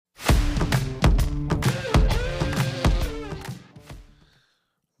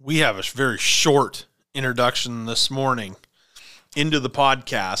we have a very short introduction this morning into the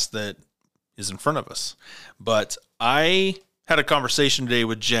podcast that is in front of us. But I had a conversation today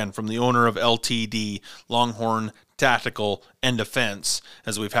with Jen from the owner of LTD, Longhorn Tactical and Defense,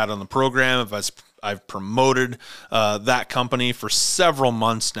 as we've had on the program. I've promoted that company for several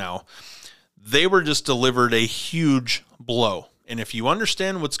months now. They were just delivered a huge blow. And if you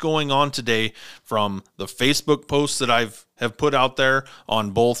understand what's going on today from the Facebook posts that have put out there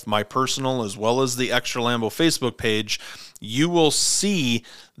on both my personal as well as the Extra Lambo Facebook page, you will see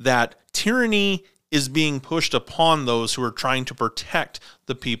that tyranny is being pushed upon those who are trying to protect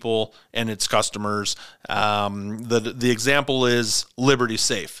the people and its customers. The example is Liberty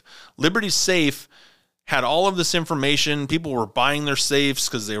Safe. Liberty Safe had all of this information. People were buying their safes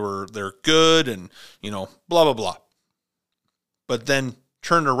because they're good and, blah, blah, blah. But then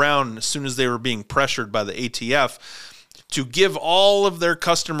turned around as soon as they were being pressured by the ATF to give all of their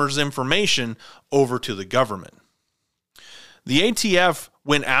customers' information over to the government. The ATF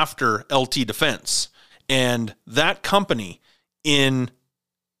went after LT Defense, and that company, in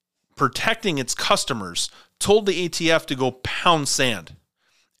protecting its customers, told the ATF to go pound sand,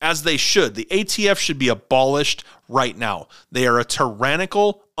 as they should. The ATF should be abolished right now. They are a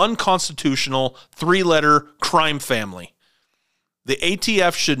tyrannical, unconstitutional, three-letter crime family. The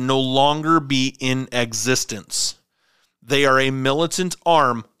ATF should no longer be in existence. They are a militant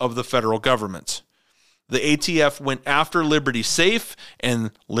arm of the federal government. The ATF went after Liberty Safe,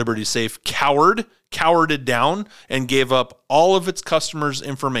 and Liberty Safe cowered down, and gave up all of its customers'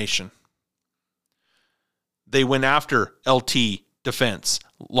 information. They went after LT Defense,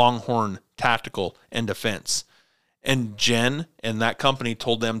 Longhorn Tactical and Defense. And Jen and that company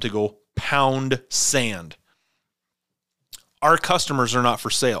told them to go pound sand. Our customers are not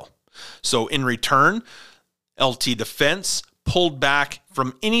for sale. So in return, LT Defense pulled back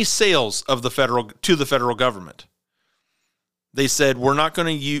from any sales of the federal government. They said, we're not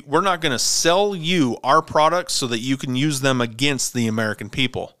going to sell you our products so that you can use them against the American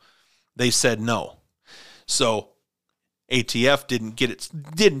people. They said no. So ATF didn't get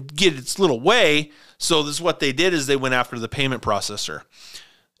its little way. So this is what they did, is they went after the payment processor.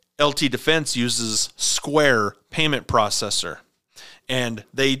 LT Defense uses Square payment processor, and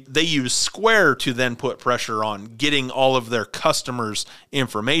they use Square to then put pressure on getting all of their customers'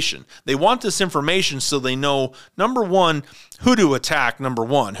 information. They want this information so they know, number one, who to attack, number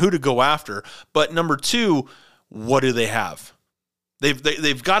one, who to go after, but number two, what do they have?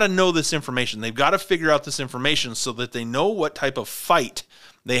 They've got to know this information. They've got to figure out this information so that they know what type of fight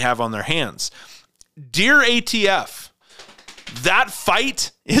they have on their hands. Dear ATF, that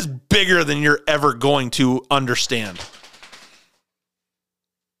fight is bigger than you're ever going to understand.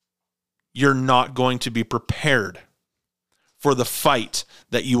 You're not going to be prepared for the fight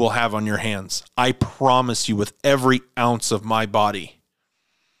that you will have on your hands. I promise you with every ounce of my body.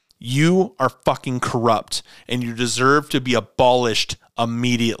 You are fucking corrupt, and you deserve to be abolished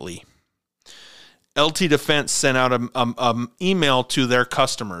immediately. LT Defense sent out an email to their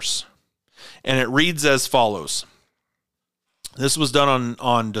customers, and it reads as follows. This was done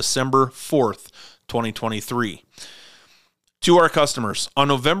on December 4th, 2023. To our customers, on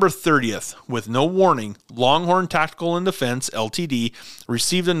November 30th, with no warning, Longhorn Tactical and Defense, LTD,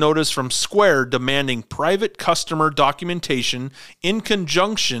 received a notice from Square demanding private customer documentation in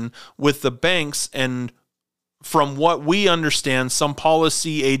conjunction with the banks and, from what we understand, some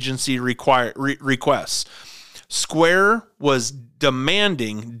policy agency requests. Square was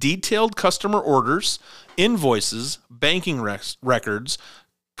demanding detailed customer orders, invoices, banking records,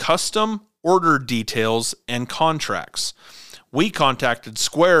 custom order details, and contracts. We contacted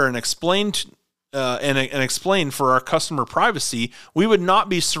Square and explained for our customer privacy, we would not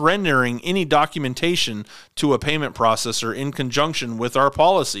be surrendering any documentation to a payment processor in conjunction with our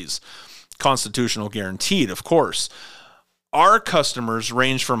policies. Constitutional guaranteed, of course. Our customers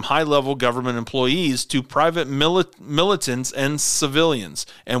range from high-level government employees to private militants and civilians,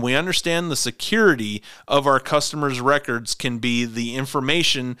 and we understand the security of our customers' records can be the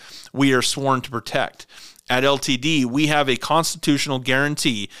information we are sworn to protect. At LTD, we have a constitutional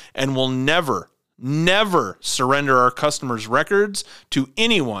guarantee and will never surrender our customers' records to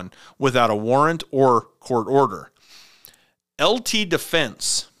anyone without a warrant or court order. LT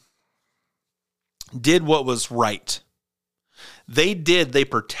Defense did what was right. They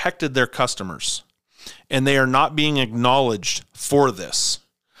protected their customers, and they are not being acknowledged for this.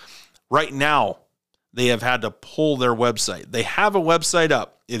 Right now, they have had to pull their website. They have a website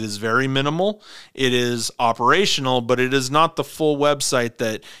up. It is very minimal. It is operational, but it is not the full website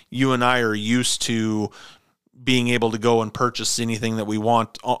that you and I are used to being able to go and purchase anything that we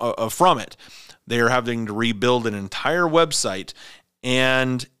want from it. They are having to rebuild an entire website,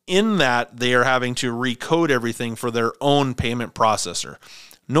 and in that, they are having to recode everything for their own payment processor.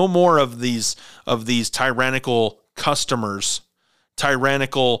 No more of these tyrannical customers,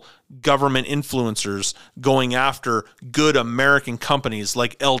 tyrannical government influencers going after good American companies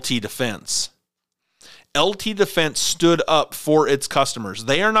like LT Defense. LT Defense stood up for its customers.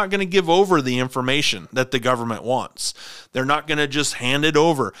 They are not going to give over the information that the government wants. They're not going to just hand it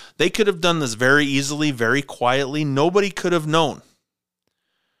over. They could have done this very easily, very quietly. Nobody could have known.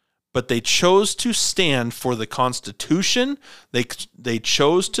 But they chose to stand for the Constitution. They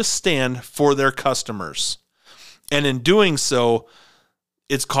chose to stand for their customers. And in doing so,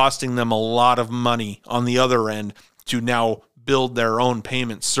 it's costing them a lot of money on the other end to now build their own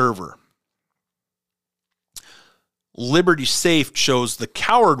payment server. Liberty Safe chose the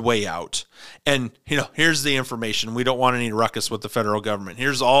coward way out. And, here's the information. We don't want any ruckus with the federal government.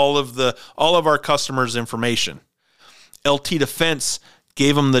 Here's all of our customers' information. LT Defense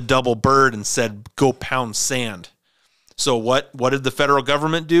gave them the double bird and said, go pound sand. So what did the federal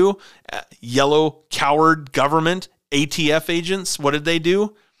government do? Yellow coward government, ATF agents, what did they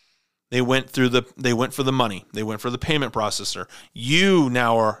do? They went for the money. They went for the payment processor. You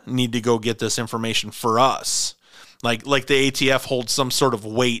now need to go get this information for us. Like the ATF holds some sort of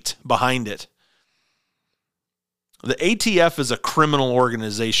weight behind it. The ATF is a criminal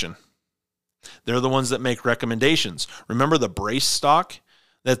organization. They're the ones that make recommendations. Remember the brace stock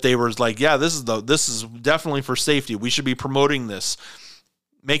that they were like, yeah, this is definitely for safety. We should be promoting this,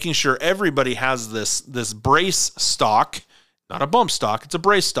 making sure everybody has this brace stock, not a bump stock, it's a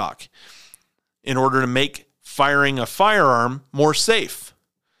brace stock, in order to make firing a firearm more safe.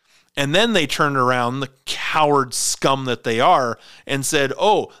 And then they turned around, the coward scum that they are, and said,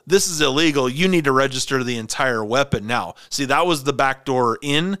 oh, this is illegal. You need to register the entire weapon now. See, that was the backdoor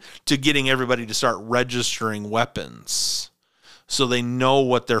in to getting everybody to start registering weapons so they know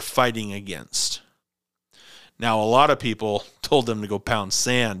what they're fighting against. Now, a lot of people told them to go pound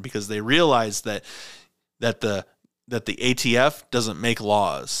sand because they realized that the ATF doesn't make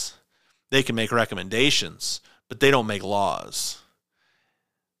laws. They can make recommendations, but they don't make laws.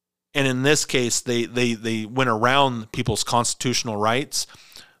 And in this case, they went around people's constitutional rights,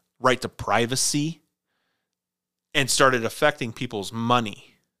 right to privacy, and started affecting people's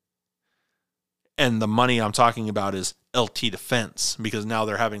money. And the money I'm talking about is LT Defense, because now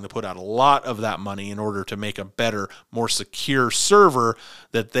they're having to put out a lot of that money in order to make a better, more secure server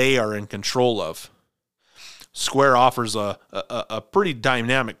that they are in control of. Square offers a pretty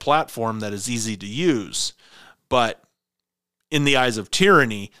dynamic platform that is easy to use, but in the eyes of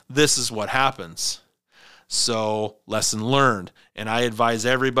tyranny, this is what happens. So, lesson learned. And I advise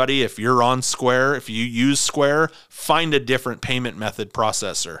everybody, if you're on Square, if you use Square, find a different payment method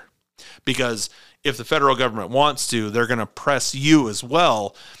processor. Because if the federal government wants to, they're going to press you as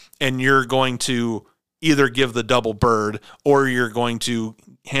well, and you're going to either give the double bird or you're going to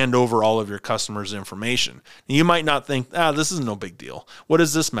hand over all of your customers' information. You might not think, this is no big deal. What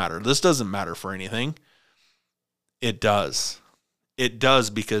does this matter? This doesn't matter for anything. It does. It does,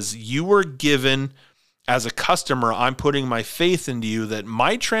 because you were given, as a customer, I'm putting my faith into you that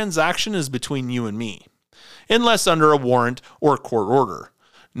my transaction is between you and me, unless under a warrant or a court order,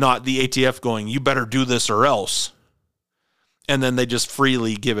 not the ATF going, you better do this or else. And then they just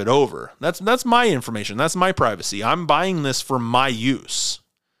freely give it over. That's my information. That's my privacy. I'm buying this for my use,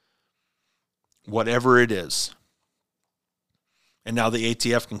 whatever it is. And now the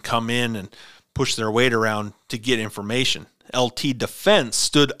ATF can come in and push their weight around to get information. LT Defense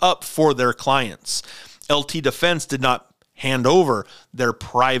stood up for their clients. LT Defense did not hand over their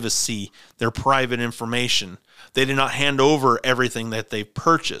privacy, their private information. They did not hand over everything that they've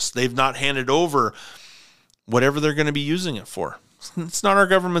purchased. They've not handed over whatever they're going to be using it for. It's not our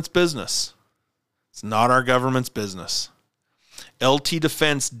government's business. It's not our government's business. LT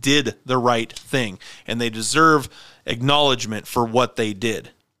Defense did the right thing, and they deserve acknowledgement for what they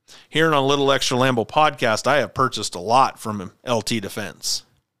did. Here on Little Extra Lambo podcast, I have purchased a lot from LT Defense.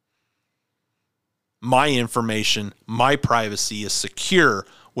 My information, my privacy is secure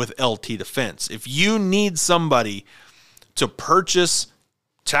with LT Defense. If you need somebody to purchase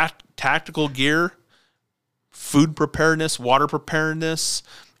tactical gear, food preparedness, water preparedness,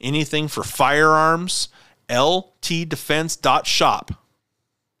 anything for firearms, ltdefense.shop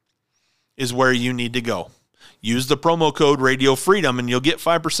is where you need to go. Use the promo code Radio Freedom and you'll get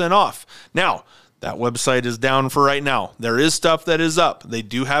 5% off. Now, that website is down for right now. There is stuff that is up. They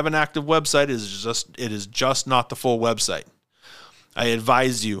do have an active website. It is just not the full website. I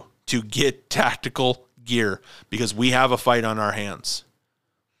advise you to get tactical gear because we have a fight on our hands.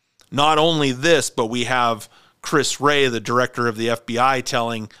 Not only this, but we have Chris Wray, the director of the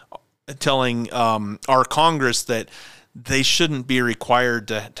FBI, telling our Congress that they shouldn't be required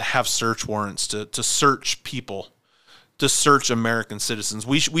to have search warrants to search people, to search American citizens.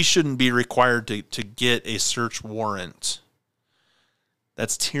 We shouldn't be required to get a search warrant.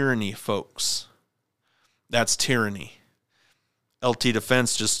 That's tyranny, folks. That's tyranny. LT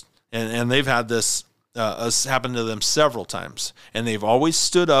Defense just, and they've had this happen to them several times, and they've always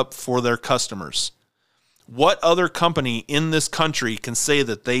stood up for their customers. What other company in this country can say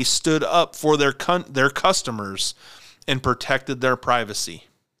that they stood up for their customers and protected their privacy?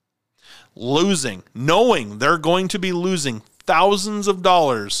 Knowing they're going to be losing thousands of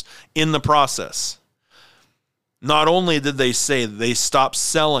dollars in the process. Not only did they say they stopped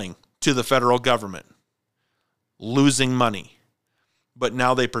selling to the federal government, losing money, but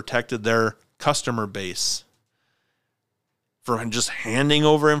now they protected their customer base from just handing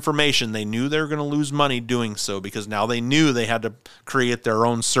over information. They knew they were going to lose money doing so because now they knew they had to create their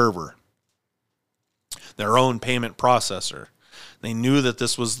own server, their own payment processor. They knew that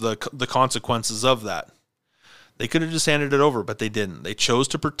this was the consequences of that. They could have just handed it over, but they didn't. They chose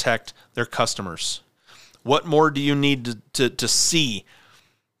to protect their customers. What more do you need to see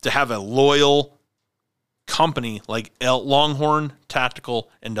to have a loyal company like Longhorn Tactical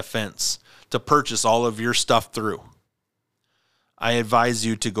and Defense to purchase all of your stuff through? I advise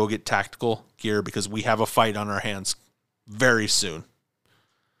you to go get tactical gear because we have a fight on our hands very soon.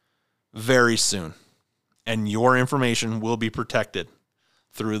 Very soon. And your information will be protected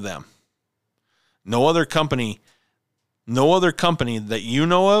through them. No other company that you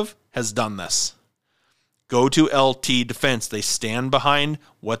know of has done this. Go to LT Defense. They stand behind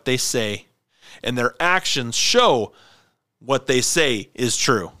what they say, and their actions show what they say is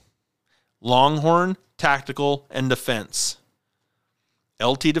true. Longhorn Tactical and Defense.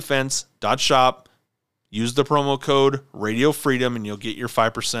 LTDefense.shop. Use the promo code Radio Freedom and you'll get your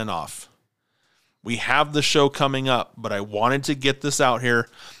 5% off. We have the show coming up, but I wanted to get this out here.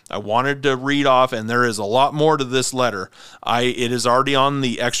 I wanted to read off, and there is a lot more to this letter. It is already on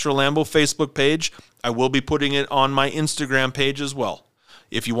the Extra Lambo Facebook page. I will be putting it on my Instagram page as well.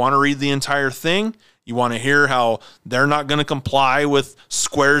 If you want to read the entire thing, you want to hear how they're not going to comply with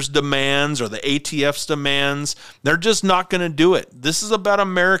Square's demands or the ATF's demands. They're just not going to do it. This is about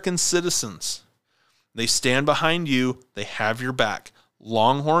American citizens. They stand behind you. They have your back.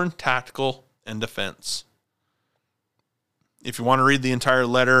 Longhorn Tactical and Defense. If you want to read the entire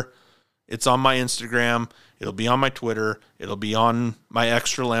letter, it's on my Instagram. It'll be on my Twitter. It'll be on my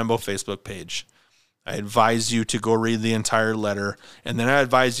Extra Lambo Facebook page. I advise you to go read the entire letter, and then I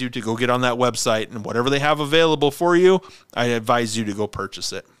advise you to go get on that website, and whatever they have available for you, I advise you to go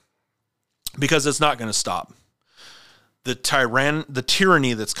purchase it because it's not going to stop. The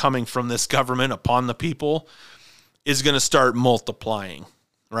tyranny that's coming from this government upon the people is going to start multiplying,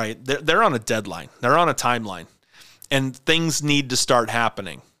 right? They're on a deadline. They're on a timeline, and things need to start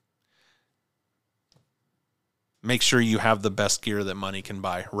happening. Make sure you have the best gear that money can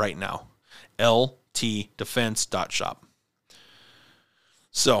buy right now. LTDefense.shop.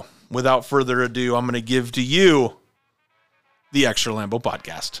 So, without further ado, I'm going to give to you the Extra Lambo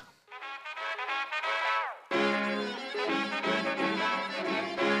podcast.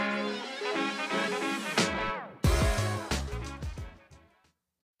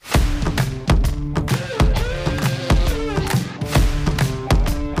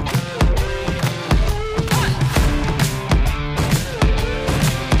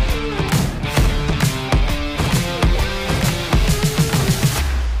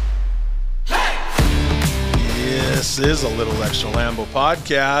 Is a Little Extra Lambo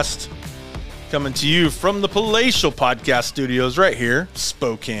podcast coming to you from the Palatial Podcast Studios right here,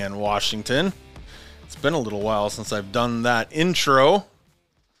 Spokane, Washington. It's been a little while since I've done that intro.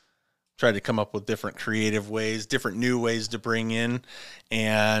 Tried to come up with different creative ways, different new ways to bring in,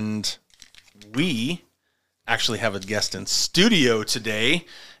 and we actually have a guest in studio today.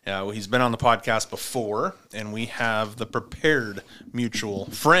 He's been on the podcast before, and we have the Prepared Mutual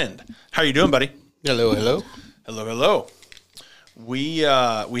friend. How are you doing, buddy? Hello, hello. Hello, hello. We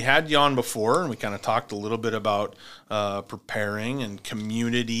had you on before, and we kind of talked a little bit about preparing and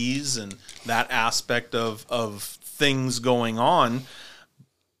communities and that aspect of things going on.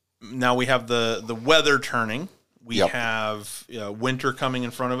 Now we have the weather turning. We have winter coming in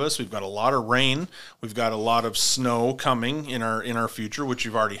front of us. We've got a lot of rain. We've got a lot of snow coming in our future, which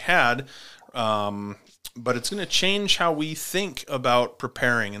you've already had. But it's going to change how we think about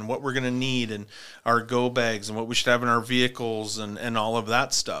preparing and what we're going to need and our go bags and what we should have in our vehicles and all of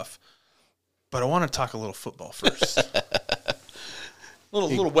that stuff. But I want to talk a little football first.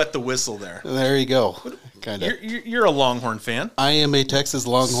 little wet the whistle there. There you go. Kind of. You're a Longhorn fan. I am a Texas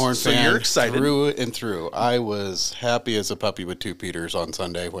Longhorn fan. So you're excited through and through. I was happy as a puppy with two Peters on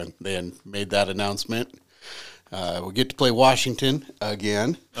Sunday when they made that announcement. We get to play Washington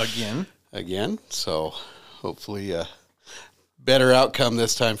again. So hopefully a better outcome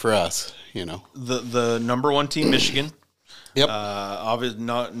this time for us. The number one team, Michigan. Yep. Obviously,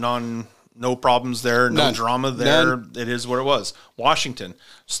 no problems there, no drama there. None. It is what it was. Washington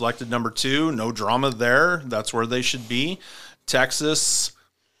selected number 2, no drama there. That's where they should be. Texas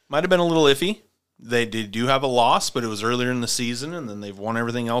might have been a little iffy. They do have a loss, but it was earlier in the season, and then they've won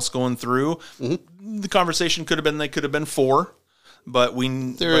everything else going through. Mm-hmm. The conversation could have been they could have been 4, but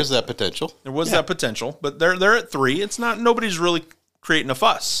there is that potential. There was that potential, but they're at 3. It's not nobody's really creating a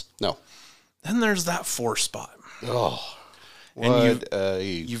fuss. No. Then there's that 4 spot. Oh. And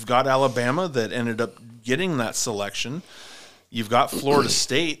you've got Alabama that ended up getting that selection. You've got Florida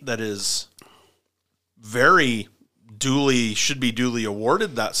State that is should be duly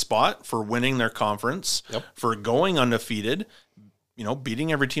awarded that spot for winning their conference, for going undefeated,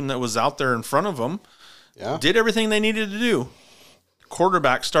 beating every team that was out there in front of them. Yeah. Did everything they needed to do.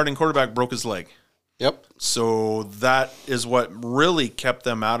 Starting quarterback broke his leg. Yep. So that is what really kept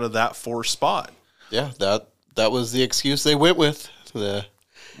them out of that 4 spot. Yeah, that was the excuse they went with.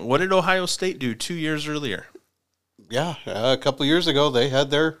 What did Ohio State do 2 years earlier? Yeah, a couple years ago they had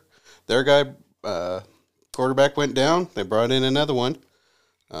their guy quarterback went down. They brought in another one.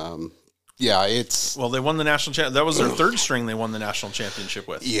 They won the national championship. That was their 3rd string they won the national championship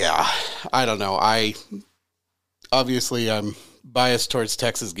with. Yeah, I don't know. I'm biased towards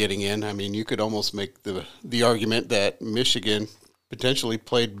Texas getting in. I mean, you could almost make the argument that Michigan potentially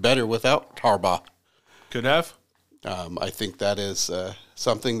played better without Harbaugh. Could have. I think that is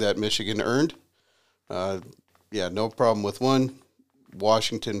something that Michigan earned. No problem with one.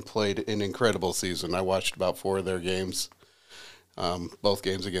 Washington played an incredible season. I watched about 4 of their games, both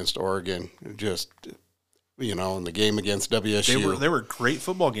games against Oregon. Just, in the game against WSU. They were great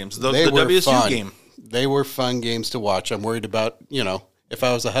football games. The were WSU fun. game. They were fun games to watch. I'm worried about, if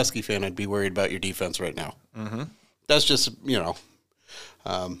I was a Husky fan, I'd be worried about your defense right now. Mm-hmm. That's just,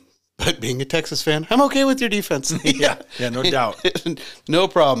 but being a Texas fan, I'm okay with your defense. yeah, no doubt. No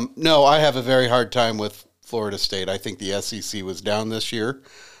problem. No, I have a very hard time with Florida State. I think the SEC was down this year.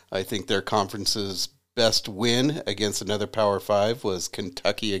 I think their conference's best win against another Power 5 was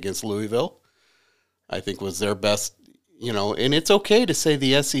Kentucky against Louisville. I think was their best, and it's okay to say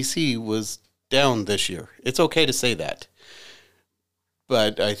the SEC was down this year. It's okay to say that.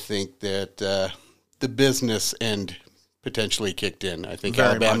 But I think that the business end potentially kicked in. I think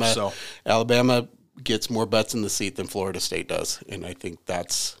Alabama gets more butts in the seat than Florida State does, and I think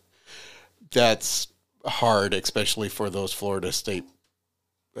that's hard, especially for those Florida State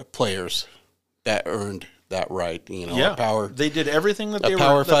players that earned that right. They did everything that they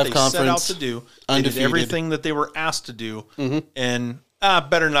set out to do. They did everything that they were asked to do, and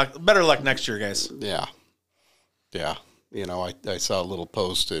better luck next year, guys. Yeah. I saw a little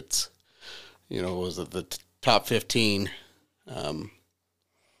post. It's was it the top 15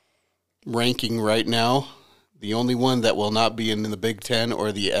 ranking right now. The only one that will not be in the Big Ten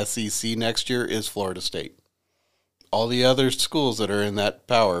or the SEC next year is Florida State. All the other schools that are in that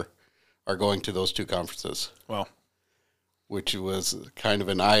power are going to those 2 conferences. Wow. Which was kind of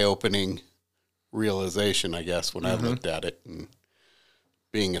an eye-opening realization, I guess, when I looked at it and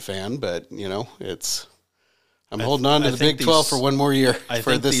being a fan. But, I'm holding on to the Big 12 for one more year. I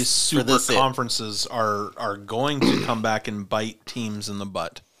think these super conferences are going to come back and bite teams in the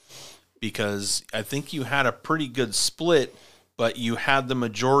butt, because I think you had a pretty good split, but you had the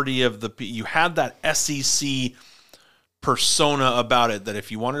majority of you had that SEC persona about it, that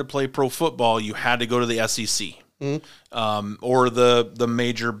if you wanted to play pro football, you had to go to the SEC. Or the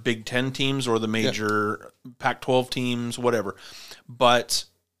major Big Ten teams or the major Pac-12 teams, whatever. But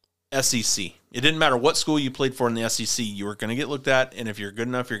SEC. It didn't matter what school you played for in the SEC, you were going to get looked at, and if you're good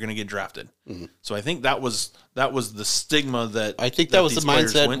enough, you're going to get drafted. Mm-hmm. So I think that was the stigma that I think that was the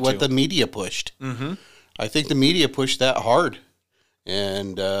mindset what the media pushed. Mm-hmm. I think the media pushed that hard,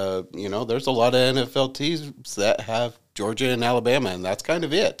 and there's a lot of NFL teams that have Georgia and Alabama, and that's kind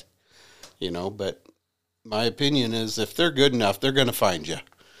of it. But my opinion is if they're good enough, they're going to find you.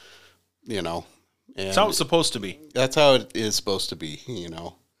 And that's how it's supposed to be. That's how it is supposed to be.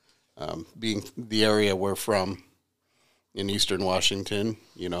 Being the area we're from in Eastern Washington,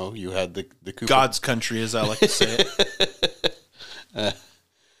 you had the Cooper. God's country, as I like to say it.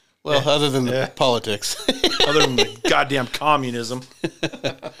 Other than the politics. Other than the goddamn communism.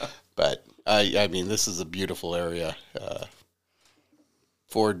 But I mean, this is a beautiful area.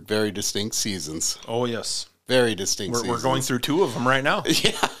 4 very distinct seasons. Oh, yes. Very distinct seasons. We're going through 2 of them right now.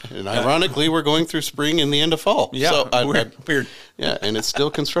 Yeah. And ironically, we're going through spring and the end of fall. Yeah. So weird. Yeah. And it's still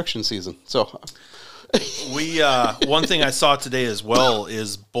construction season. So we one thing I saw today as well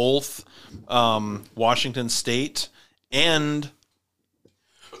is both Washington State and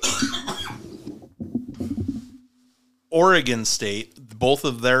Oregon State, both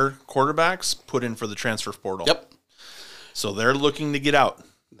of their quarterbacks put in for the transfer portal. Yep. So they're looking to get out.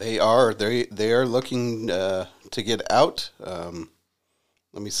 They are. They are looking to get out.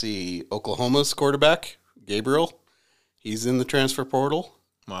 Let me see. Oklahoma's quarterback, Gabriel, he's in the transfer portal.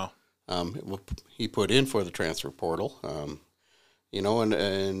 Wow. He put in for the transfer portal.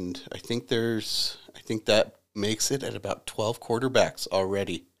 And I think that makes it at about 12 quarterbacks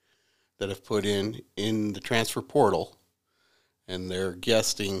already that have put in the transfer portal, and they're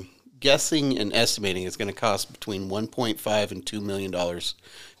guessing and estimating it's going to cost between $1.5 and $2 million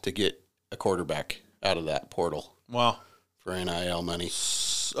to get a quarterback out of that portal. Wow. For NIL money.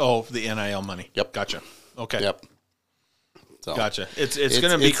 Oh, the NIL money. Yep. Gotcha. Okay. Yep. So, gotcha. It's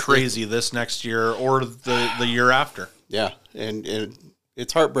going to be crazy this next year or the year after. Yeah, and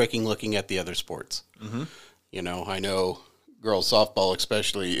it's heartbreaking looking at the other sports. Mm-hmm. I know girls softball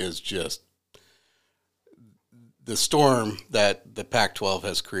especially is just the storm that the Pac-12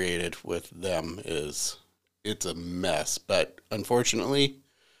 has created with them it's a mess. But unfortunately,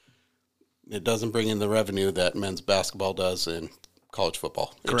 it doesn't bring in the revenue that men's basketball does in college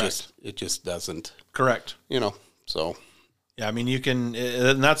football. Correct. It just doesn't. Correct. So. Yeah, I mean, you can,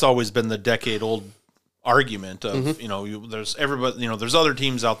 and that's always been the decade-old argument of, there's everybody, there's other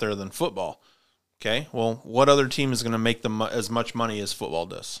teams out there than football. Okay, well, what other team is going to make them as much money as football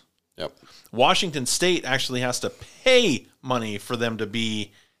does? Yep. Washington State actually has to pay money for them to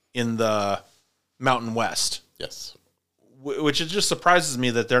be in the Mountain West. Yes. Which it just surprises me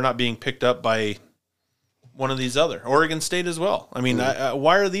that they're not being picked up by one of these other. Oregon State as well. I mean,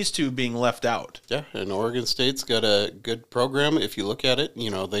 why are these two being left out? Yeah, and Oregon State's got a good program. If you look at it,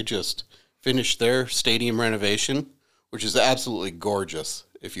 they just finished their stadium renovation, which is absolutely gorgeous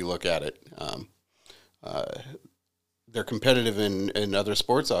if you look at it. They're competitive in other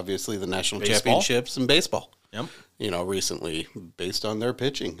sports, obviously, the national championships and baseball. Yep. Recently, based on their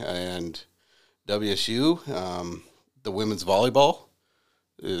pitching. And WSU, the women's volleyball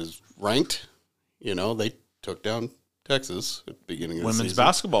is ranked. They took down Texas at the beginning of the season. Women's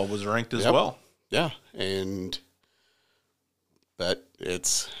basketball was ranked as well. Yeah, but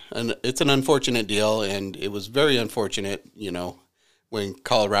it's an unfortunate deal, and it was very unfortunate, when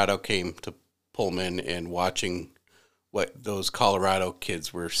Colorado came to Pullman and watching what those Colorado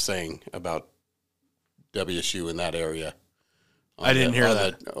kids were saying about WSU in that area. I didn't hear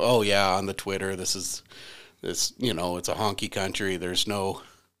that. Oh yeah, on the Twitter, this it's a honky country. There's no.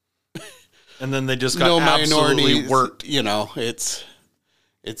 And then they just got absolutely worked.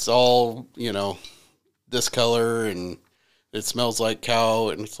 It's all, this color and it smells like cow.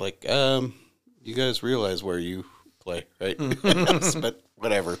 And it's like, you guys realize where you play, right? But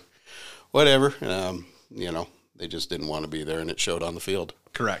whatever. They just didn't want to be there, and it showed on the field.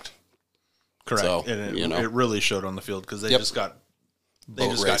 Correct. So, and it really showed on the field because they just got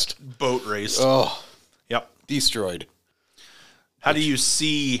got boat raced. Oh, yep. Destroyed. How do you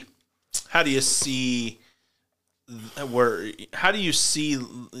see Texas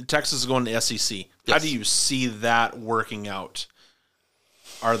is going to SEC? Yes. How do you see that working out?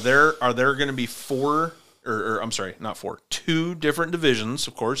 Are there going to be two different divisions?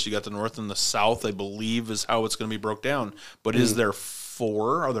 Of course, you got the North and the South, I believe, is how it's going to be broke down. But is there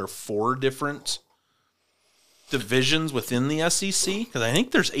four? Are there 4 different divisions within the SEC? Because I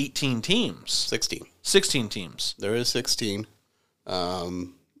think there's 18 teams. 16 teams. There is 16.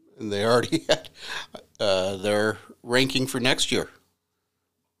 And they already had their ranking for next year.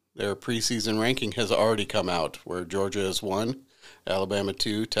 Their preseason ranking has already come out, where Georgia is 1, Alabama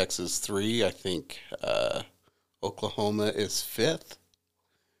 2, Texas 3. I think Oklahoma is 5th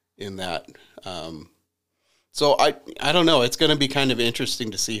in that. So I don't know. It's going to be kind of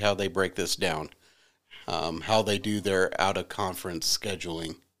interesting to see how they break this down. How they do their out-of-conference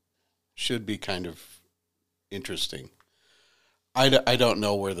scheduling should be kind of interesting. I don't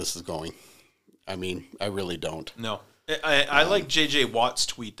know where this is going. I mean, I really don't. No. I like J.J. Watt's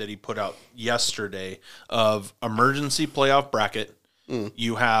tweet that he put out yesterday of emergency playoff bracket.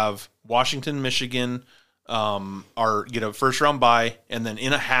 You have Washington, Michigan get a first-round bye, and then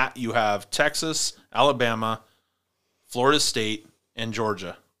in a hat you have Texas, Alabama, Florida State, and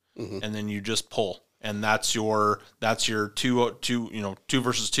Georgia. And then you just pull. and that's your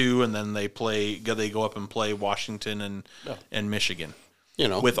 2-2, and then they go up and play Washington and Michigan.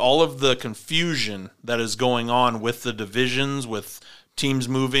 With all of the confusion that is going on with the divisions, with teams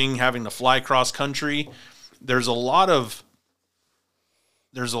moving, having to fly cross country, there's a lot of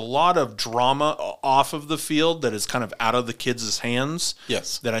drama off of the field that is kind of out of the kids' hands.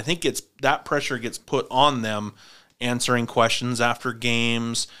 Yes. That I think that pressure gets put on them, answering questions after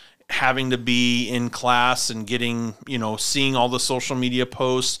games, having to be in class and getting, seeing all the social media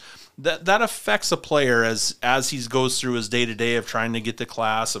posts. That affects a player as he goes through his day-to-day of trying to get to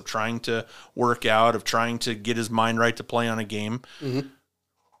class, of trying to work out, of trying to get his mind right to play on a game. Mm-hmm.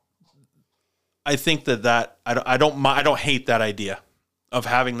 I think that I don't hate that idea of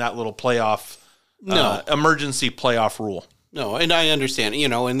having that little playoff, emergency playoff rule. No, and I understand,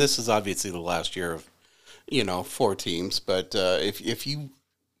 and this is obviously the last year of, 4 teams, but if you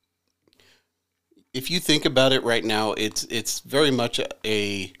think about it right now, it's very much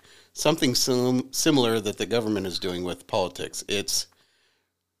something similar that the government is doing with politics. It's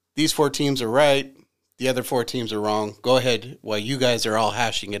these 4 teams are right, the other 4 teams are wrong. Go ahead, while you guys are all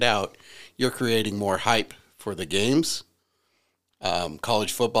hashing it out, you're creating more hype for the games.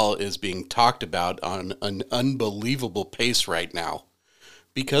 College football is being talked about on an unbelievable pace right now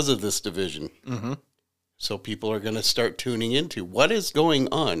because of this division. Mm-hmm. So people are going to start tuning into what is going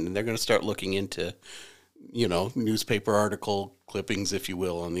on, and they're going to start looking into, newspaper article clippings, if you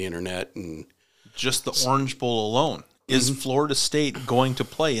will, on the internet. And just the Orange Bowl alone. Is Florida State going to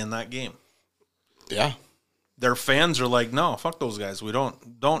play in that game? Yeah. Their fans are like, no, fuck those guys. We don't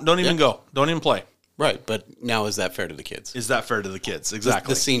even go. Don't even play. Right, but now is that fair to the kids? Is that fair to the kids?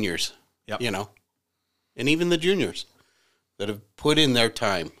 Exactly. The seniors, yep. And even the juniors that have put in their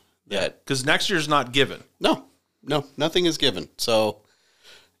time. Because next year's not given. No, nothing is given. So,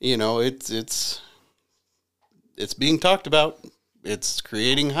 it's being talked about. It's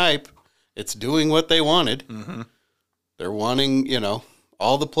creating hype. It's doing what they wanted. Mm-hmm. They're wanting,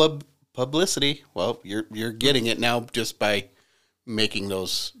 all the publicity. Well, you're getting it now just by making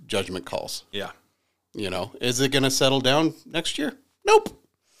those judgment calls. Yeah. Is it going to settle down next year? Nope.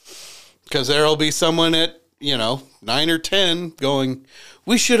 Because there'll be someone at, 9 or 10 going,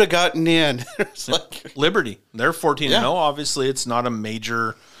 we should have gotten in. It's like, Liberty. They're 14-0. Obviously, it's not a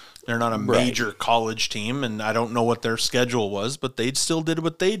major, they're not a major college team, and I don't know what their schedule was, but they still did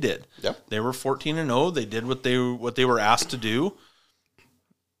what they did. Yep. They were 14-0. They did what they were asked to do.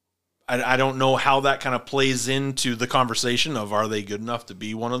 I don't know how that kind of plays into the conversation of, are they good enough to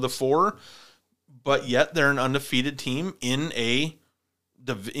be one of the 4? But yet they're an undefeated team in a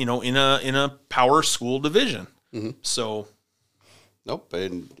power school division. Mm-hmm. So, nope.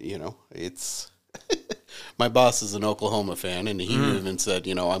 And it's my boss is an Oklahoma fan, and he even said,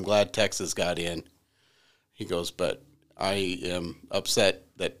 I'm glad Texas got in. He goes, but I am upset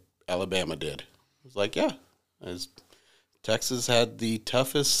that Alabama did. I was like, yeah, as Texas had the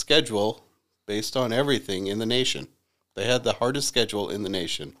toughest schedule based on everything in the nation. They had the hardest schedule in the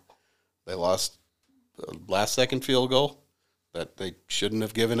nation. They lost the last-second field goal that they shouldn't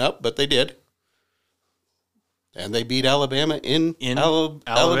have given up, but they did. And they beat Alabama in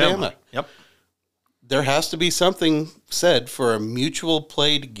Alabama. Yep. There has to be something said for a mutual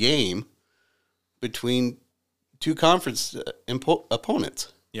played game between 2 conference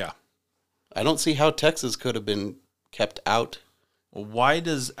opponents. Yeah. I don't see how Texas could have been kept out. Why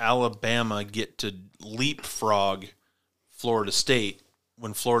does Alabama get to leapfrog Florida State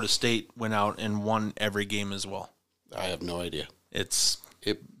when Florida State went out and won every game as well? I have no idea.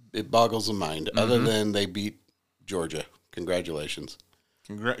 It boggles the mind. Mm-hmm. Other than they beat Georgia. Congratulations.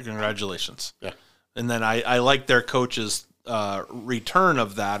 Congratulations. Yeah. And then I like their coach's return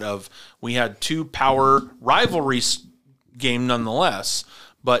of that. Of we had 2 power rivalry game nonetheless,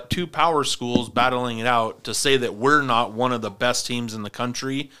 but 2 power schools battling it out to say that we're not one of the best teams in the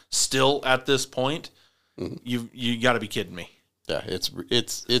country still at this point. Mm-hmm. You got to be kidding me. Yeah, it's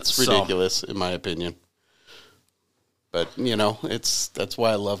ridiculous in my opinion. But that's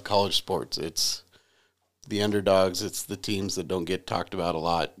why I love college sports. It's the underdogs. It's the teams that don't get talked about a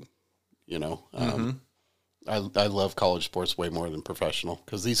lot. I love college sports way more than professional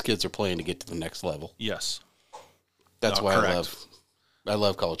because these kids are playing to get to the next level. Yes, that's why correct. I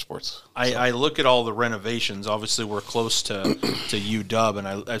love college sports. I look at all the renovations. Obviously, we're close to UW,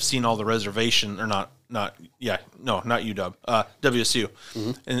 and I've seen all the reservation or not UW, WSU,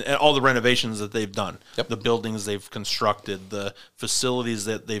 mm-hmm. and all the renovations that they've done. Yep. The buildings they've constructed, the facilities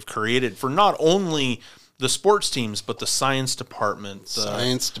that they've created for not only the sports teams but the science department.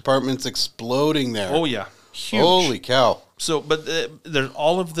 Science department's exploding there. Oh yeah, huge. Holy cow! So, but there's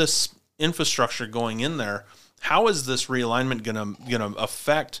all of this infrastructure going in there, how is this realignment gonna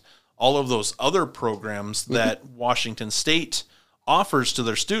affect all of those other programs that Washington State offers to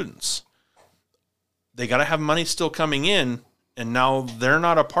their students? They got to have money still coming in, and now they're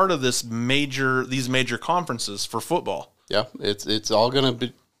not a part of these major conferences for football. Yeah, it's all going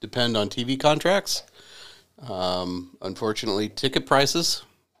to depend on TV contracts. Unfortunately, ticket prices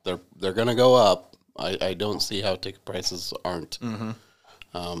they're going to go up. I don't see how ticket prices aren't.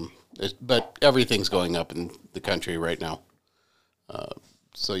 But everything's going up in the country right now.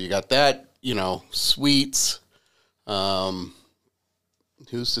 So you got that, suites.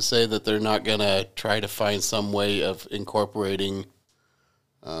 Who's to say that they're not going to try to find some way of incorporating,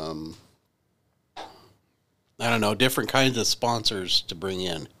 I don't know, different kinds of sponsors to bring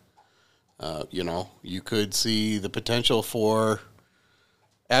in? You could see the potential for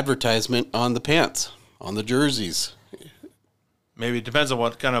advertisement on the pants, on the jerseys. Maybe it depends on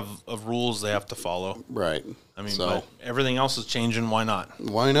what kind of rules they have to follow. Right. I mean, but everything else is changing. Why not?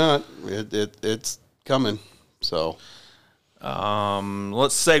 Why not? It's coming. So...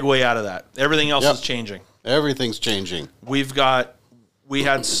 let's segue out of that. Everything else is changing. Everything's changing. We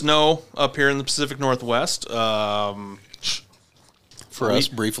had snow up here in the Pacific Northwest. For us,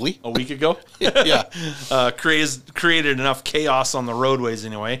 briefly. A week ago. Yeah. Created enough chaos on the roadways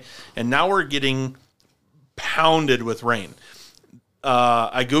anyway. And now we're getting pounded with rain.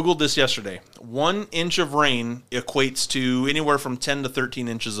 I Googled this yesterday. 1 inch of rain equates to anywhere from 10 to 13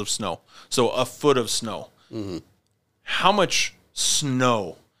 inches of snow. So a foot of snow. Mm-hmm. How much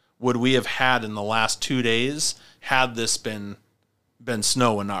snow would we have had in the last 2 days had this been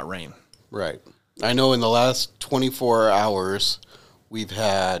snow and not rain? Right. I know in the last 24 hours, we've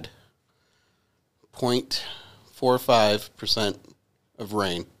had 0.45% of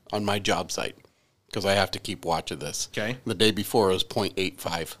rain on my job site because I have to keep watch of this. Okay. The day before it was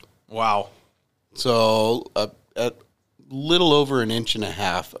 0.85. Wow. So a little over 1.5 inches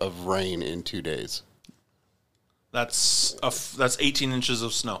of rain in 2 days. That's 18 inches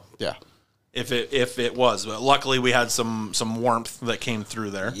of snow. Yeah. If it was, but luckily we had some warmth that came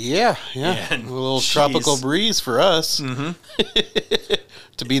through there. Yeah. And, a little tropical breeze for us. Mm-hmm.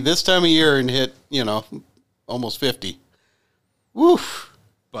 To be this time of year and hit, almost 50. Woof.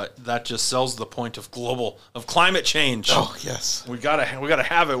 But that just sells the point of climate change. Oh yes. We gotta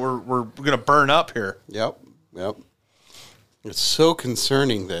have it. We're gonna burn up here. Yep. It's so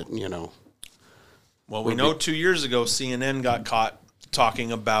concerning that, Well, we know 2 years ago CNN got caught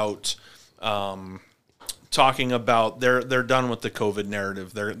talking about they're done with the COVID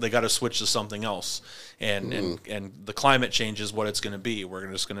narrative. They got to switch to something else, and the climate change is what it's going to be. We're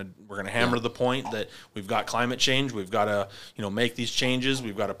gonna hammer the point that we've got climate change. We've got to make these changes.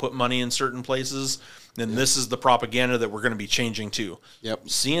 We've got to put money in certain places. And this is the propaganda that we're going to be changing to. Yep.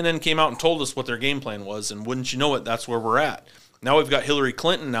 CNN came out and told us what their game plan was, and wouldn't you know it, that's where we're at. Now we've got Hillary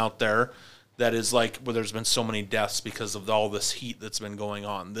Clinton out there. That is there's been so many deaths because of all this heat that's been going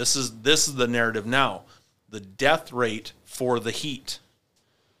on. This is the narrative now. The death rate for the heat.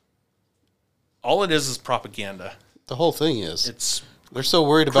 All it is propaganda. The whole thing is. They're so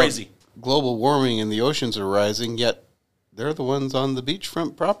worried crazy about global warming and the oceans are rising, yet they're the ones on the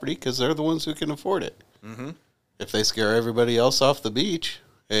beachfront property because they're the ones who can afford it. Mm-hmm. If they scare everybody else off the beach,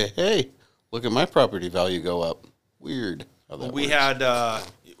 hey, look at my property value go up. Weird how that we works. had...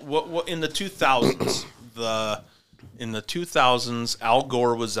 What in the 2000s? In the 2000s, Al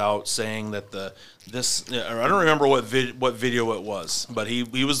Gore was out saying that I don't remember what video it was, but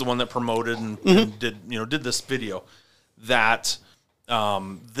he was the one that promoted and did this video that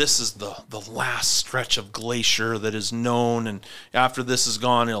this is the last stretch of glacier that is known, and after this is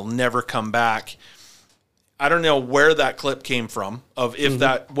gone, it'll never come back. I don't know where that clip came from of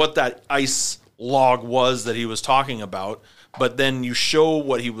what that ice log was that he was talking about. But then you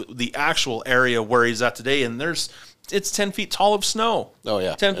show the actual area where he's at today, and it's 10 feet tall of snow. Oh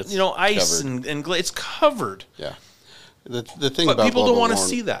yeah, ice and it's covered. Yeah, the thing but about people don't want to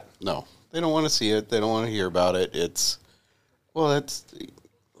see that. No, they don't want to see it. They don't want to hear about it.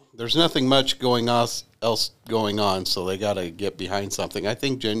 There's nothing much else going on, so they got to get behind something. I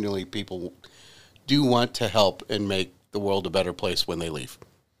think genuinely people do want to help and make the world a better place when they leave.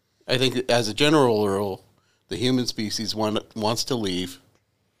 I think as a general rule, the human species wants to leave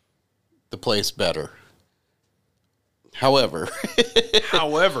the place better. However,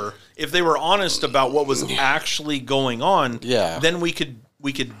 if they were honest about what was actually going on, then we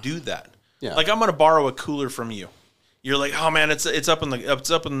could do that. Yeah. Like I'm going to borrow a cooler from you. You're like, oh man, it's up in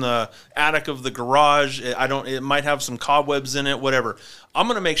the attic of the garage. It might have some cobwebs in it, whatever. I'm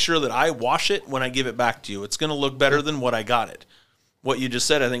going to make sure that I wash it when I give it back to you. It's going to look better than what I got it. what you just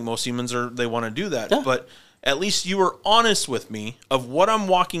said. I think most humans they want to do that. Yeah. But at least you were honest with me of what I'm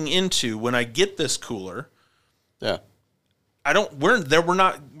walking into when I get this cooler. Yeah. We're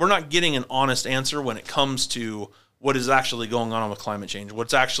not getting an honest answer when it comes to what is actually going on with climate change,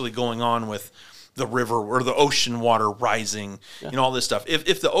 what's actually going on with the river or the ocean water rising, all this stuff.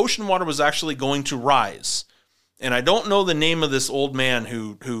 If the ocean water was actually going to rise, and I don't know the name of this old man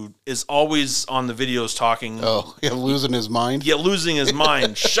who is always on the videos talking. Oh, yeah, losing his mind. Yeah, losing his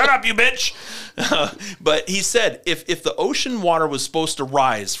mind. Shut up, you bitch. But he said if the ocean water was supposed to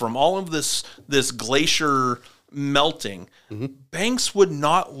rise from all of this glacier melting, banks would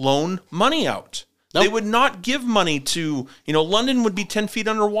not loan money out. Nope. They would not give money to, London would be 10 feet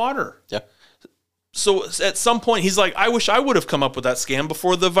underwater. Yeah. So at some point, he's like, I wish I would have come up with that scam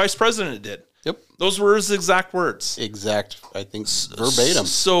before the vice president did. Yep. Those were his exact words. I think verbatim.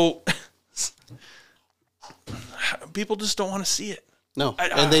 So people just don't want to see it. No,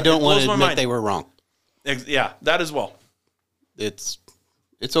 and they don't want to admit they were wrong. Yeah, that as well. It's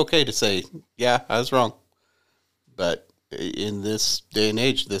okay to say, yeah, I was wrong. But in this day and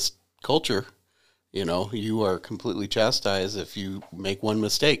age, this culture, you are completely chastised if you make one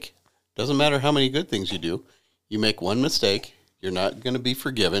mistake. Doesn't matter how many good things you do. You make one mistake, you're not going to be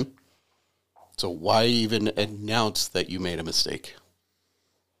forgiven. So why even announce that you made a mistake?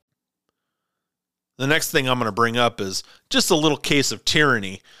 The next thing I'm going to bring up is just a little case of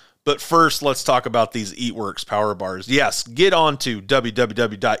tyranny. But first, let's talk about these EatWorks power bars. Yes, get on to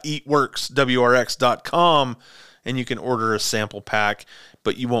www.eatworkswrx.com and you can order a sample pack,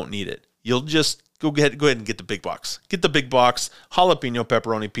 but you won't need it. You'll just go ahead and get the big box. Get the big box, jalapeno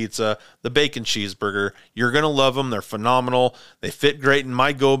pepperoni pizza, the bacon cheeseburger. You're going to love them. They're phenomenal. They fit great in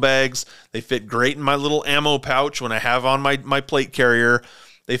my go bags. They fit great in my little ammo pouch when I have on my plate carrier.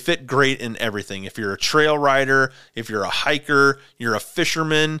 They fit great in everything. If you're a trail rider, if you're a hiker, you're a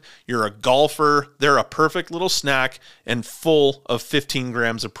fisherman, you're a golfer, they're a perfect little snack and full of 15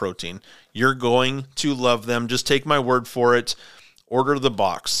 grams of protein. You're going to love them. Just take my word for it. Order the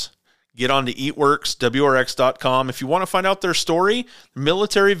box. Get on to eatworkswrx.com. If you want to find out their story,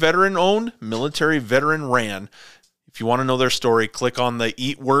 military veteran owned, military veteran ran. If you want to know their story, click on the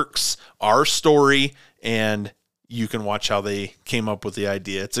EatWorks, our story, and you can watch how they came up with the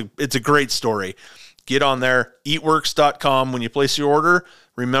idea. It's a great story. Get on there, eatworks.com. When you place your order,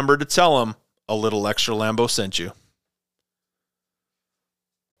 remember to tell them a little extra Lambo sent you.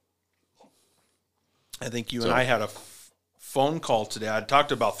 I think you and I had a phone call today. I talked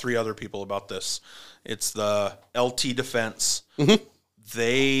to about 3 other people about this. It's the LT Defense. Mm-hmm.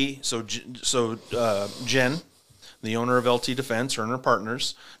 Jen, the owner of LT Defense, her and her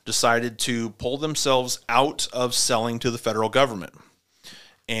partners, decided to pull themselves out of selling to the federal government.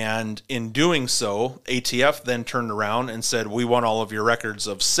 And in doing so, ATF then turned around and said, we want all of your records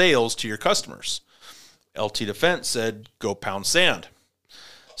of sales to your customers. LT Defense said, go pound sand.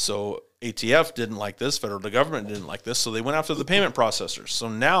 So ATF didn't like this, federal government didn't like this, so they went after the payment processors. So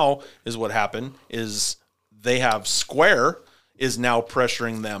now is what happened is they have Square is now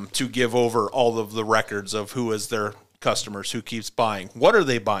pressuring them to give over all of the records of who is their customers, who keeps buying. What are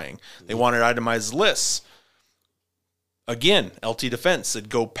they buying? They wanted itemized lists. Again, LT Defense said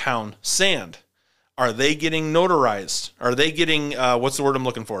go pound sand. Are they getting notarized? Are they getting, what's the word I'm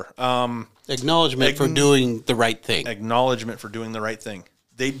looking for? Acknowledgement for doing the right thing. Acknowledgement for doing the right thing.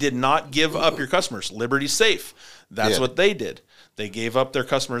 They did not give up your customers. Liberty Safe, that's what they did. They gave up their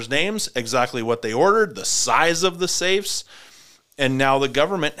customers' names, exactly what they ordered, the size of the safes, and now the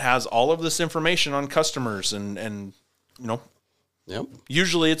government has all of this information on customers, and yep.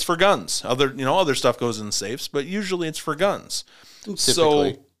 Usually it's for guns. Other stuff goes in safes, but usually it's for guns. Typically.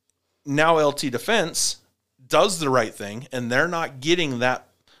 So now LT Defense does the right thing, and they're not getting that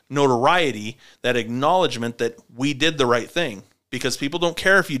notoriety, that acknowledgement that we did the right thing. Because people don't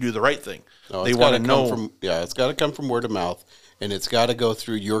care if you do the right thing. No, they want to know. It's got to come from word of mouth, and it's got to go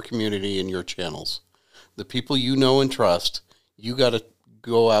through your community and your channels. The people you know and trust, you got to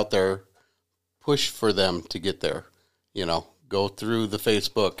go out there, push for them to get there. Go through the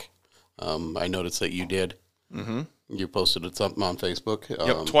Facebook. I noticed that you did. Mm-hmm. You posted something on Facebook.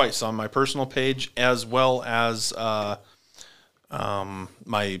 Yep, twice on my personal page as well as the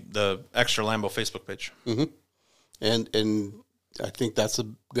Extra Lambo Facebook page. Mm-hmm. And I think that's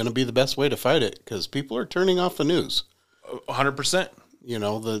going to be the best way to fight it because people are turning off the news. 100%.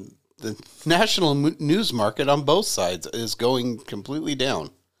 The national news market on both sides is going completely down.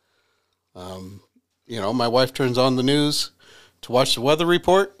 My wife turns on the news to watch the weather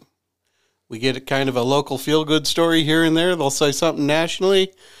report. We get a kind of a local feel-good story here and there. They'll say something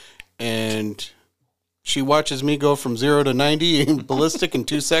nationally, and She watches me go from 0 to 90 ballistic in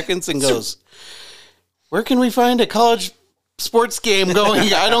 2 seconds and goes, "Where can we find a college sports game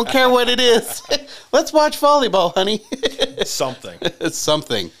going? I don't care what it is. Let's watch volleyball, honey." Something. It's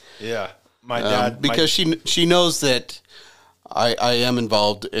something. Yeah. My dad. Because she knows that I am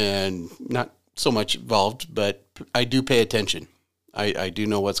involved, and not so much involved, but I do pay attention. I do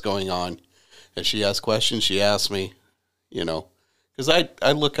know what's going on. If she asks questions, she asks me, because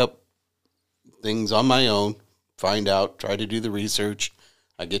I look up things on my own, find out, try to do the research.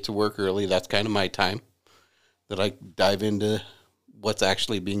 I get to work early. That's kind of my time that I dive into what's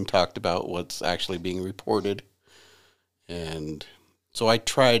actually being talked about, what's actually being reported. And so I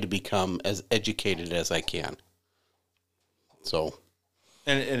try to become as educated as I can. So,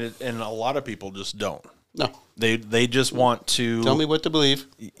 and a lot of people just don't. No, they just want to tell me what to believe.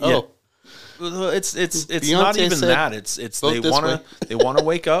 Yeah. Oh, it's Beyonce not even said, that. It's they want to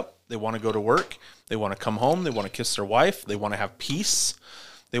wake up. They want to go to work. They want to come home. They want to kiss their wife. They want to have peace.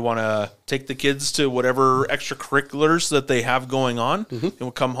 They want to take the kids to whatever extracurriculars that they have going on. Mm-hmm. They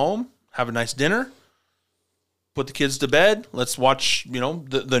will come home, have a nice dinner, put the kids to bed. Let's watch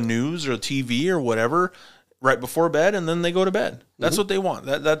the news or TV or whatever right before bed, and then they go to bed. That's what they want.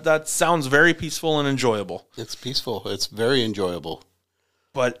 That sounds very peaceful and enjoyable. It's peaceful. It's very enjoyable.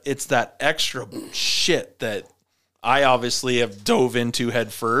 But it's that extra shit that I obviously have dove into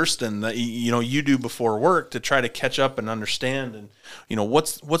head first, and that, you do before work to try to catch up and understand, and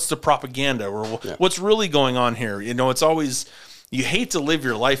what's the propaganda or what's really going on here. It's always, you hate to live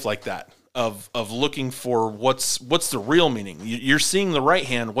your life like that of looking for what's the real meaning. You're seeing the right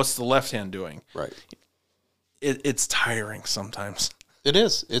hand. What's the left hand doing? Right. It's tiring sometimes. It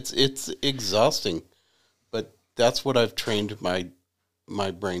is. It's exhausting, but that's what I've trained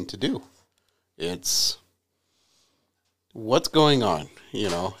my brain to do. It's what's going on.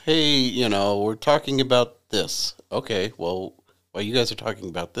 Hey, we're talking about this. Okay, well, while you guys are talking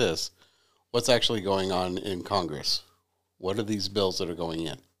about this, what's actually going on in Congress? What are these bills that are going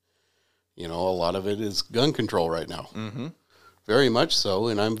in? A lot of it is gun control right now. Mm-hmm. Very much so,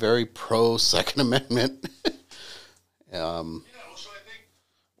 and I'm very pro Second Amendment.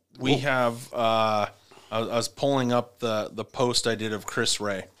 We have. I was pulling up the post I did of Chris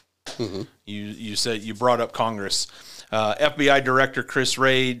Wray. Mm-hmm. You said you brought up Congress. FBI Director Chris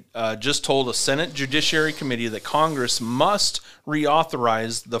Wray just told a Senate Judiciary Committee that Congress must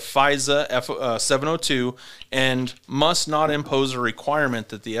reauthorize the FISA 702 and must not impose a requirement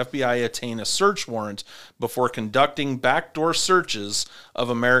that the FBI attain a search warrant before conducting backdoor searches of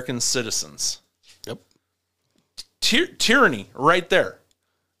American citizens. Yep. Tyranny right there.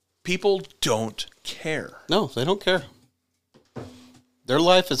 People don't care. No, they don't care. Their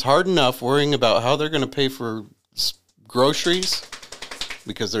life is hard enough worrying about how they're going to pay for groceries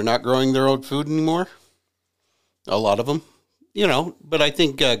because they're not growing their own food anymore. A lot of them, but I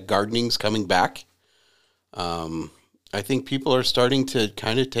think gardening's coming back. I think people are starting to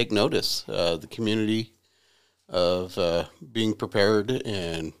kind of take notice. The community of being prepared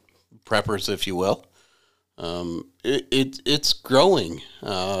and preppers, if you will. It's growing.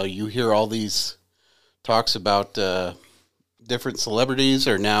 You hear all these talks about different celebrities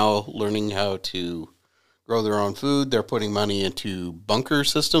are now learning how to grow their own food. They're putting money into bunker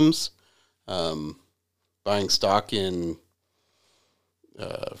systems, buying stock in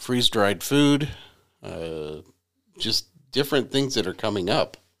freeze-dried food, just different things that are coming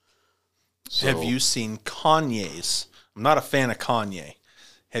up. So, have you seen Kanye's? I'm not a fan of Kanye.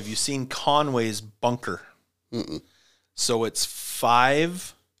 Have you seen Conway's bunker? Mm-mm. So it's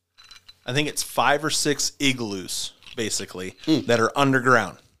 5 or 6 igloos, basically, that are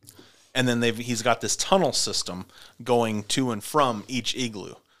underground. And then he's got this tunnel system going to and from each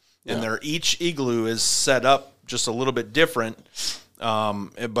igloo. And each igloo is set up just a little bit different,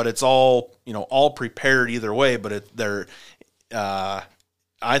 but it's all prepared either way. But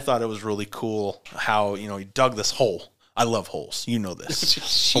I thought it was really cool how he dug this hole. I love holes. You know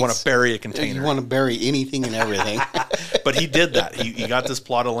this. I want to bury a container. You want to bury anything and everything. But he did that. He got this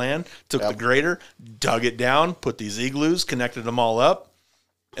plot of land, took the grader, dug it down, put these igloos, connected them all up,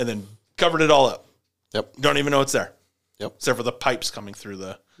 and then covered it all up. Yep. Don't even know it's there. Yep. Except for the pipes coming through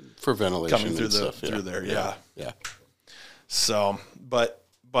for ventilation coming through and the stuff. through there. Yeah. Yeah. So, but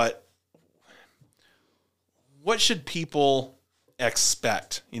what should people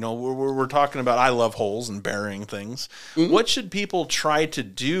expect? We're talking about I love holes and burying things. Mm-hmm. What should people try to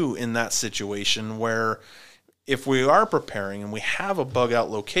do in that situation where if we are preparing and we have a bug out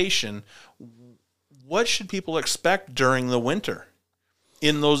location, what should people expect during the winter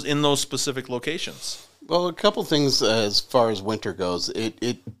in those specific locations? Well, a couple things as far as winter goes.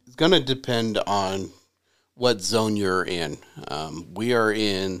 It's going to depend on what zone you're in. We are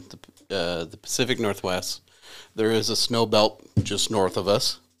in the Pacific Northwest. There is a snow belt just north of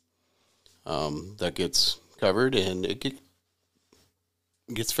us that gets covered, and it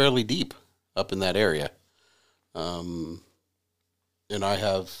gets fairly deep up in that area. And I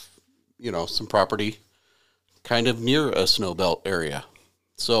have, some property kind of near a snow belt area.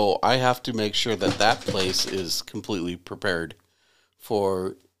 So I have to make sure that that place is completely prepared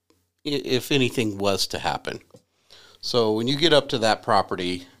for if anything was to happen. So when you get up to that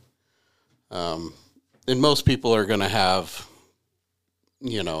property, and most people are going to have,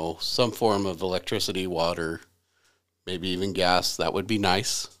 some form of electricity, water, maybe even gas. That would be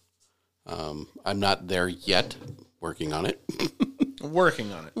nice. I'm not there yet, working on it.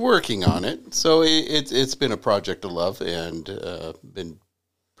 Working on it. So it's been a project of love, and been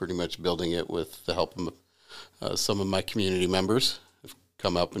pretty much building it with the help of some of my community members have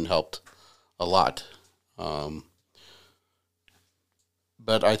come up and helped a lot.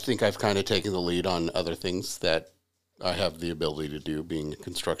 But I think I've kind of taken the lead on other things that I have the ability to do, being a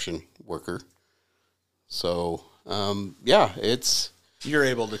construction worker. So, you're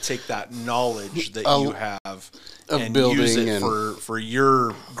able to take that knowledge that you have and building use it for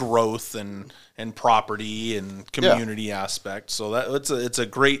your growth and property and community aspect. So that it's a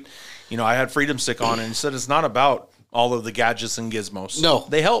great, I had Freedom Stick on, and he said it's not about all of the gadgets and gizmos. No,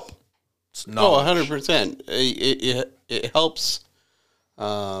 they help. It's 100%. It helps.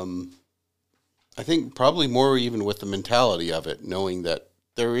 I think probably more even with the mentality of it, knowing that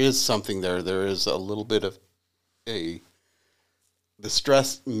there is something there. There is a little bit of the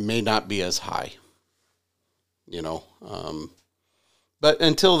stress may not be as high, but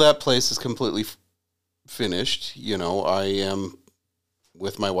until that place is completely finished, I am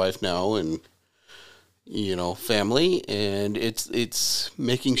with my wife now and, family, and it's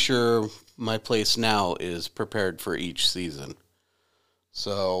making sure my place now is prepared for each season.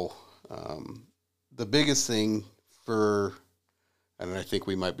 So, the biggest thing and I think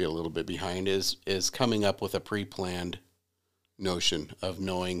we might be a little bit behind, is coming up with a pre-planned notion of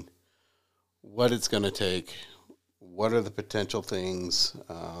knowing what it's going to take, what are the potential things,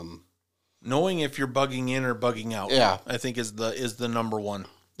 knowing if you're bugging in or bugging out. Yeah, I think is the number one.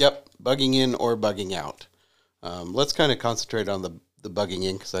 Yep, bugging in or bugging out. Let's kind of concentrate on the bugging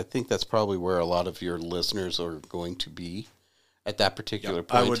in, because I think that's probably where a lot of your listeners are going to be at that particular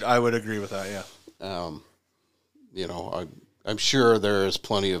point. I would agree with that. Yeah. I'm sure there is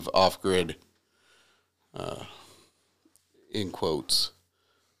plenty of off-grid, in quotes,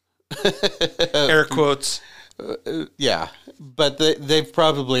 air quotes. Yeah, but they've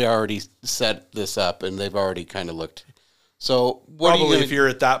probably already set this up, and they've already kind of looked. So if you're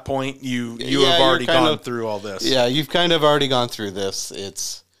at that point, you have already gone through all this. Yeah, you've kind of already gone through this.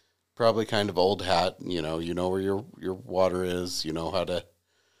 It's probably kind of old hat. You know where your water is. You know how to,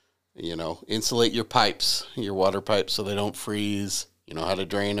 insulate your pipes, your water pipes, so they don't freeze. You know how to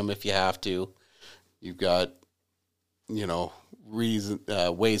drain them if you have to. You've got,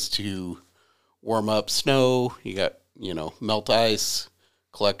 ways to warm up snow. You got, melt ice,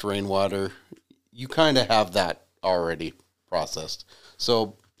 collect rainwater. You kind of have that already processed.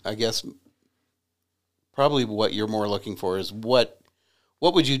 So I guess probably what you're more looking for is what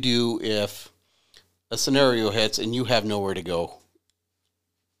would you do if a scenario hits and you have nowhere to go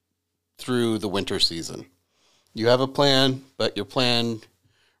through the winter season? You have a plan, but your plan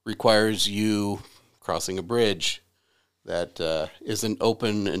requires you crossing a bridge that isn't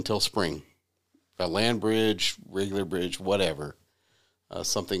open until spring. A land bridge, regular bridge, whatever.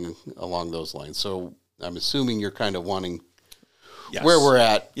 Something along those lines. So I'm assuming you're kind of wanting where we're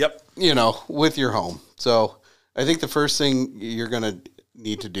at, Yep. With your home. So I think the first thing you're going to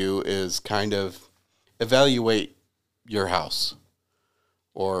need to do is kind of evaluate your house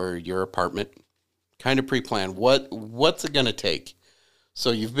or your apartment, kind of pre-plan what's it going to take.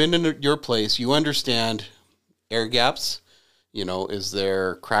 So you've been in your place, you understand air gaps, is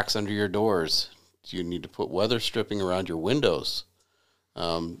there cracks under your doors? Do you need to put weather stripping around your windows?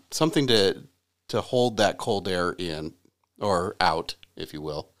 Something to hold that cold air in or out, if you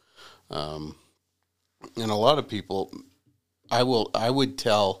will. And a lot of people, I would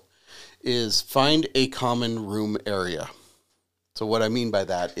tell, is find a common room area. So what I mean by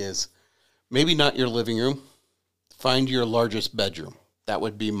that is maybe not your living room. Find your largest bedroom. That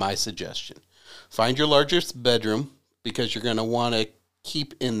would be my suggestion. Find your largest bedroom, because you're going to want to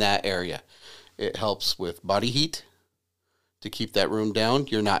keep in that area. It helps with body heat to keep that room down.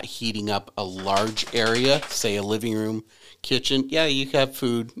 You're not heating up a large area, say a living room, kitchen. Yeah, you have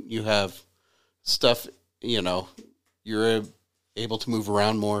food, you have stuff, you're able to move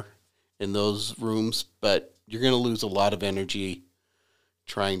around more in those rooms, but you're going to lose a lot of energy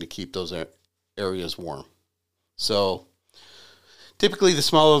trying to keep those areas warm. So typically the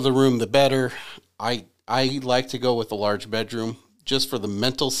smaller the room, the better. I like to go with a large bedroom just for the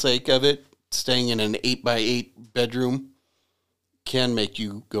mental sake of it. Staying in an 8x8 bedroom can make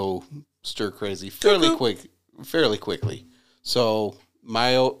you go stir crazy fairly quickly. So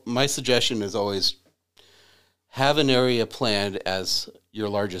my suggestion is always have an area planned as your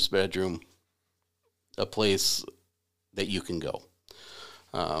largest bedroom, a place that you can go.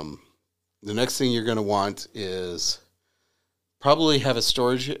 The next thing you're going to want is probably have a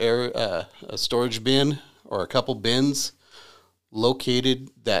storage area, a storage bin or a couple bins located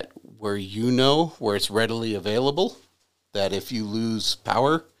that where where it's readily available, that if you lose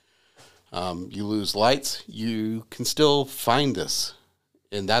power, you lose lights, you can still find this.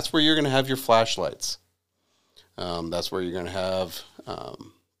 And that's where you're going to have your flashlights. That's where you're going to have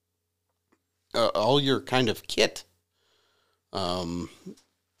all your kind of kit. Sorry,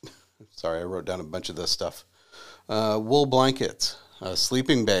 I wrote down a bunch of this stuff. Wool blankets,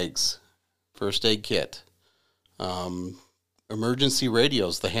 sleeping bags, first aid kit, emergency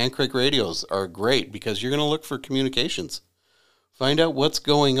radios. The hand crank radios are great because you're going to look for communications. Find out what's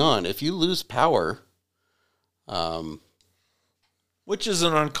going on. If you lose power, which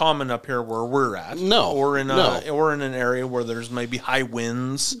isn't uncommon up here where we're at. No, or in an area where there's maybe high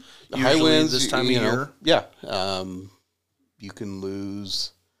winds. High winds this time of year. Yeah, you can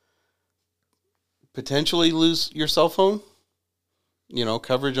potentially lose your cell phone.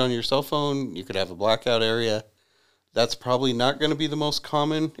 Coverage on your cell phone. You could have a blackout area. That's probably not going to be the most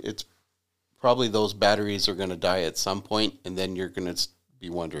common. It's probably those batteries are going to die at some point, and then you're going to be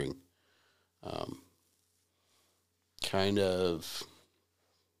wondering.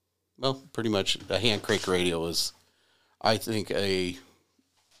 Pretty much a hand crank radio is, I think, a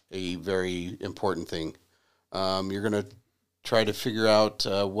very important thing. You're going to try to figure out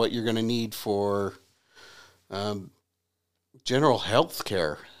what you're going to need for general health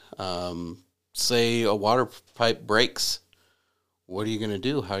care. Say a water pipe breaks, what are you going to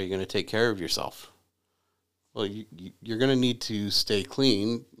do? How are you going to take care of yourself? Well, you're going to need to stay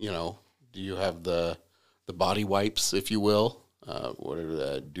clean. Do you have the body wipes, if you will? What are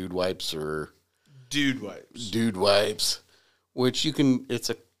the dude wipes or dude wipes? Dude wipes, which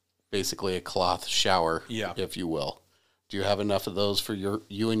it's basically a cloth shower, if you will. Do you have enough of those for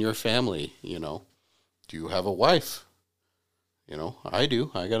you and your family? Do you have a wife? I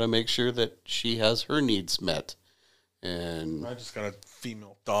do. I got to make sure that she has her needs met. And I just got a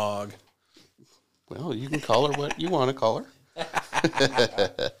female dog. Well, you can call her what you want to call her.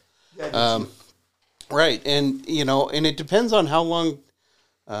 Right. And, and it depends on how long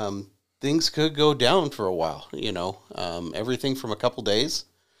things could go down for a while, everything from a couple days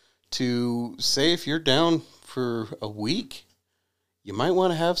to, say, if you're down for a week, you might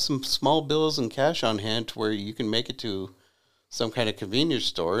want to have some small bills and cash on hand to where you can make it to some kind of convenience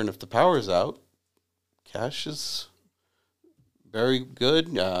store. And if the power's out, cash is very good.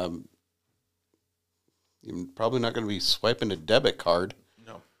 You're probably not going to be swiping a debit card.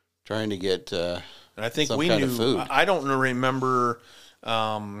 No. Trying to get and I think some we kind knew. of food. I don't remember.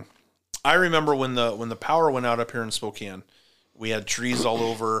 I remember when the power went out up here in Spokane. We had trees all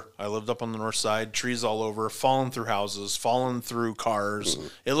over. I lived up on the north side. Trees all over, falling through houses, falling through cars. Mm-hmm.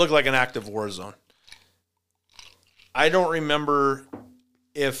 It looked like an active war zone. I don't remember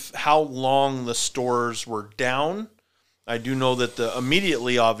how long the stores were down. I do know that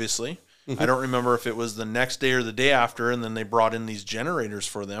immediately, obviously. Mm-hmm. I don't remember if it was the next day or the day after, and then they brought in these generators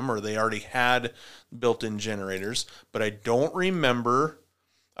for them, or they already had built-in generators. But I don't remember.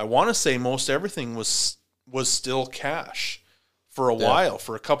 I want to say most everything was still cash for a while,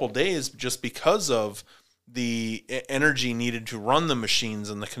 for a couple days, just because of the energy needed to run the machines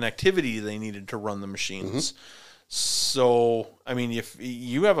and the connectivity they needed to run the machines. Mm-hmm. So, I mean, if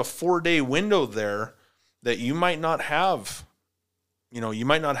you have a 4-day window there that you might not have, you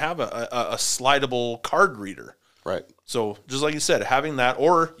might not have a slidable card reader. Right. So, just like you said, having that,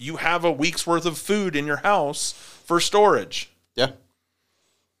 or you have a week's worth of food in your house for storage. Yeah.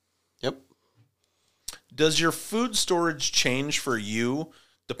 Yep. Does your food storage change for you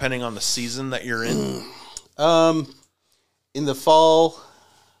depending on the season that you're in? In the fall,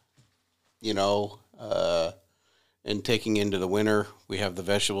 and taking into the winter, we have the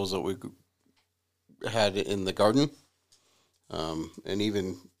vegetables that we had in the garden. And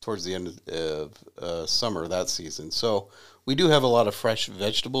even towards the end of summer, that season. So we do have a lot of fresh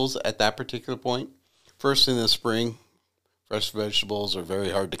vegetables at that particular point. First in the spring, fresh vegetables are very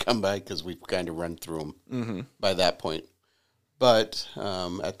hard to come by because we've kind of run through them by that point. But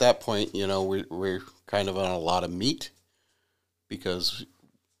at that point, we're kind of on a lot of meat because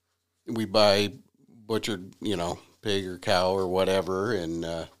we buy butchered, pig or cow or whatever,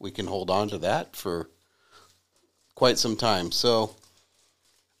 and we can hold on to that for quite some time. So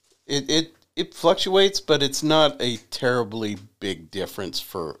it fluctuates, but it's not a terribly big difference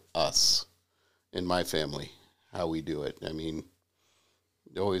for us in my family, how we do it. I mean,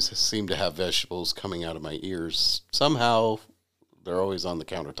 I always seem to have vegetables coming out of my ears. Somehow, they're always on the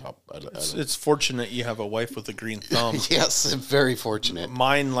countertop. It's fortunate you have a wife with a green thumb. Yes, very fortunate.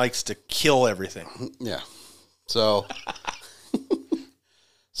 Mine likes to kill everything. Yeah. So,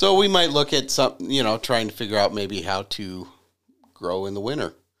 so we might look at trying to figure out maybe how to grow in the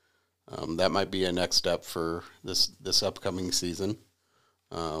winter. That might be a next step for this upcoming season.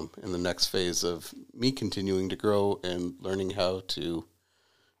 In the next phase of me continuing to grow and learning how to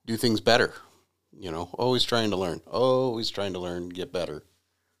do things better. Always trying to learn, get better.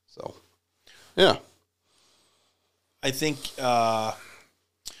 So, yeah. I think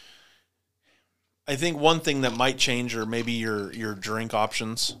one thing that might change, or maybe your drink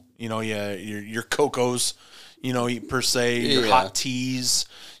options, your cocos, per se, your hot teas,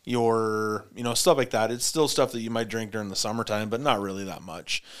 your, stuff like that. It's still stuff that you might drink during the summertime, but not really that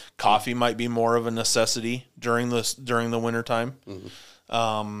much. Coffee might be more of a necessity during the wintertime. Mm-hmm.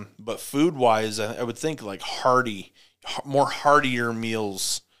 But food wise, I would think like more heartier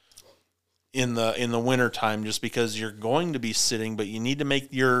meals in the wintertime, just because you're going to be sitting, but you need to make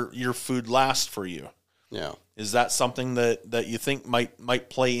your food last for you. Yeah. Is that something that you think might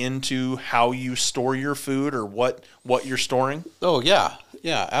play into how you store your food, or what you're storing? Oh yeah.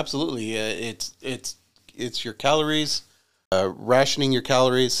 Yeah, absolutely. It's your calories, rationing your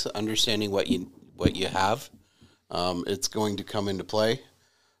calories, understanding what you have. It's going to come into play.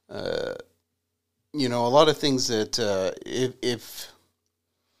 A lot of things that if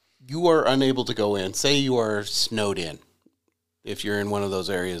you are unable to go in, say you are snowed in, if you're in one of those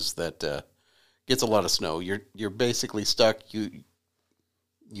areas that gets a lot of snow, you're basically stuck.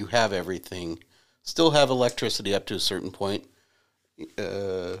 You have everything, still have electricity up to a certain point.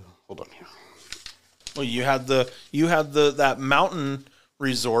 Hold on here. Well, you had that mountain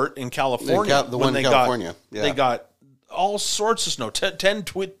resort in California. The one in California. They got all sorts of snow, 10,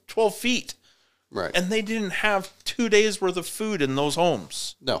 12 feet. Right. And they didn't have 2 days worth of food in those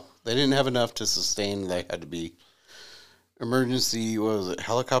homes. No, they didn't have enough to sustain. They had to be emergency,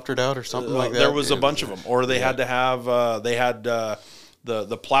 helicoptered out or something like that? There was a bunch of them. Or they had to have,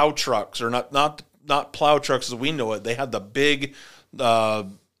 the plow trucks, or not plow trucks as we know it. They had the big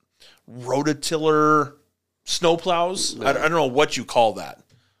rototiller snow plows. I don't know what you call that.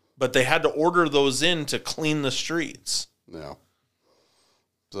 But they had to order those in to clean the streets. No.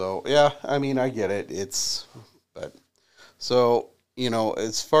 So, yeah, I mean, I get it. As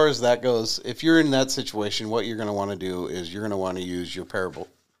far as that goes, if you're in that situation, what you're going to want to do is you're going to want to use your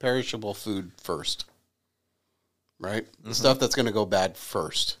perishable food first, right? Mm-hmm. The stuff that's going to go bad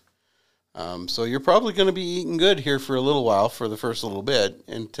first. So you're probably going to be eating good here for a little while, for the first little bit,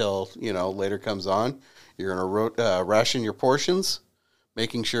 until, later comes on. You're going to ration your portions,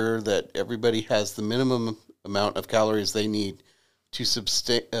 making sure that everybody has the minimum amount of calories they need to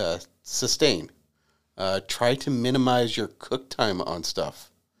sustain. Try to minimize your cook time on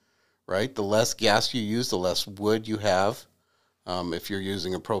stuff, right? The less gas you use, the less wood you have. If you're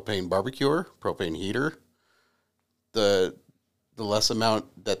using a propane barbecue, propane heater, the less amount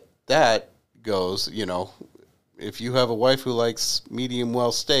that goes, if you have a wife who likes medium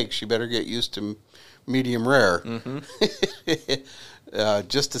well steak, she better get used to medium rare, mm-hmm.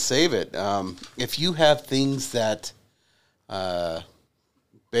 Just to save it. If you have things that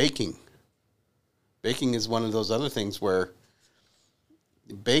baking is one of those other things where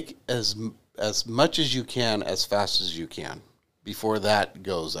bake as much as you can, as fast as you can, before that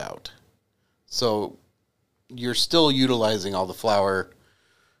goes out. So you're still utilizing all the flour,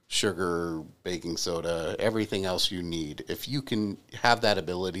 sugar, baking soda, everything else you need. If you can have that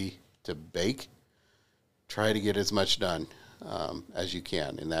ability to bake, try to get as much done as you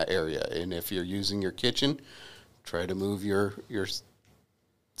can in that area. And if you're using your kitchen, try to move your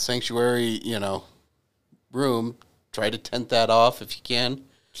sanctuary, room. Try to tent that off if you can.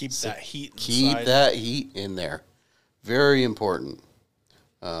 Keep that heat inside. Keep that heat in there. Very important.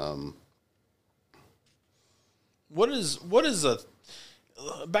 What is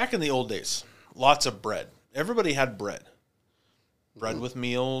back in the old days? Lots of bread. Everybody had bread. Bread with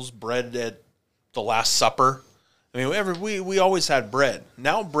meals. Bread at the Last Supper. I mean, we always had bread.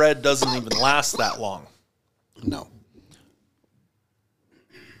 Now bread doesn't even last that long. No.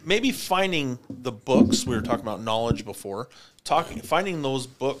 maybe finding the books, we were talking about knowledge before, finding those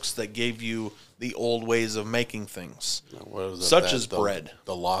books that gave you the old ways of making things, What was it, such as bread.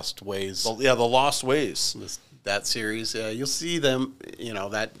 The Lost Ways. The Lost Ways. That series, you'll see them,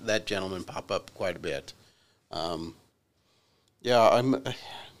 that gentleman pop up quite a bit. I'm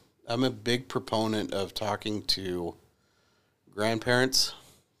a big proponent of talking to grandparents,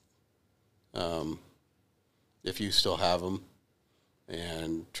 if you still have them,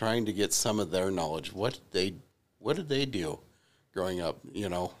 and trying to get some of their knowledge. What did they do growing up?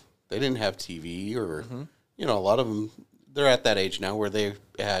 They didn't have TV or, a lot of them, they're at that age now where they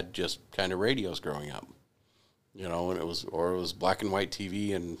had just kind of radios growing up, and it was black and white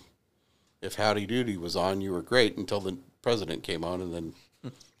TV, and if Howdy Doody was on, you were great until the president came on, and then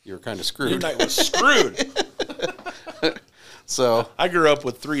you were kind of screwed. Your night was screwed. So I grew up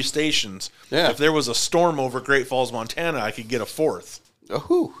with 3 stations. Yeah. If there was a storm over Great Falls, Montana, I could get a 4th.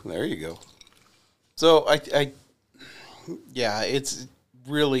 Oh, there you go. So it's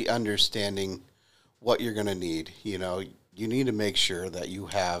really understanding what you're going to need. You need to make sure that you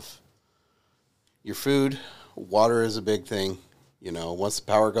have your food. Water is a big thing. Once the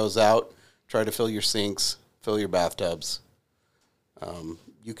power goes out, try to fill your sinks, fill your bathtubs.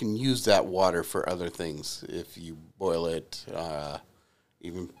 You can use that water for other things if you boil it,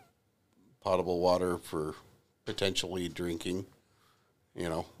 even potable water for potentially drinking.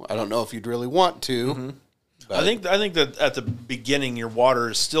 I don't know if you'd really want to. But I think that at the beginning, your water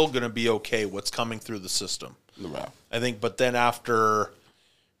is still going to be okay. What's coming through the system, I think. But then after,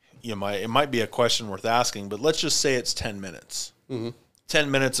 it might be a question worth asking. But let's just say it's 10 minutes. 10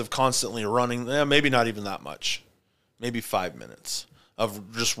 minutes of constantly running. Maybe not even that much. Maybe 5 minutes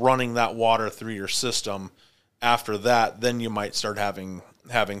of just running that water through your system. After that, then you might start having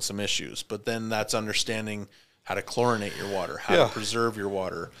some issues. But then that's understanding how to chlorinate your water, how to preserve your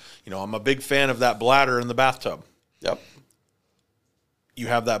water. I'm a big fan of that bladder in the bathtub. Yep. You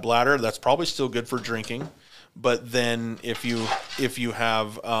have that bladder, that's probably still good for drinking. But then if you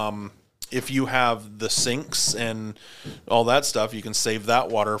have the sinks and all that stuff, you can save that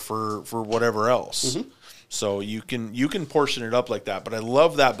water for whatever else. So you can portion it up like that. But I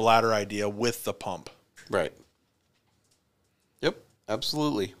love that bladder idea with the pump. Right. Yep,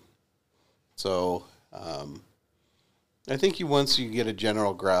 absolutely. So I think once you get a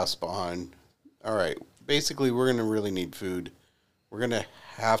general grasp on, all right, basically we're going to really need food. We're going to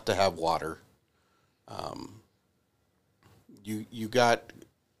have water. You got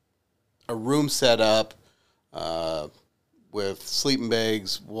a room set up with sleeping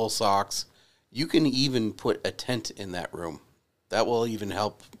bags, wool socks. You can even put a tent in that room. That will even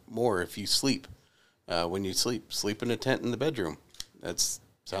help more if you sleep. When you sleep in a tent in the bedroom. That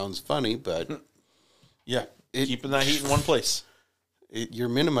sounds funny, but yeah, keeping that heat in one place. You're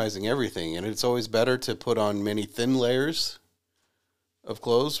minimizing everything, and it's always better to put on many thin layers of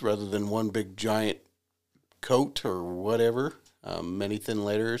clothes rather than one big giant coat or whatever. Many thin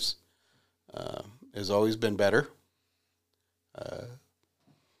layers has always been better.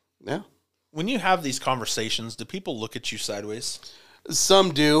 Yeah. When you have these conversations, do people look at you sideways?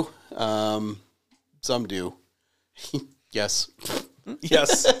 Some do. Some do. Yes.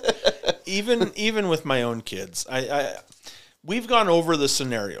 Yes. Even with my own kids, we've gone over the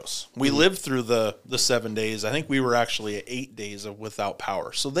scenarios. We lived through the 7 days. I think we were actually at 8 days of without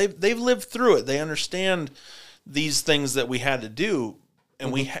power. So they've lived through it. They understand these things that we had to do,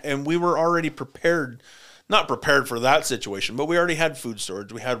 and we were already prepared. Not prepared for that situation, but we already had food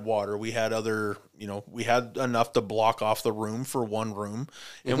storage. We had water. We had other, we had enough to block off the room for one room,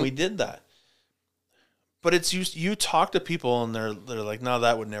 and we did that. But it's you talk to people and they're like, no,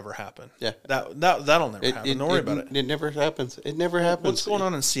 that would never happen. Yeah, that'll never happen. Don't worry about it. It never happens. It never happens. What's going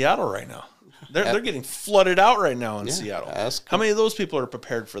on in Seattle right now? They're getting flooded out right now in Seattle. How many of those people are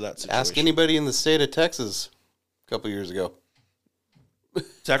prepared for that situation? Ask anybody in the state of Texas a couple years ago.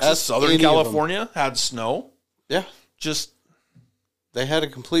 Texas, Southern California had snow. Yeah, they had a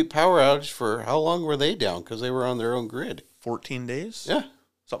complete power outage for how long were they down? Because they were on their own grid. 14 days. Yeah,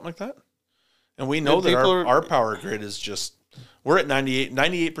 something like that. And we know that our power grid is we're at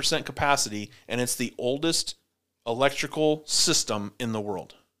 98% capacity, and it's the oldest electrical system in the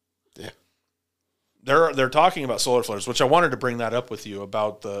world. Yeah. They're talking about solar flares, which I wanted to bring that up with you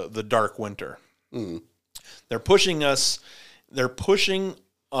about the dark winter. They're pushing us. They're pushing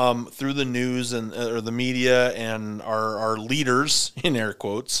through the news or the media and our leaders, in air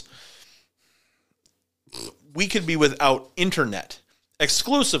quotes. We could be without internet.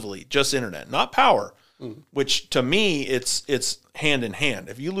 Exclusively just internet, not power, which to me, it's hand in hand.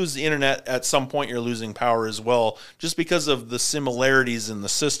 If you lose the internet, at some point you're losing power as well, just because of the similarities in the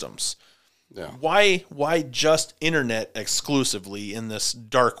systems. Yeah. Why just internet exclusively in this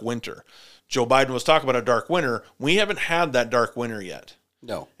dark winter? Joe Biden was talking about a dark winter. We haven't had that dark winter yet.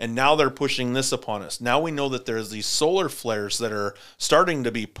 No. And now they're pushing this upon us. Now we know that there's these solar flares that are starting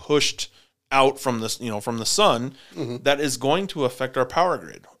to be pushed out from this, from the sun, that is going to affect our power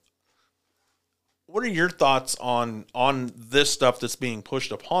grid. What are your thoughts on this stuff that's being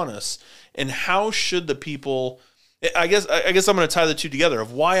pushed upon us, and how should the people? I guess I'm going to tie the two together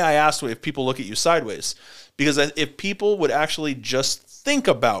of why I asked if people look at you sideways, because if people would actually just think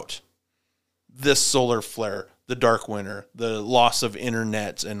about this solar flare, the dark winter, the loss of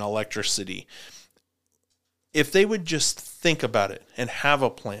internet and electricity, if they would just think about it and have a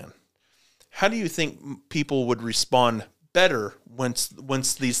plan, how do you think people would respond better once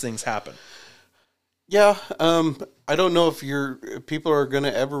these things happen? Yeah, I don't know if people are going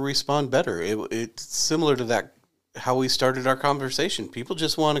to ever respond better. It's similar to that, how we started our conversation. People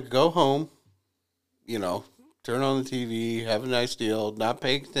just want to go home, turn on the TV, have a nice deal, not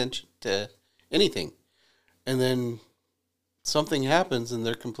pay attention to anything. And then something happens and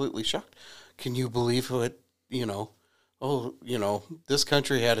they're completely shocked. Can you believe what, this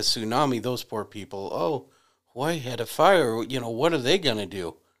country had a tsunami, those poor people. Oh, Hawaii had a fire. What are they going to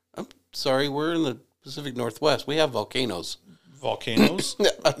do? I'm sorry, we're in the Pacific Northwest. We have volcanoes.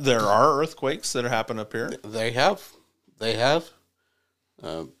 There are earthquakes that happen up here. They have.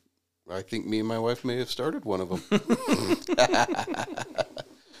 I think me and my wife may have started one of them.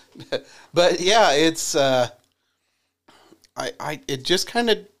 But yeah, it's it just kind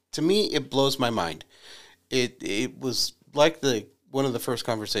of, to me, it blows my mind. It was like one of the first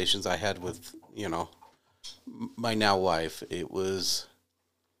conversations I had with my now wife. It was,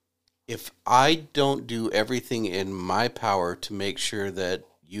 if I don't do everything in my power to make sure that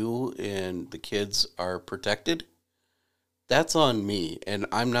you and the kids are protected, that's on me, and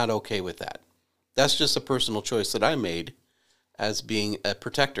I'm not okay with that. That's just a personal choice that I made as being a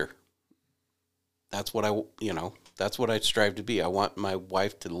protector. That's what that's what I strive to be. I want my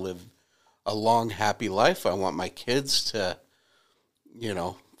wife to live a long, happy life. I want my kids to,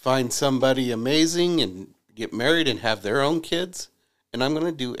 find somebody amazing and get married and have their own kids. And I'm going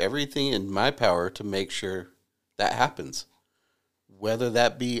to do everything in my power to make sure that happens. Whether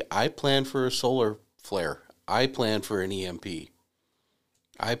that be, I plan for a solar flare, I plan for an EMP,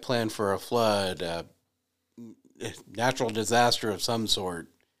 I plan for a flood, a natural disaster of some sort.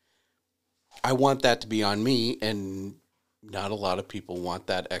 I want that to be on me, and not a lot of people want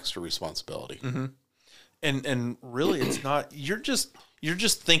that extra responsibility. Mm-hmm. And really, it's not. You're just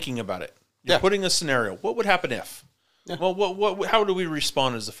thinking about it. You're putting a scenario. What would happen if? Yeah. Well, how do we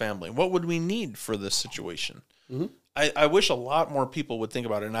respond as a family? What would we need for this situation? Mm-hmm. I wish a lot more people would think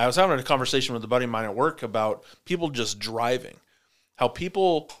about it. And I was having a conversation with a buddy of mine at work about people just driving. How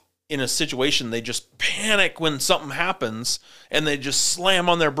people in a situation, they just panic when something happens and they just slam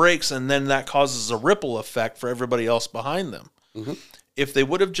on their brakes, and then that causes a ripple effect for everybody else behind them. Mm-hmm. If they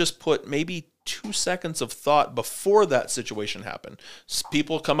would have just put maybe 2 seconds of thought before that situation happened,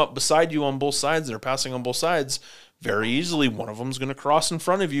 people come up beside you on both sides, they're passing on both sides, very easily one of them is going to cross in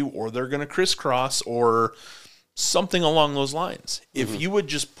front of you, or they're going to crisscross, or something along those lines. Mm-hmm. If you would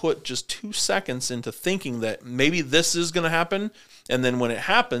just put 2 seconds into thinking that maybe this is going to happen, and then when it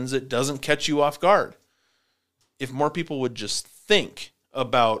happens, it doesn't catch you off guard. If more people would just think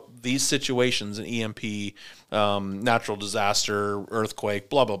about these situations, an EMP, natural disaster, earthquake,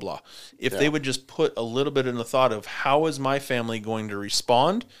 blah, blah, blah. If they would just put a little bit in the thought of, how is my family going to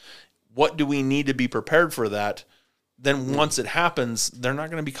respond? What do we need to be prepared for that? Then once it happens, they're not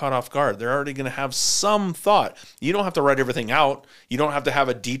going to be caught off guard. They're already going to have some thought. You don't have to write everything out. You don't have to have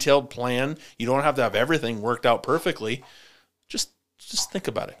a detailed plan. You don't have to have everything worked out perfectly. Just think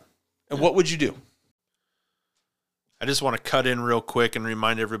about it. And what would you do? I just want to cut in real quick and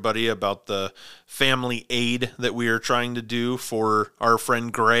remind everybody about the family aid that we are trying to do for our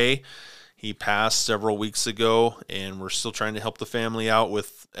friend Gray. He passed several weeks ago, and we're still trying to help the family out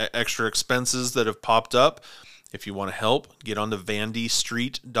with extra expenses that have popped up. If you want to help, get on to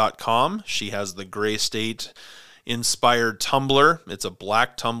vandystreet.com. She has the Gray State inspired tumbler. It's a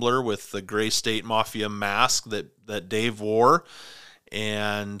black tumbler with the Gray State Mafia mask that Dave wore,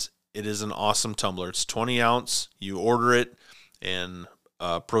 and it is an awesome tumbler. It's 20 ounce. You order it, and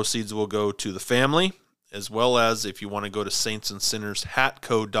proceeds will go to the family, as well as if you want to go to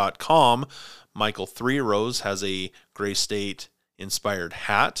saintsandsinnershatco.com, Michael Three Rose has a Gray State inspired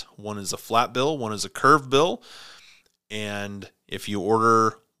hat. One is a flat bill, one is a curved bill. And if you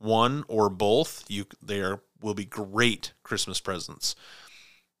order one or both, will be great Christmas presents.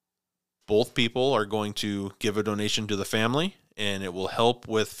 Both people are going to give a donation to the family, and it will help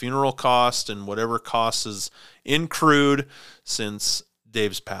with funeral cost and whatever costs is accrued since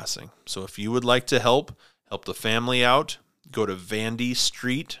Dave's passing. So if you would like to help the family out, go to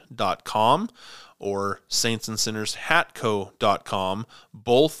vandystreet.com or saintsandsinnershatco.com.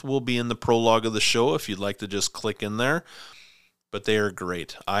 Both will be in the prologue of the show if you'd like to just click in there. But they are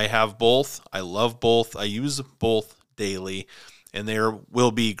great. I have both. I love both. I use both daily, and they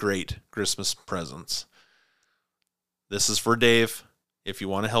will be great Christmas presents. This is for Dave. If you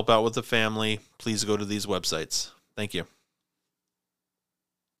want to help out with the family, please go to these websites. Thank you.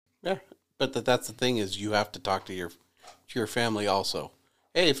 Yeah, but that's the thing is you have to talk to your family also.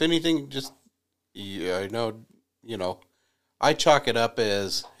 Hey, if anything, just I know, I chalk it up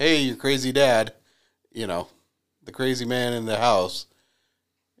as, hey, your crazy dad, the crazy man in the house.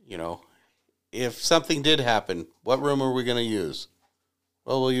 If something did happen, what room are we going to use?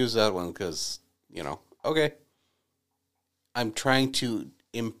 Well, we'll use that one because, okay. I'm trying to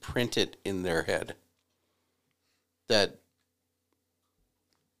imprint it in their head that,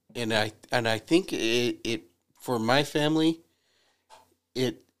 and I think it for my family,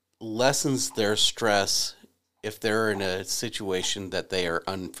 it lessens their stress if they're in a situation that they are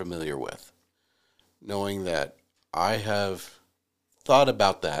unfamiliar with, knowing that I have thought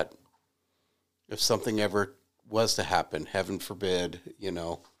about that. If something ever was to happen, heaven forbid,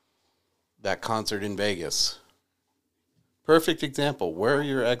 that concert in Vegas. Perfect example. Where are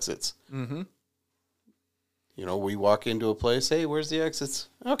your exits? Mm-hmm. We walk into a place. Hey, where's the exits?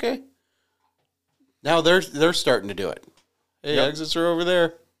 Okay. Now they're starting to do it. Hey, Yep. Exits are over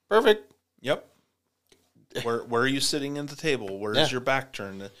there. Perfect. Yep. Where are you sitting at the table? Where's your back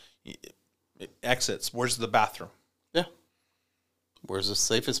turned? Exits. Where's the bathroom? Yeah. Where's the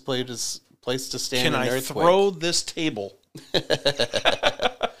safest place to stand? Can in I earthquake? throw this table?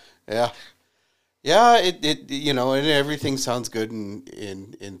 Yeah. Yeah, it and everything sounds good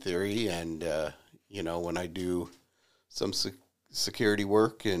in theory, and when I do some security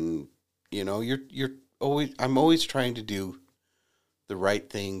work, and I'm always trying to do the right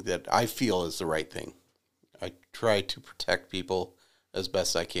thing that I feel is the right thing. I try to protect people as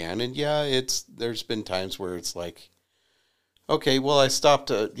best I can, and there's been times where it's like, okay, well, I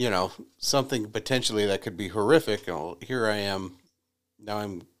stopped something potentially that could be horrific. Oh, here I am. Now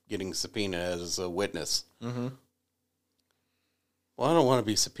I'm getting subpoenaed as a witness. Mm-hmm. Well, I don't want to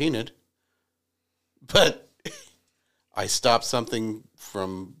be subpoenaed, but I stopped something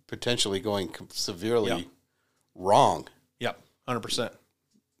from potentially going severely wrong. Yep, 100%.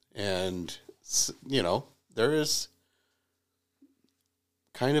 And, there is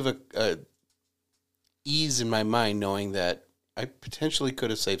kind of a ease in my mind knowing that I potentially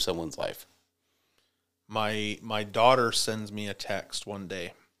could have saved someone's life. My daughter sends me a text one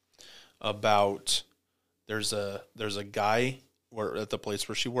day about there's a guy at the place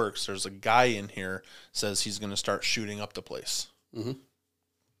where she works. There's a guy in here says he's going to start shooting up the place. Mm-hmm.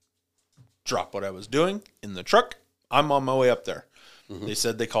 Drop what I was doing in the truck. I'm on my way up there. Mm-hmm. They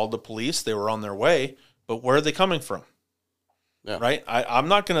said they called the police. They were on their way, but where are they coming from? Yeah. Right? I'm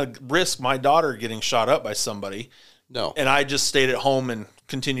not going to risk my daughter getting shot up by somebody. No. And I just stayed at home and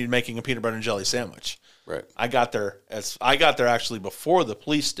continued making a peanut butter and jelly sandwich. Right. I got there actually before the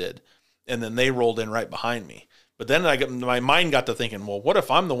police did, and then they rolled in right behind me. But then my mind got to thinking, well, what if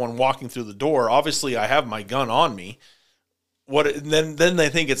I'm the one walking through the door? Obviously, I have my gun on me. Then they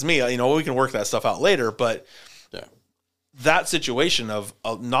think it's me. We can work that stuff out later. But that situation of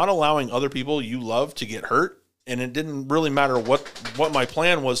not allowing other people you love to get hurt, and it didn't really matter what my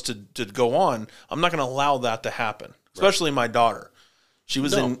plan was to go on. I'm not going to allow that to happen, especially my daughter. She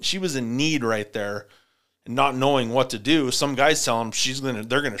was in need right there. And not knowing what to do, some guys tell him this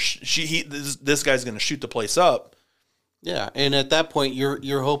guy's gonna shoot the place up. Yeah, and at that point,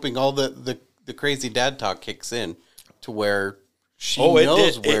 you're hoping all the crazy dad talk kicks in to where she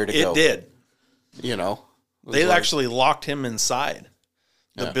knows where to go. It did. They actually locked him inside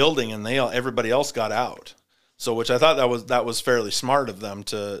the building, and everybody else got out. So, which I thought that was fairly smart of them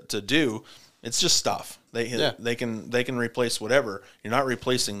to do. It's just stuff. They can replace whatever. You're not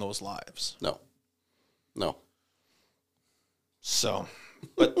replacing those lives. No. So,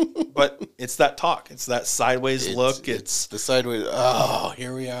 but it's that talk. It's that sideways look. It's the sideways. Oh,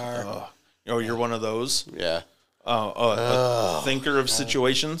 here we are. You're one of those. Yeah. A thinker of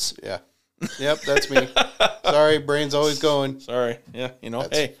situations. Yeah. Yep, that's me. Sorry, brain's always going. Sorry. Yeah.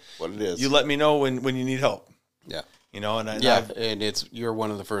 That's hey, what it is. You let me know when you need help. Yeah. And you're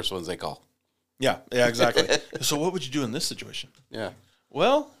one of the first ones they call. Yeah, exactly. So what would you do in this situation? Yeah.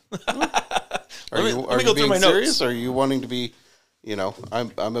 Well, Are you let me go through being my serious? notes. Or are you wanting to be,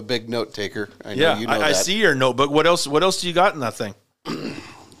 I'm a big note taker. I know Yeah, you know I that. see your notebook. What else? What else do you got in that thing?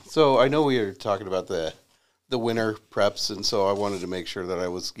 So I know we were talking about the winter preps, and so I wanted to make sure that I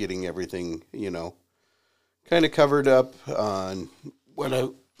was getting everything, kind of covered up on what I.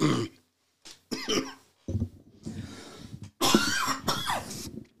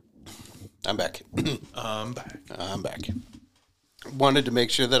 I'm back. I'm back. Wanted to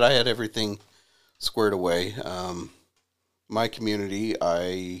make sure that I had everything squared away. My community,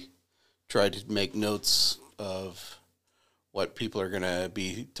 I tried to make notes of what people are going to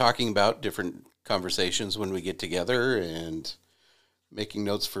be talking about, different conversations when we get together, and making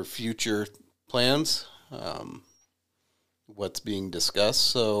notes for future plans, what's being discussed.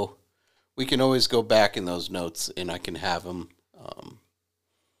 So we can always go back in those notes, and I can have them,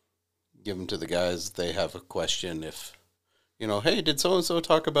 give them to the guys. They have a question if, hey, did so-and-so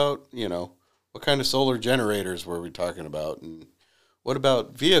talk about, what kind of solar generators were we talking about? And what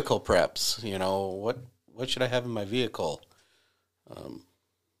about vehicle preps? What should I have in my vehicle?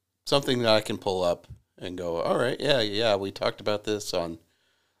 Something that I can pull up and go, all right, yeah, we talked about this on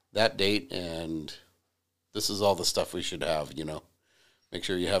that date, and this is all the stuff we should have, Make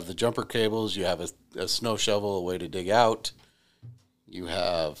sure you have the jumper cables, you have a snow shovel, a way to dig out, you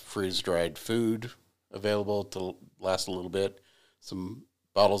have freeze-dried food available to last a little bit, some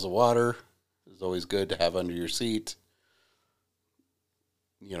bottles of water is always good to have under your seat,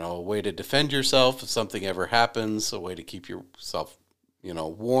 a way to defend yourself if something ever happens, a way to keep yourself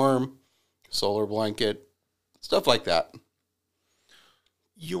warm, solar blanket, stuff like that.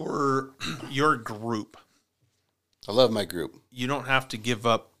 Your group. I love my group. You don't have to give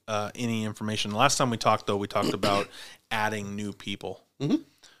up any information. Last time we talked, though, we talked about adding new people. Mm-hmm.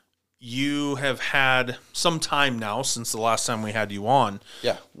 You have had some time now since the last time we had you on.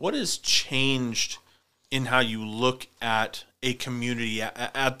 Yeah. What has changed in how you look at a community,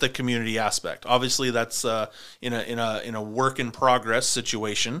 at the community aspect? Obviously, that's in a work in progress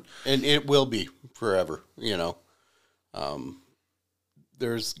situation, and it will be forever.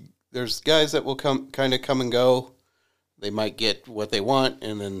 There's guys that will come and go. They might get what they want,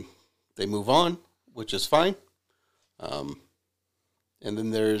 and then they move on, which is fine. And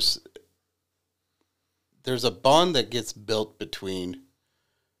then there's a bond that gets built between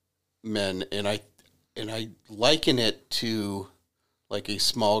men, and I liken it to like a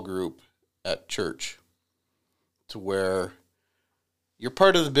small group at church, to where you're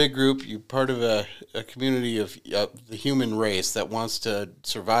part of the big group, you're part of a community of the human race that wants to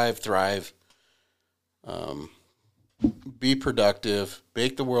survive, thrive, be productive,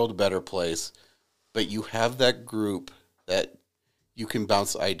 make the world a better place, but you have that group that you can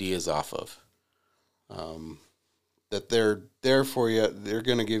bounce ideas off of. That they're there for you. They're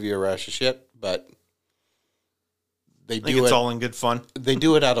going to give you a rash of shit, but they do it. It's all in good fun. They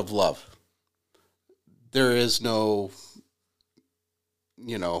do it out of love. There is no,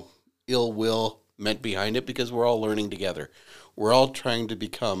 ill will meant behind it, because we're all learning together. We're all trying to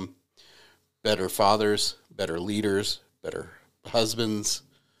become better fathers, better leaders, better husbands.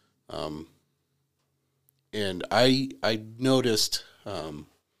 And I noticed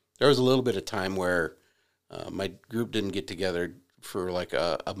there was a little bit of time where my group didn't get together for like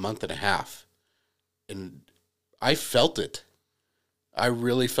a month and a half. And I felt it. I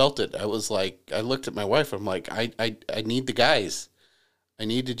really felt it. I was like, I looked at my wife. I'm like, I need the guys. I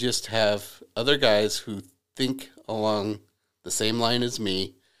need to just have other guys who think along the same line as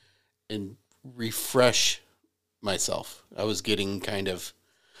me and refresh myself. I was getting kind of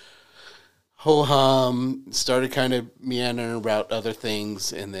ho-hum, started kind of meandering about other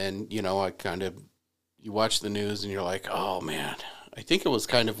things, and then, you watch the news and you're like, oh man. I think it was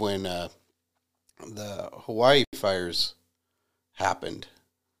kind of when the Hawaii fires happened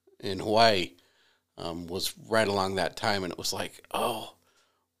in Hawaii, was right along that time, and it was like, oh,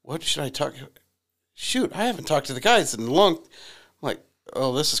 what should I talk about? Shoot, I haven't talked to the guys in a long. I'm like,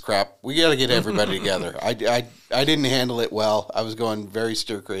 oh, this is crap. We got to get everybody together. I didn't handle it well. I was going very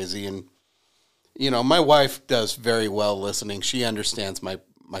stir crazy, and my wife does very well listening. She understands my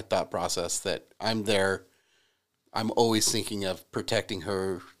thought process, that I'm there. I'm always thinking of protecting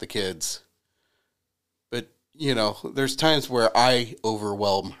her, the kids. But, there's times where I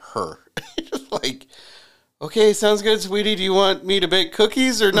overwhelm her. Like, okay, sounds good, sweetie. Do you want me to bake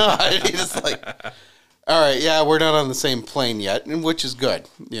cookies or not? It's like, all right, yeah, we're not on the same plane yet, and which is good,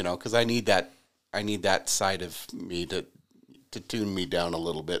 because I need that side of me to tune me down a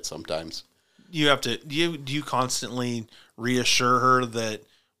little bit sometimes. You have to. Do you constantly reassure her that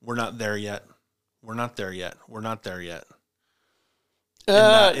we're not there yet? We're not there yet. We're not there yet.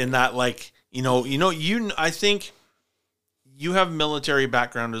 In that, like, I think you have military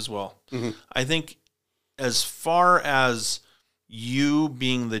background as well. Mm-hmm. I think as far as you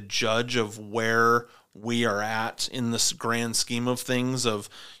being the judge of where we are at in this grand scheme of things of,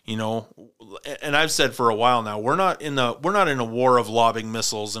 and I've said for a while now, we're not in a war of lobbing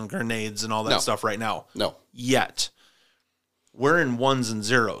missiles and grenades and all that stuff right now. No. Yet. We're in ones and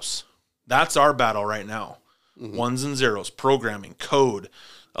zeros. That's our battle right now. Mm-hmm. Ones and zeros, programming, code,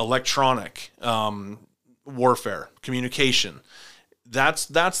 electronic, warfare, communication. That's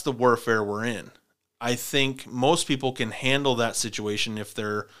the warfare we're in. I think most people can handle that situation if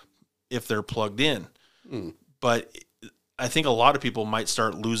they're plugged in. Mm. But I think a lot of people might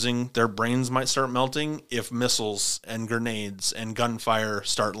start losing, their brains might start melting if missiles and grenades and gunfire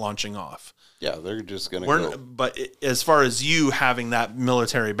start launching off. Yeah, they're just going to go. But as far as you having that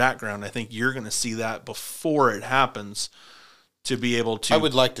military background, I think you're going to see that before it happens to be able to. I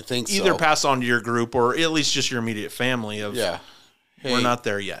would like to think either pass on to your group or at least just your immediate family of, hey, we're not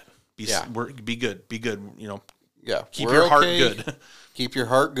there yet. Be good. Yeah. Keep your heart good. Keep your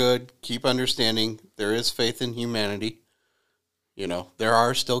heart good. Keep understanding. There is faith in humanity. There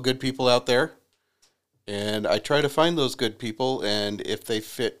are still good people out there. And I try to find those good people. And if they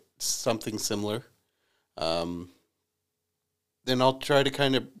fit something similar, then I'll try to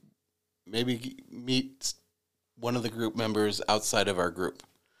kind of maybe meet one of the group members outside of our group.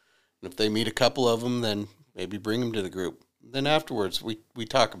 And if they meet a couple of them, then maybe bring them to the group. Then afterwards, we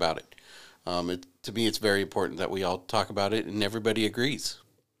talk about it. To me, it's very important that we all talk about it and everybody agrees.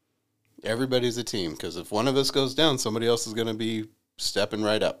 Everybody's a team, because if one of us goes down, somebody else is going to be stepping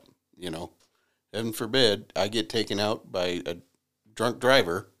right up. Heaven forbid I get taken out by a drunk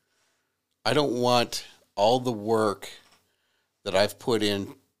driver. I don't want all the work that I've put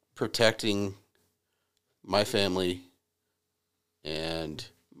in protecting my family and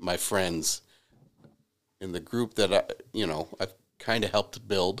my friends in the group that I've kind of helped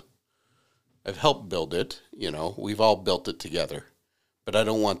build. I've helped build it, we've all built it together, but I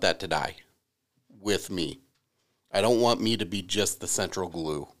don't want that to die with me. I don't want me to be just the central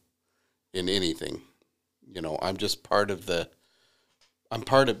glue in anything. I'm just I'm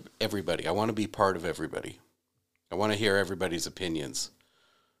part of everybody. I want to be part of everybody. I want to hear everybody's opinions.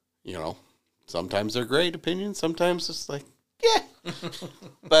 Sometimes they're great opinions. Sometimes it's like, yeah.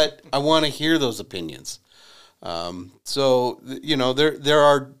 But I want to hear those opinions. So there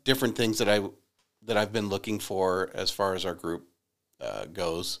are different things that I've been looking for as far as our group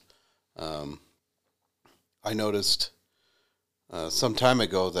goes. I noticed some time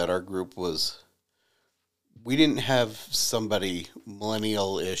ago that our group we didn't have somebody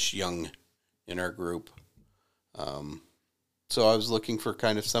millennial-ish young in our group. So I was looking for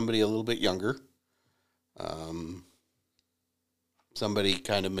kind of somebody a little bit younger, somebody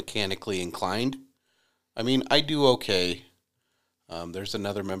kind of mechanically inclined. I mean, I do okay. There's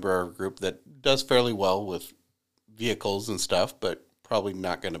another member of our group that does fairly well with vehicles and stuff, but probably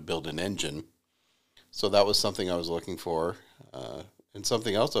not going to build an engine. So that was something I was looking for. And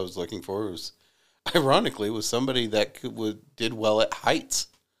something else I was looking for was, ironically, was somebody that did well at heights.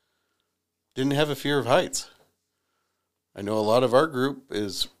 Didn't have a fear of heights. I know a lot of our group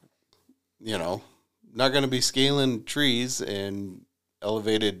is, not going to be scaling trees and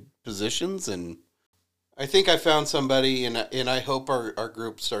elevated positions, and I think I found somebody, and I hope our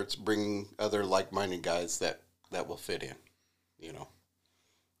group starts bringing other like-minded guys that will fit in,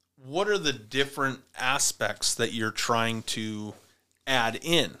 What are the different aspects that you're trying to add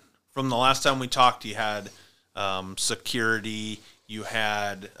in? From the last time we talked, you had security, you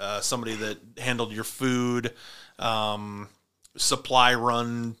had somebody that handled your food, supply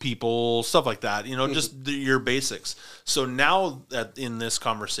run people, stuff like that, just your basics. So now that in this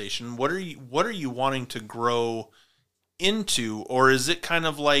conversation, what are you wanting to grow into, or is it kind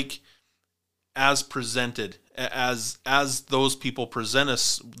of like as presented, as those people present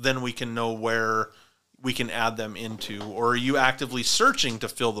us, then we can know where we can add them into, or are you actively searching to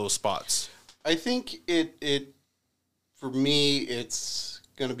fill those spots? I think it for me, it's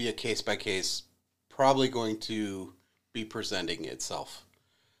going to be a case by case, probably going to be presenting itself.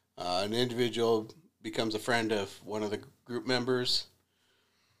 An individual becomes a friend of one of the group members.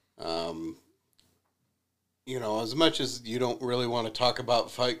 As much as you don't really want to talk about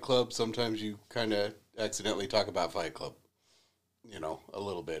Fight Club, sometimes you kind of accidentally talk about Fight Club, a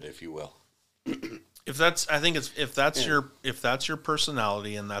little bit, if you will. If that's your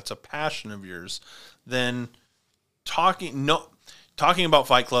personality and that's a passion of yours, then talking about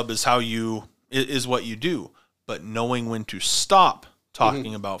Fight Club is what you do. But knowing when to stop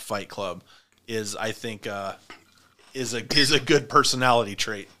talking about Fight Club is, I think, is a good personality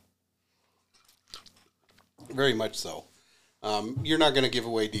trait. Very much so. You're not going to give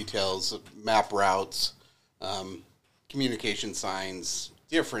away details, map routes, communication signs,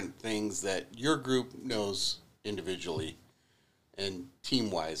 different things that your group knows individually and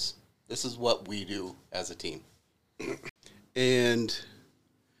team-wise. This is what we do as a team. And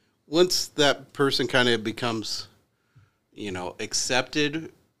once that person kind of becomes,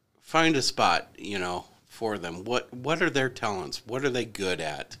 accepted, find a spot, for them. What are their talents? What are they good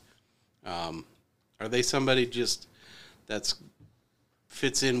at? Are they somebody just that's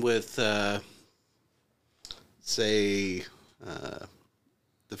fits in with, say,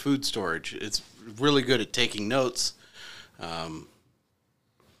 the food storage? It's really good at taking notes.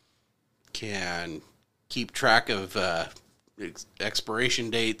 Can keep track of expiration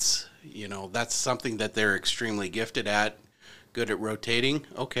dates. That's something that they're extremely gifted at. Good at rotating.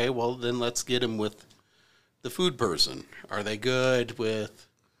 Okay, well then let's get them with the food person. Are they good with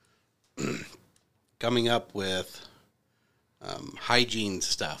coming up with hygiene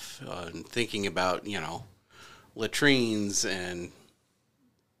stuff and thinking about, latrines and,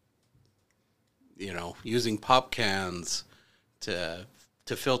 using pop cans to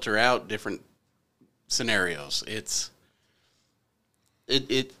filter out different scenarios.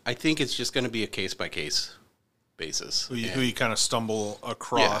 I think it's just going to be a case by case basis. Who you kind of stumble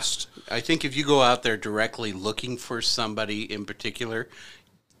across. Yeah, I think if you go out there directly looking for somebody in particular,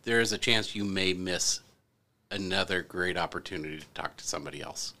 there is a chance you may miss another great opportunity to talk to somebody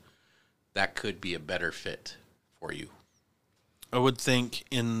else. That could be a better fit for you. I would think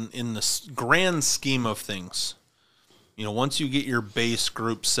in the grand scheme of things, once you get your base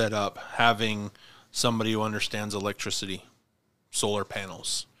group set up, having somebody who understands electricity, solar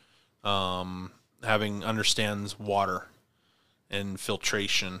panels, understands water and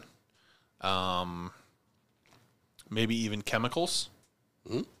filtration, maybe even chemicals,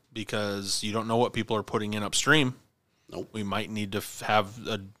 because you don't know what people are putting in upstream. Nope. We might need to have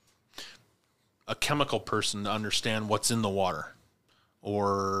a chemical person to understand what's in the water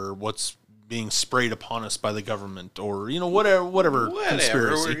or what's being sprayed upon us by the government, or whatever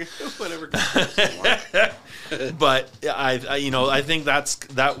conspiracy. Whatever. But I think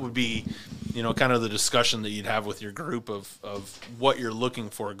that would be kind of the discussion that you'd have with your group of what you're looking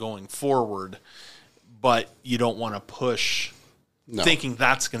for going forward. But you don't want to push thinking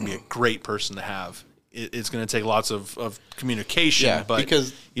that's going to be a great person to have. It's going to take lots of communication, but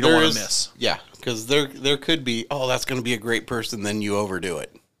because you don't want to miss. Yeah, because there could be, that's going to be a great person, then you overdo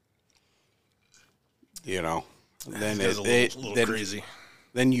it. Then it's a little crazy.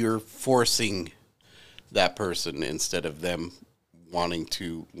 Then you're forcing that person instead of them wanting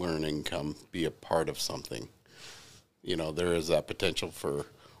to learn and come be a part of something. There is that potential for,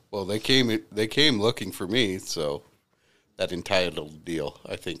 they came looking for me, so that entitled deal.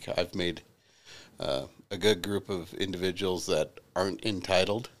 I think I've made a good group of individuals that aren't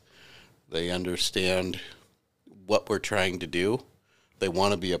entitled. They understand what we're trying to do. They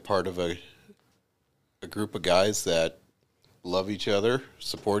want to be a part of a group of guys that love each other,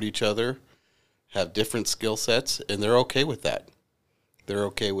 support each other, have different skill sets, and they're okay with that. They're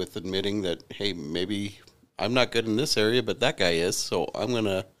okay with admitting that, hey, maybe I'm not good in this area, but that guy is, so I'm going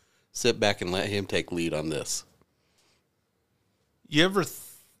to sit back and let him take lead on this. You ever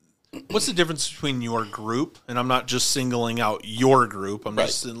what's the difference between your group, and I'm not just singling out your group, I'm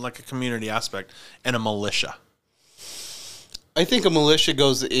just in like a community aspect, and a militia? I think a militia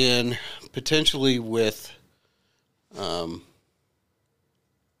goes in potentially with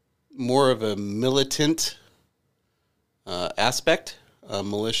more of a militant aspect.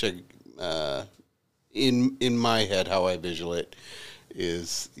 Militia, in my head, how I visualize it,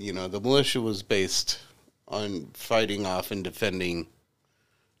 is, the militia was based on fighting off and defending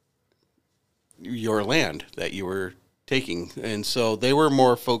your land that you were taking. And so they were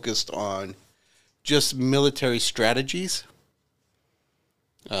more focused on just military strategies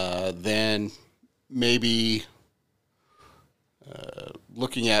than maybe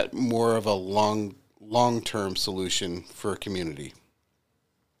looking at more of a long-term solution for a community.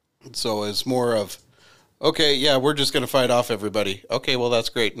 So it's more of, okay, yeah, we're just going to fight off everybody. Okay, well, that's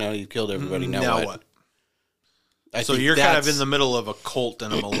great. Now you've killed everybody. Now what? So you're kind of in the middle of a cult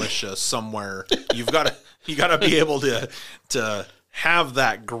and a militia somewhere. You got to be able to have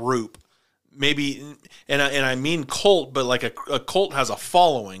that group. Maybe, and I mean cult, but like a cult has a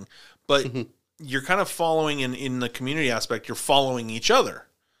following, but you're kind of following in the community aspect. You're following each other,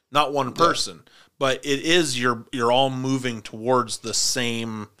 not one person, but it is you're all moving towards the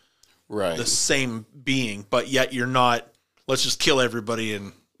same, the same being, but yet you're not. Let's just kill everybody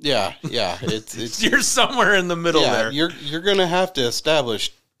and Yeah, it's You're somewhere in the middle yeah. there. You're gonna have to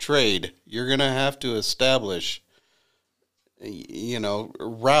establish trade. You're gonna have to establish,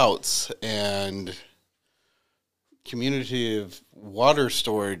 routes and community of water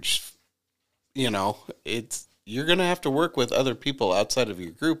storage. You're gonna have to work with other people outside of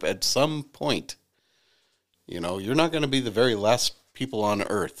your group at some point. You're not gonna be the very last people on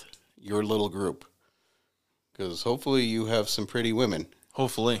Earth. Your little group, because hopefully you have some pretty women.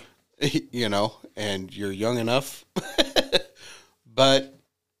 Hopefully. And you're young enough. But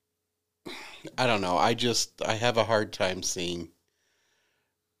I don't know. I have a hard time seeing.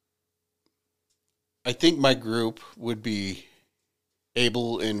 I think my group would be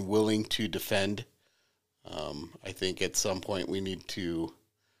able and willing to defend. I think at some point we need to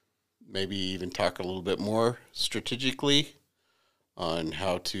maybe even talk a little bit more strategically on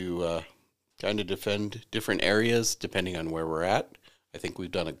how to kind of defend different areas depending on where we're at. I think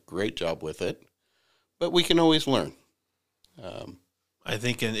we've done a great job with it, but we can always learn. I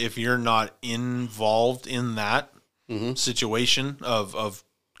think if you're not involved in that situation of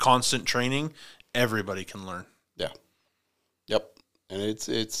constant training, everybody can learn. Yeah. Yep. And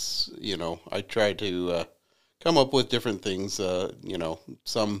it's I try to come up with different things,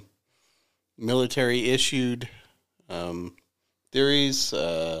 some military issued theories,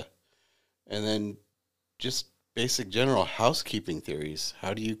 and then just basic general housekeeping theories.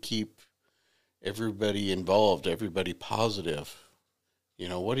 How do you keep everybody involved, everybody positive?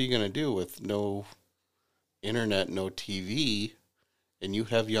 What are you going to do with no internet, no TV, and you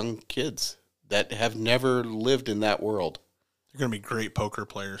have young kids that have never lived in that world? You're going to be great poker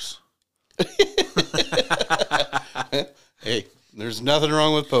players. Hey, there's nothing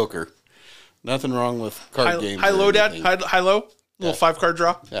wrong with poker. Nothing wrong with card games. High low, Dad. High low. Little 5-card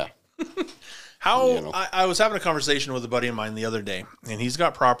draw. Yeah. I was having a conversation with a buddy of mine the other day, and he's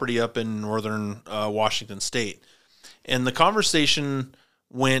got property up in northern Washington State. And the conversation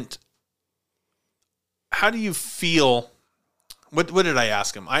went, how do you feel? What did I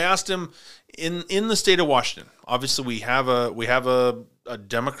ask him? I asked him in the state of Washington. Obviously, we have a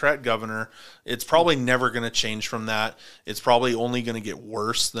Democrat governor. It's probably never going to change from that. It's probably only going to get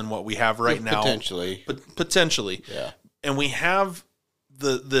worse than what we have right now. Potentially. Yeah. And we have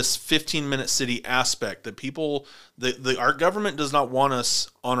this 15-minute city aspect that people, our government does not want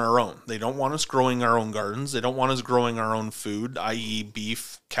us on our own. They don't want us growing our own gardens. They don't want us growing our own food, i.e.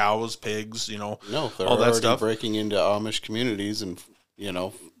 beef, cows, pigs, No, they're all that already stuff. breaking into Amish communities and,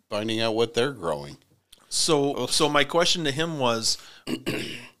 finding out what they're growing. So my question to him was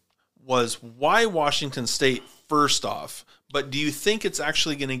why Washington State first off? But do you think it's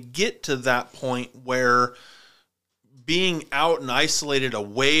actually going to get to that point where being out and isolated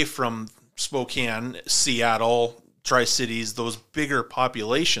away from Spokane, Seattle, Tri-Cities, those bigger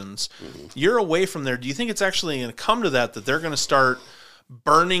populations, you're away from there. Do you think it's actually going to come to that they're going to start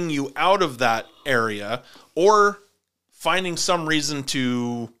burning you out of that area or finding some reason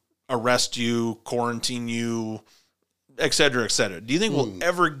to arrest you, quarantine you, et cetera, et cetera? Do you think we'll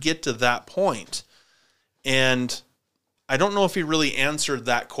ever get to that point? And I don't know if he really answered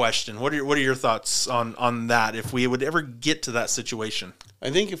that question. What are your thoughts on that, if we would ever get to that situation? I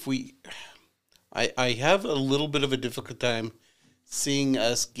think I have a little bit of a difficult time seeing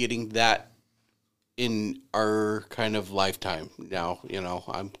us getting that in our kind of lifetime now.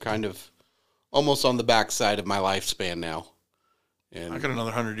 I'm kind of almost on the backside of my lifespan now. And I got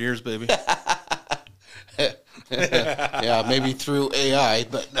another 100 years, baby. Yeah, maybe through AI,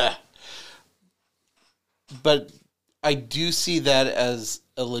 but I do see that as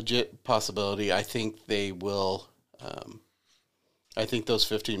a legit possibility. I think they will. I think those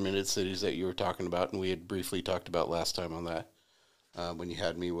 15-minute cities that you were talking about, and we had briefly talked about last time on that when you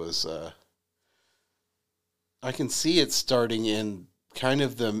had me, was I can see it starting in kind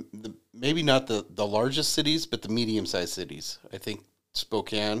of the maybe not the largest cities, but the medium-sized cities. I think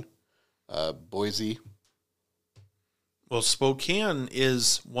Spokane, Boise. Well, Spokane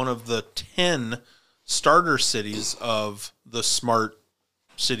is one of the 10 starter cities of the smart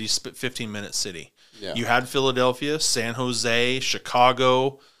city, 15-minute city. Yeah. You had Philadelphia, San Jose,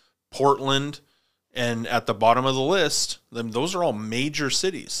 Chicago, Portland, and at the bottom of the list, those are all major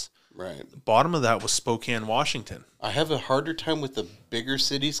cities. Right. The bottom of that was Spokane, Washington. I have a harder time with the bigger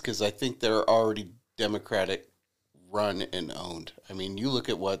cities because I think they're already Democratic run and owned. I mean, you look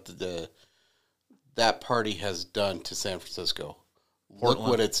at what that party has done to San Francisco. Portland. Look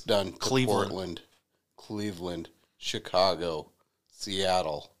what it's done to Cleveland. Cleveland, Chicago,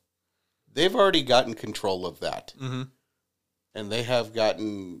 Seattle. They've already gotten control of that. Mm-hmm. And they have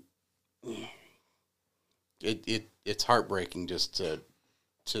gotten... It's heartbreaking just to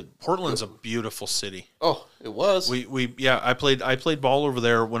Portland's a beautiful city. Oh, it was. I played ball over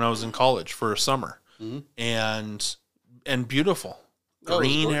there when I was in college for a summer, and beautiful,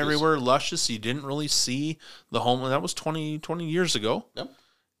 green everywhere, luscious. You didn't really see the homeland. That was 20 years ago. Yep.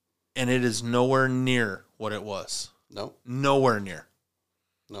 And it is nowhere near what it was. Nope. Nowhere near.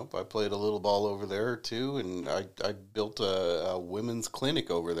 Nope. I played a little ball over there too, and I built a women's clinic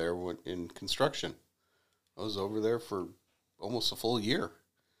over there in construction. I was over there for almost a full year.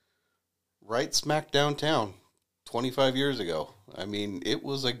 Right smack downtown, 25 years ago. I mean, it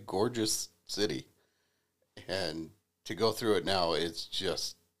was a gorgeous city. And to go through it now, it's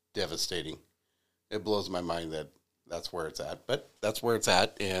just devastating. It blows my mind that that's where it's at. But that's where it's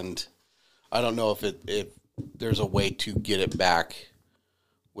at, and I don't know if there's a way to get it back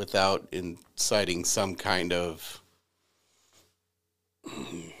without inciting some kind of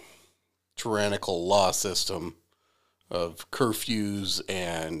tyrannical law system of curfews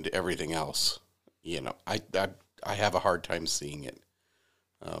and everything else. You know, I have a hard time seeing it,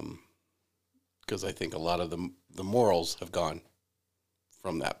 because I think a lot of the morals have gone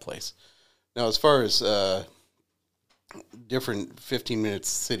from that place. Now, as far as different 15-minute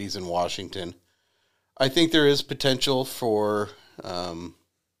cities in Washington, I think there is potential for them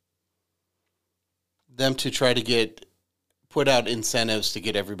to try to put out incentives to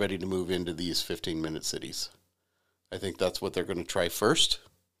get everybody to move into these 15-minute cities. I think that's what they're going to try first,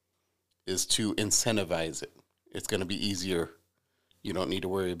 is to incentivize it. It's going to be easier. You don't need to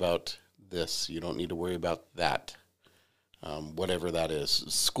worry about this. You don't need to worry about that. Whatever that is.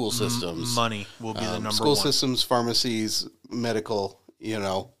 School systems. Money will be the number school one. School systems, pharmacies, medical,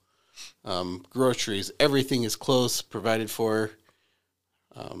 groceries. Everything is close, provided for.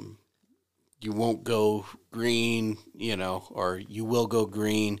 You won't go green, or you will go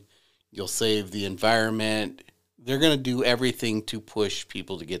green. You'll save the environment. They're going to do everything to push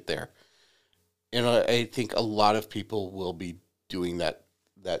people to get there. And I think a lot of people will be doing that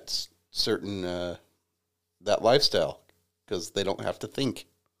certain, that lifestyle, because they don't have to think.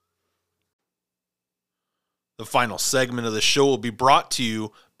 The final segment of the show will be brought to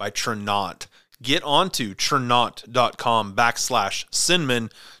you by Tranont. Get onto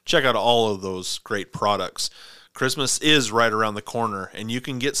Tranont.com/Sinman. Check out all of those great products. Christmas is right around the corner, and you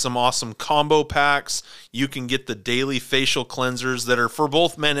can get some awesome combo packs. You can get the daily facial cleansers that are for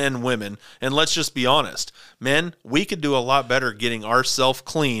both men and women. And let's just be honest, men, we could do a lot better getting ourselves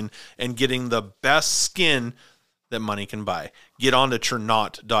clean and getting the best skin that money can buy. Get on to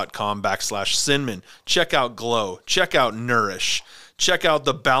Tranont.com/Sinman. Check out Glow. Check out Nourish. Check out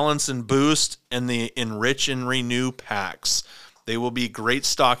the Balance and Boost and the Enrich and Renew packs. They will be great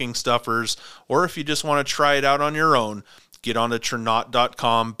stocking stuffers, or if you just want to try it out on your own, get on to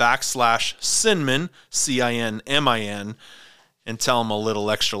Tranont.com/Sinman, Cinmin, and tell them a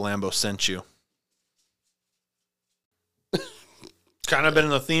little extra Lambo sent you. Kind of been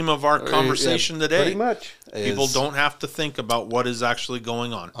the theme of our conversation today. Pretty much. People don't have to think about what is actually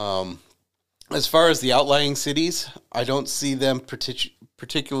going on. As far as the outlying cities, I don't see them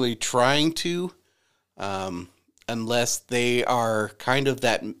particularly trying to, unless they are kind of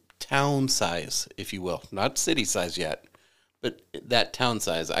that town size, if you will. Not city size yet, but that town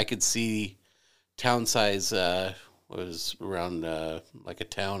size. I could see town size was around like a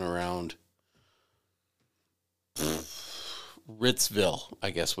town around Ritzville,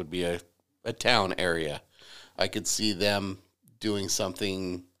 I guess, would be a town area. I could see them doing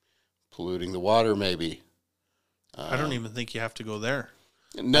something, polluting the water maybe. I don't even think you have to go there.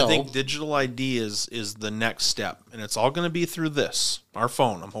 No. I think digital ID is the next step, and it's all going to be through this, our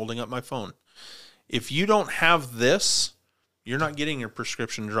phone. I'm holding up my phone. If you don't have this, you're not getting your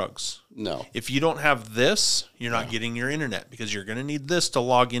prescription drugs. No. If you don't have this, you're not getting your internet, because you're going to need this to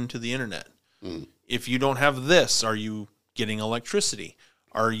log into the internet. If you don't have this, are you getting electricity?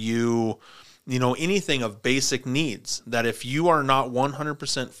 Are you, anything of basic needs that if you are not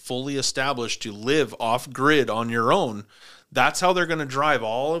 100% fully established to live off grid on your own, that's how they're going to drive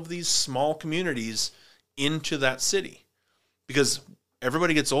all of these small communities into that city. Because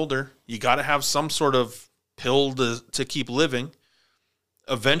everybody gets older. You got to have some sort of pill to keep living.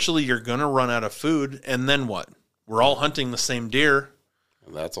 Eventually, you're going to run out of food. And then what? We're all hunting the same deer.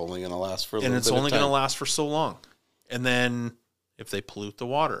 And that's only going to last for a little bit of And it's only going to time. last for so long. And then if they pollute the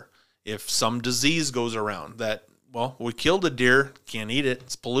water, if some disease goes around that, we killed a deer, can't eat it,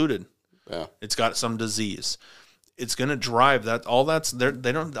 it's polluted. Yeah. It's got some disease. It's going to drive that. All they got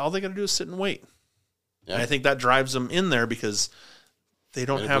to do is sit and wait. Yeah. And I think that drives them in there because they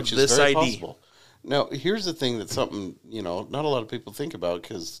don't have Which is this very ID. possible. Now, here's the thing that's something, not a lot of people think about,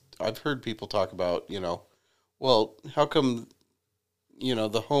 because I've heard people talk about, how come,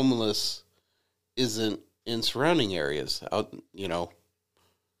 the homeless isn't in surrounding areas out,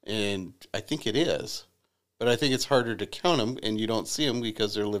 and I think it is, but I think it's harder to count them, and you don't see them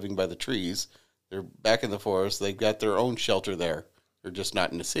because they're living by the trees. They're back in the forest. They've got their own shelter there. They're just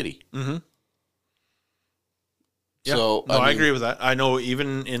not in the city. Mm-hmm. Yeah. So, no, I agree with that. I know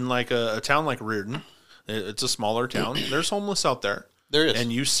even in like a town like Reardon, it's a smaller town. There's homeless out there. There is.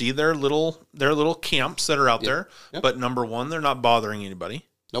 And you see their little camps that are out there. Yep. But number one, they're not bothering anybody.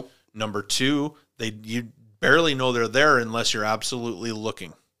 Nope. Number two, you barely know they're there unless you're absolutely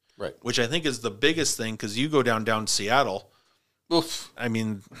looking. Right. Which I think is the biggest thing, because you go down Seattle. Oof. I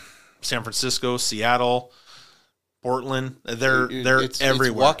mean, San Francisco, Seattle, Portland, they're everywhere.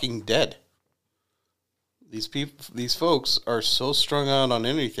 It's Walking Dead. These folks are so strung out on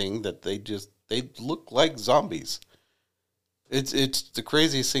anything that they look like zombies. It's the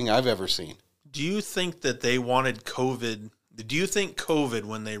craziest thing I've ever seen. Do you think that they wanted COVID? Do you think COVID,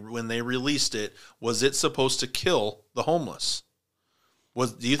 when they released it, was it supposed to kill the homeless?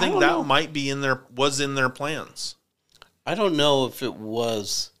 Do you think that might be in their plans? I don't know if it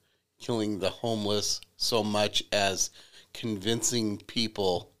was killing the homeless so much as convincing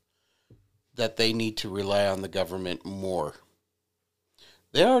people that they need to rely on the government more.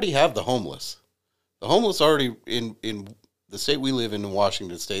 They already have the homeless. The homeless already, in the state we live in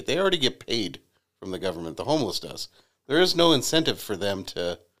Washington State, they already get paid from the government. The homeless does. There is no incentive for them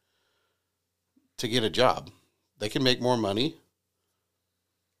to get a job. They can make more money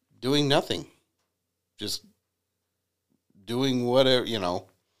doing nothing. Just doing whatever,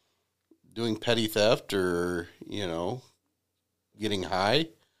 doing petty theft or, getting high.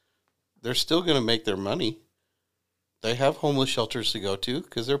 They're still going to make their money. They have homeless shelters to go to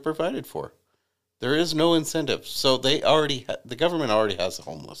because they're provided for. There is no incentive. So the government already has the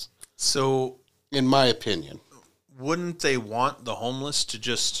homeless. So, in my opinion, wouldn't they want the homeless to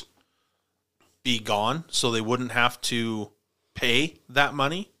just be gone so they wouldn't have to pay that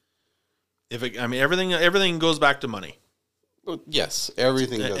money? Everything goes back to money. Well, yes,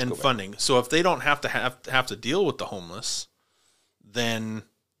 everything does and go funding. Back. So if they don't have to deal with the homeless, then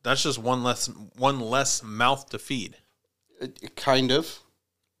that's just one less mouth to feed. Kind of.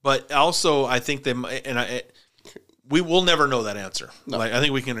 But also, I think we will never know that answer. No. I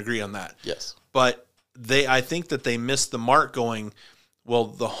think we can agree on that. Yes. But I think that they missed the mark going, well,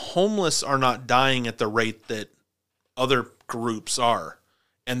 the homeless are not dying at the rate that other groups are.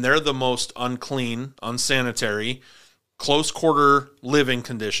 And they're the most unclean, unsanitary, close quarter living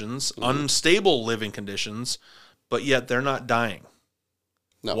conditions, unstable living conditions, but yet they're not dying.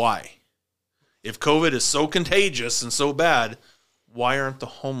 No. Why? If COVID is so contagious and so bad, why aren't the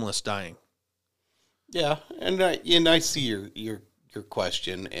homeless dying? Yeah, and I see your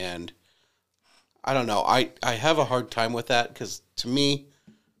question, and I don't know. I have a hard time with that because to me,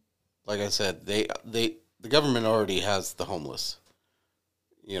 like I said, the government already has the homeless.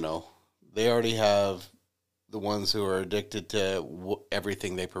 They already have the ones who are addicted to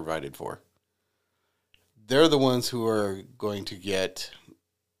everything they provided for. They're the ones who are going to get,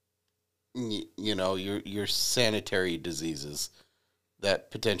 your sanitary diseases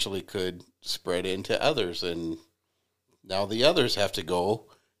that potentially could spread into others. And now the others have to go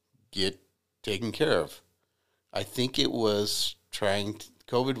get taken care of. I think COVID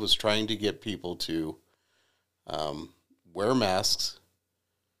was trying to get people to wear masks,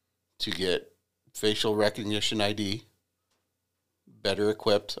 to get facial recognition ID, better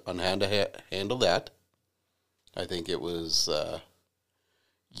equipped on how to handle that. I think it was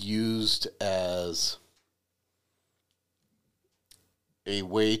used as a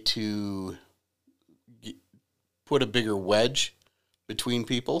way to put a bigger wedge between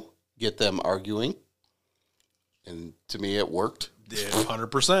people, get them arguing. And to me, it worked. Yeah,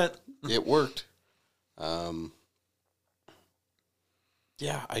 100%. It worked.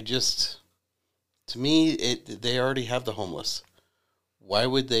 To me, they already have the homeless. Why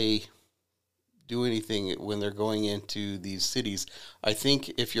would they do anything when they're going into these cities? I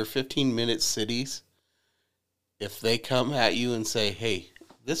think if you're 15-minute cities, if they come at you and say, hey,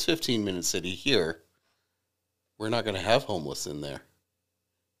 this 15-minute city here, we're not going to have homeless in there,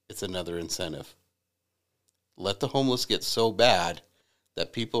 it's another incentive. Let the homeless get so bad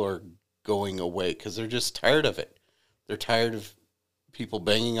that people are going away because they're just tired of it. They're tired of people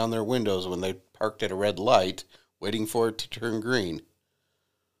banging on their windows when they parked at a red light, waiting for it to turn green.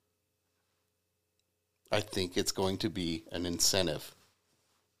 I think it's going to be an incentive.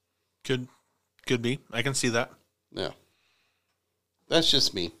 Could be. I can see that. Yeah. That's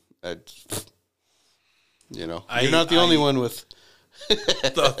just me. You're not the only one with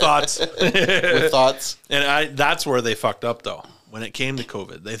the thoughts. with thoughts. And that's where they fucked up, though. when it came to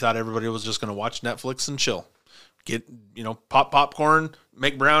COVID. They thought everybody was just going to watch Netflix and chill. Get, pop popcorn,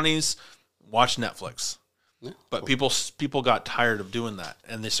 make brownies, watch Netflix. Yeah. But people got tired of doing that,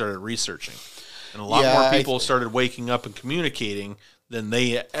 and they started researching. And a lot more people started waking up and communicating than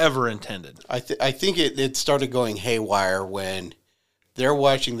they ever intended. I think it started going haywire when they're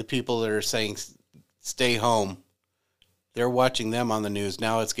watching the people that are saying stay home. They're watching them on the news.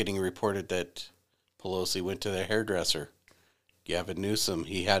 Now it's getting reported that Pelosi went to the hairdresser. Gavin Newsom,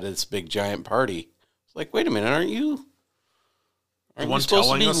 he had this big giant party. It's like, wait a minute, aren't you supposed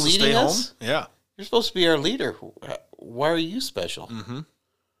to be leading us? Yeah. You're supposed to be our leader. Why are you special? Mm-hmm.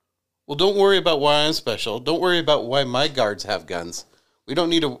 Well, don't worry about why I'm special. Don't worry about why my guards have guns. We don't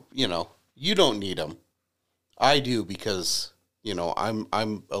need you don't need them. I do because, I'm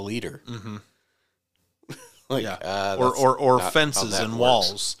a leader. Mm-hmm. Or fences and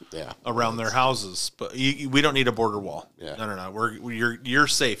walls around their houses. But we don't need a border wall. Yeah. No. You're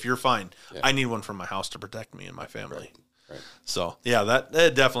safe. You're fine. Yeah. I need one for my house to protect me and my family. Right. So, that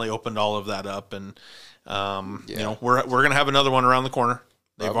definitely opened all of that up. And, we're going to have another one around the corner.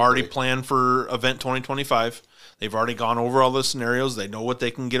 They've already planned for Event 2025. They've already gone over all the scenarios. They know what they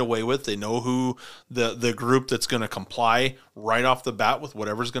can get away with. They know who the group that's going to comply right off the bat with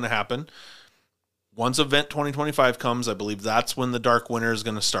whatever's going to happen. Once Event 2025 comes, I believe that's when the dark winter is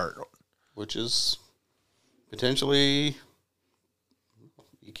going to start. Which is potentially,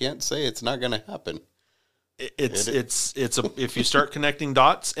 you can't say it's not going to happen. If you start connecting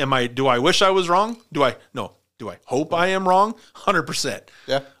dots, do I wish I was wrong? Do I hope I am wrong? 100%.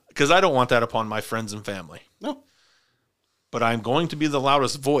 Yeah. Because I don't want that upon my friends and family. No. But I'm going to be the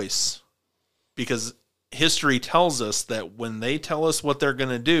loudest voice because history tells us that when they tell us what they're going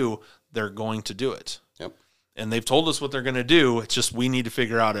to do, they're going to do it. Yep. And they've told us what they're going to do. It's just we need to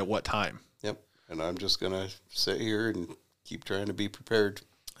figure out at what time. Yep. And I'm just going to sit here and keep trying to be prepared.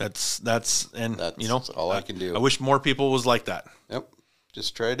 That's all I can do. I wish more people was like that. Yep.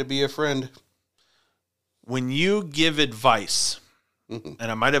 Just try to be a friend. When you give advice, and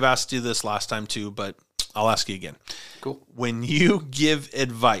I might have asked you this last time too, but I'll ask you again. Cool. When you give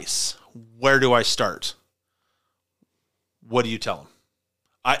advice, where do I start? What do you tell them?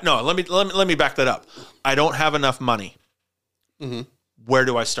 Let me back that up. I don't have enough money. Mm-hmm. Where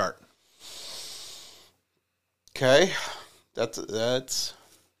do I start? Okay, that's.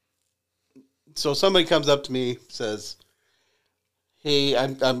 So somebody comes up to me, says, "Hey,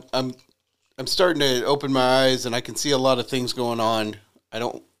 I'm starting to open my eyes, and I can see a lot of things going on. I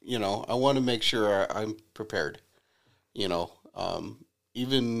want to make sure I'm prepared.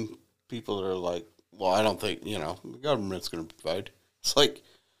 Even people that are like, well, I don't think the government's going to provide. It's like."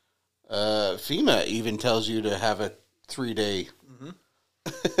 FEMA even tells you to have a 3-day. Mm-hmm.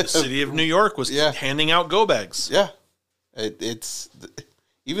 The city of New York was handing out go bags. Yeah, it's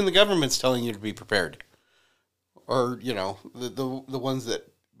even the government's telling you to be prepared. Or the ones that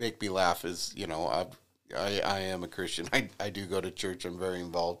make me laugh is I am a Christian. I do go to church. I'm very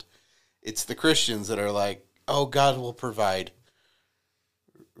involved. It's the Christians that are like, oh, God will provide.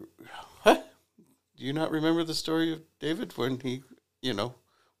 Huh? Do you not remember the story of David when he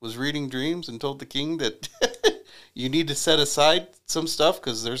was reading dreams and told the king that you need to set aside some stuff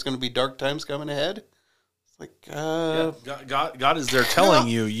because there's going to be dark times coming ahead? It's like, God is there telling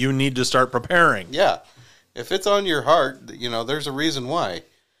you need to start preparing. Yeah. If it's on your heart, there's a reason why,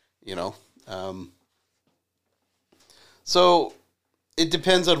 So it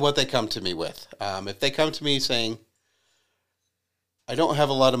depends on what they come to me with. If they come to me saying, I don't have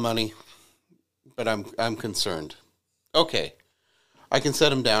a lot of money, but I'm concerned. Okay. I can set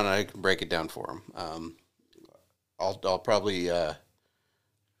them down and I can break it down for them. I'll probably,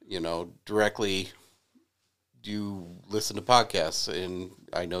 directly listen to podcasts. And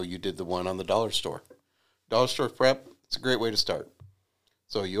I know you did the one on the dollar store. Dollar store prep, it's a great way to start.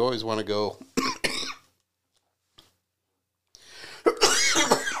 So you always want to go.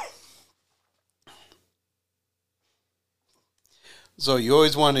 So you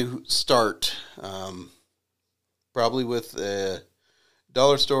always want to start probably with a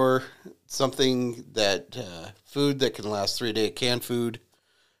dollar store, something that food that can last 3 days, canned food.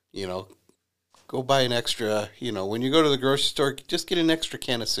 Go buy an extra. When you go to the grocery store, just get an extra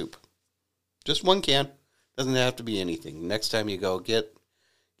can of soup. Just one can. Doesn't have to be anything. Next time you go, get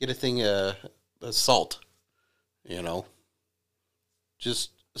a thing of salt.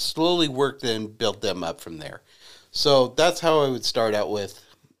 Just slowly work, then build them up from there. So that's how I would start out with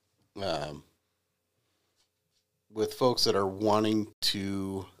folks that are wanting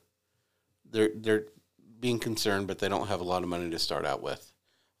to. They're being concerned, but they don't have a lot of money to start out with.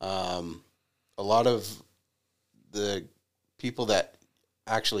 A lot of the people that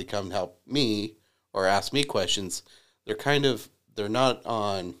actually come help me or ask me questions, they're not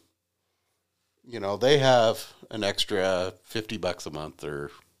on, they have an extra $50 a month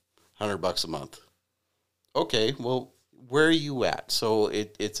or $100 a month. Okay, well, where are you at? So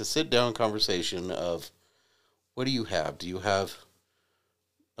it's a sit-down conversation of, what do you have? Do you have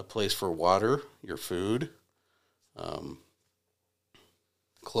a place for water, your food,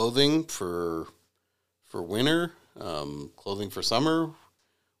 clothing for winter, clothing for summer?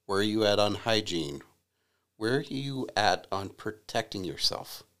 Where are you at on hygiene? Where are you at on protecting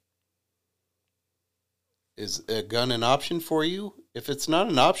yourself? Is a gun an option for you? If it's not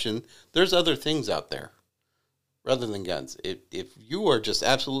an option, there's other things out there rather than guns. If you are just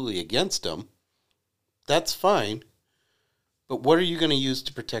absolutely against them, that's fine. But what are you going to use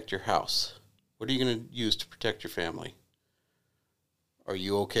to protect your house? What are you going to use to protect your family? Are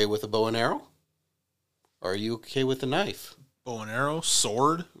you okay with a bow and arrow? Or are you okay with a knife? Bow and arrow,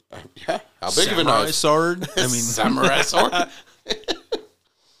 sword. Yeah, how big of a Samurai knife? sword. I mean, Samurai sword.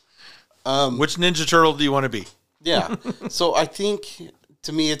 Which Ninja Turtle do you want to be? Yeah. So I think,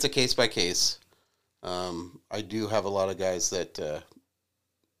 to me, it's a case by case. I do have a lot of guys that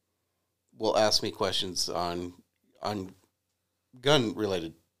will ask me questions on gun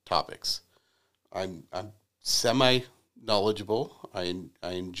related topics. I'm semi knowledgeable. I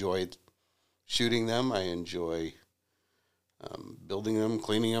enjoy shooting them. I enjoy building them,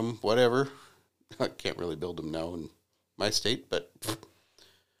 cleaning them, whatever. I can't really build them now in my state, but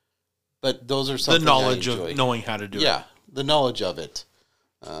those are something The knowledge I enjoy. of knowing how to do it. Yeah, the knowledge of it.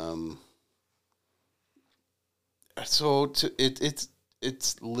 So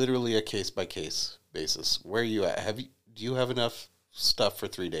it's literally a case by case basis. Where are you at? Do you have enough stuff for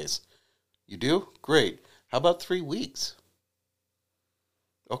 3 days? You do? Great. How about 3 weeks?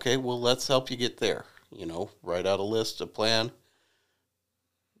 Okay, well, let's help you get there. Write out a list, a plan,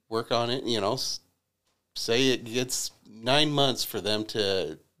 work on it. Say it gets 9 months for them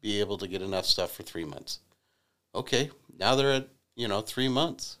to be able to get enough stuff for 3 months. Okay, now they're at, 3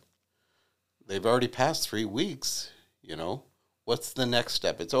 months. They've already passed 3 weeks. What's the next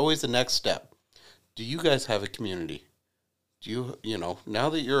step? It's always the next step. Do you guys have a community? Do you, now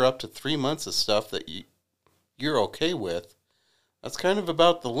that you're up to 3 months of stuff that you're okay with, that's kind of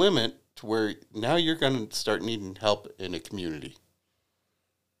about the limit to where now you're going to start needing help in a community.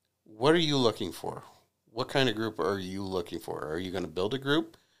 What are you looking for? What kind of group are you looking for? Are you going to build a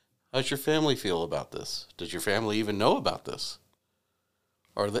group? How's your family feel about this? Does your family even know about this?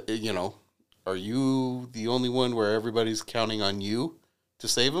 Are you the only one where everybody's counting on you to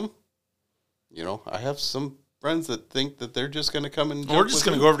save them? I have some friends that think that they're just going to come and We're just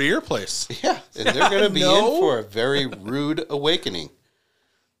going to go over to your place. Yeah, and they're going to be No. in for a very rude awakening.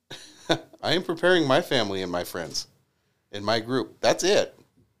 I am preparing my family and my friends in my group. That's it.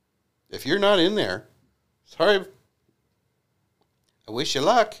 If you're not in there, sorry. I wish you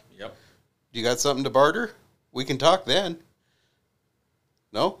luck. Yep. You got something to barter? We can talk then.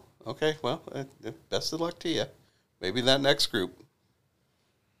 No? Okay, well, best of luck to you. Maybe that next group.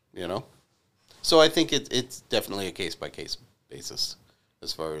 So I think it's definitely a case-by-case basis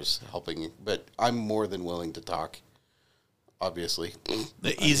as far as helping. But I'm more than willing to talk, obviously.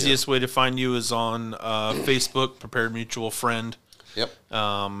 The easiest way to find you is on Facebook, Prepared Mutual Friend. Yep.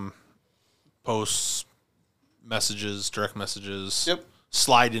 Posts, messages, direct messages. Yep.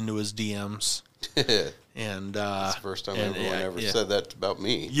 Slide into his DMs. And It's the first time anyone ever said that about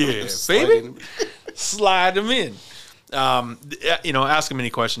me. Yeah, Sliding. baby. Slide them in. Ask him any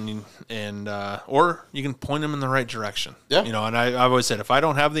question, and or you can point him in the right direction. Yeah. And I've always said, if I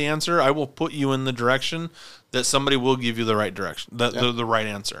don't have the answer, I will put you in the direction that somebody will give you the right direction, the right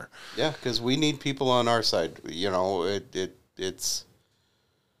answer. Yeah, because we need people on our side. It's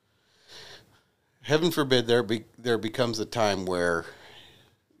heaven forbid there becomes a time where,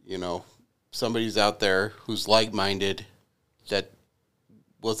 somebody's out there who's like-minded that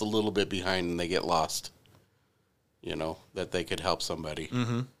was a little bit behind and they get lost. That they could help somebody.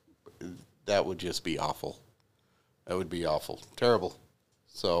 Mm-hmm. That would just be awful. That would be awful. Terrible.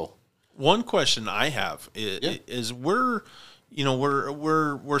 So one question I have is we're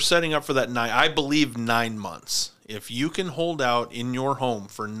setting up for that I believe 9 months. If you can hold out in your home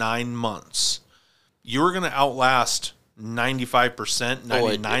for 9 months, you're going to outlast 95%,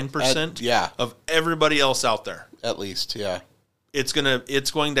 99% of everybody else out there. At least, yeah. It's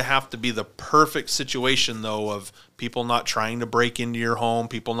going to have to be the perfect situation, though, of people not trying to break into your home,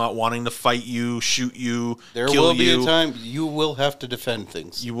 people not wanting to fight you, shoot you, there kill will be you. a time you will have to defend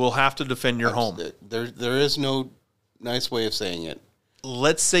things. You will have to defend your home. There is no nice way of saying it.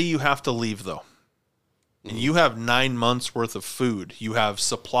 Let's say you have to leave, though. and you have 9 months worth of food, you have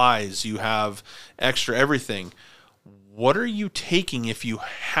supplies, you have extra everything. What are you taking if you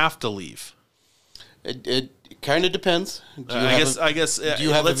have to leave? It kind of depends. I guess. Do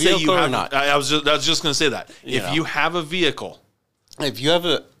you have let's a vehicle say you or have, not? I was just going to say that. If you have a vehicle, if you have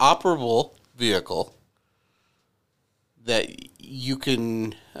an operable vehicle that you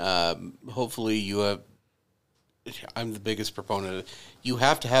can, hopefully you have. I'm the biggest proponent of it. You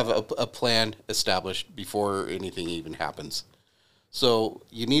have to have a plan established before anything even happens. So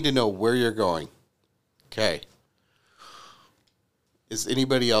you need to know where you're going. Okay. Is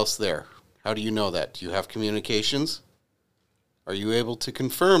anybody else there? How do you know that? Do you have communications? Are you able to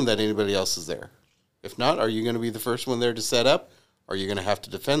confirm that anybody else is there? If not, are you going to be the first one there to set up? Are you going to have to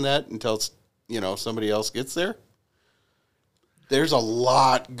defend that until somebody else gets there? There's a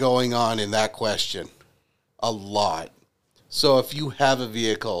lot going on in that question. A lot. So if you have a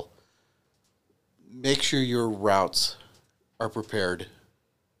vehicle, make sure your routes are prepared.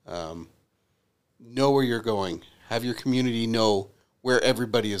 Know where you're going. Have your community know where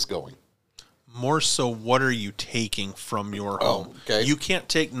everybody is going. More so, what are you taking from your home? Okay. You can't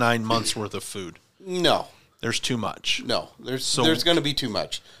take 9 months worth of food. No. There's too much. No. There's going to be too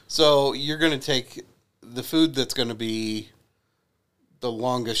much. So you're going to take the food that's going to be the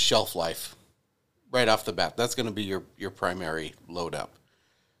longest shelf life right off the bat. That's going to be your primary load up.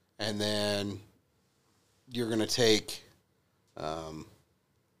 And then you're going to take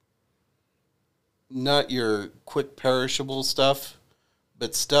not your quick perishable stuff,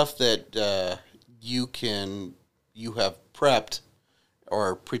 but stuff that you have prepped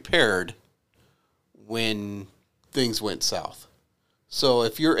or prepared when things went south. So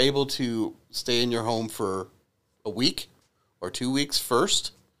if you're able to stay in your home for a week or 2 weeks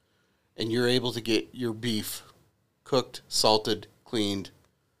first, and you're able to get your beef cooked, salted, cleaned,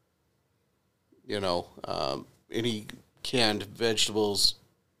 any canned vegetables,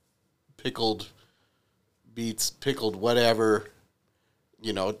 pickled beets, pickled whatever,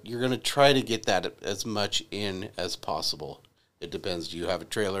 you're going to try to get that as much in as possible. It depends. Do you have a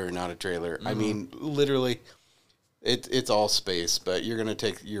trailer or not a trailer? Mm-hmm. I mean, literally, it's all space, but you're going to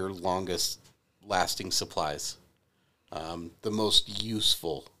take your longest lasting supplies, the most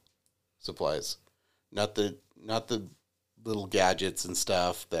useful supplies, not the little gadgets and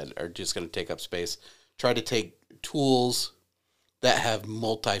stuff that are just going to take up space. Try to take tools that have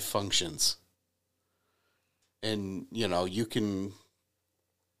multi-functions. And, you can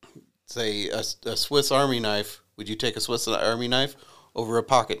say a Swiss Army knife. Would you take a Swiss Army knife over a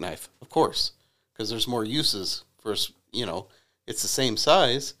pocket knife? Of course, because there's more uses for, it's the same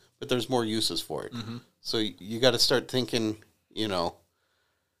size, but there's more uses for it. Mm-hmm. So you got to start thinking,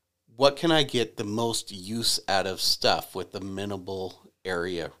 what can I get the most use out of stuff with the minimal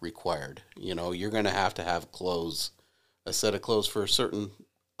area required? You're going to have clothes, a set of clothes for a certain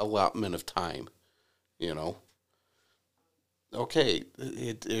allotment of time, Okay,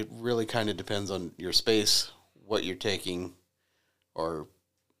 it really kind of depends on your space, what you're taking, or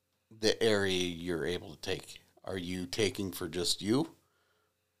the area you're able to take. Are you taking for just you?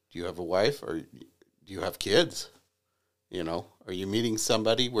 Do you have a wife, or do you have kids? Are you meeting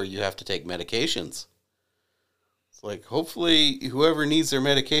somebody where you have to take medications? It's like, hopefully whoever needs their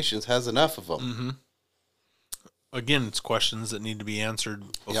medications has enough of them. Mm-hmm. Again, it's questions that need to be answered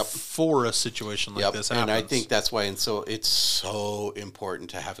before a situation like this happens. And I think that's why it's so important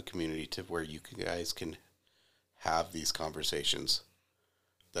to have a community to where you guys can have these conversations,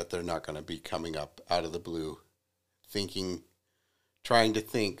 that they're not going to be coming up out of the blue, trying to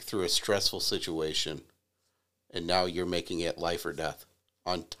think through a stressful situation, and now you're making it life or death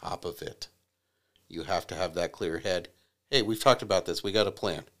on top of it. You have to have that clear head. Hey, we've talked about this. We got a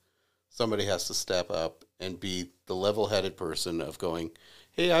plan. Somebody has to step up and be the level-headed person of going,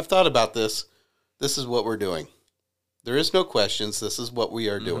 hey, I've thought about this. This is what we're doing. There is no questions. This is what we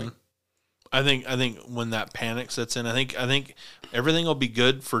are doing. I think when that panic sets in, I think everything will be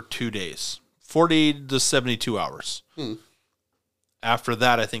good for 2 days, 40 to 72 hours. After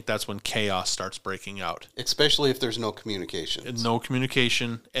that, I think that's when chaos starts breaking out. Especially if there's no communication. No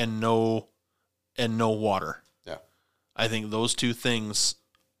communication and no water. Yeah. I think those two things,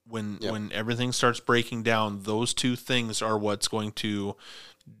 when everything starts breaking down, those two things are what's going to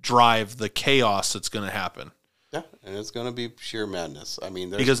drive the chaos that's going to happen. Yeah, and it's going to be sheer madness. I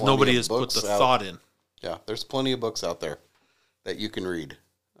mean, because nobody has put the thought in. Yeah, there's plenty of books out there that you can read.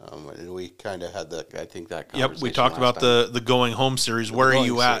 And we kind of had that conversation. Yep, we talked about the Going Home series. Where are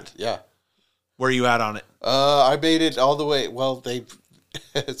you at? Yeah. Where are you at on it? I made it all the way. Well,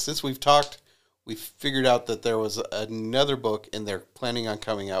 since we've talked, we figured out that there was another book, and they're planning on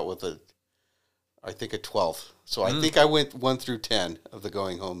coming out with I think a 12th. So I think I went 1 through 10 of the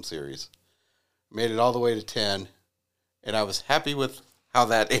Going Home series. Made it all the way to 10, and I was happy with how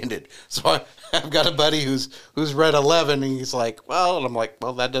that ended. So I've got a buddy who's read 11, and he's like, well, and I'm like,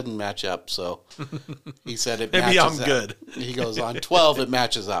 well, that doesn't match up. So he said it Maybe matches I'm up. good. He goes, on 12, it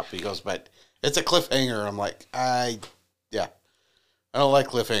matches up. He goes, but it's a cliffhanger. I'm like, I don't like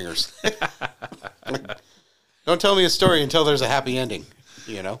cliffhangers. Don't tell me a story until there's a happy ending,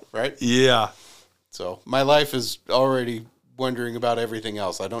 right? Yeah. So my life is already wondering about everything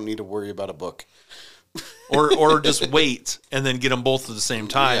else. I don't need to worry about a book. or just wait and then get them both at the same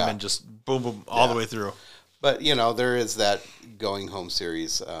time Yeah. and just boom, boom, all the way through. But, there is that Going Home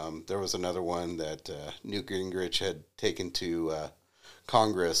series. There was another one that Newt Gingrich had taken to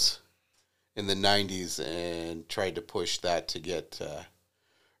Congress in the 90s and tried to push that to get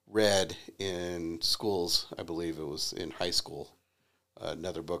read in schools. I believe it was in high school.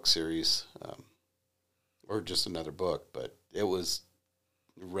 Another book series, or just another book, but it was,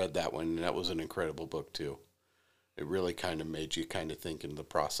 read that one, and that was an incredible book too. It really kind of made you kind of think in the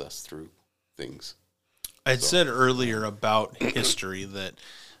process through things. I'd said earlier about history that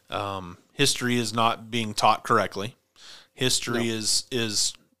history is not being taught correctly. History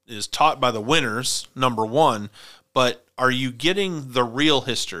is taught by the winners, number one, but are you getting the real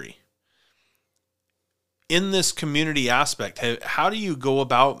history? In this community aspect, how do you go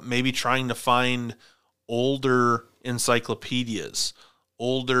about maybe trying to find older encyclopedias,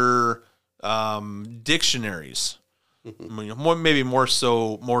 older dictionaries, maybe more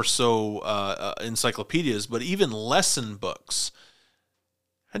so encyclopedias, but even lesson books?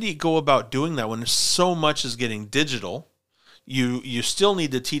 How do you go about doing that when so much is getting digital? You still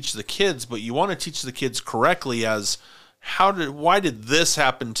need to teach the kids, but you want to teach the kids correctly as why did this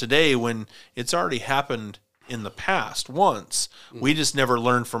happen today when it's already happened in the past once? We just never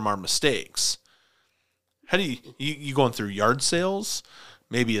learned from our mistakes. How do you going through yard sales,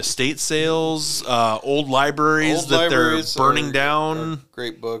 maybe estate sales, old libraries they're burning down? Are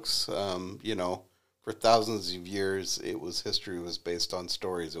great books. For thousands of years, history was based on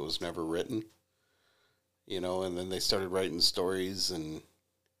stories. It was never written. And then they started writing stories, and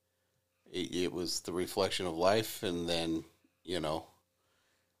it was the reflection of life. And then,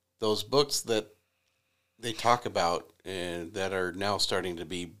 those books that they talk about and that are now starting to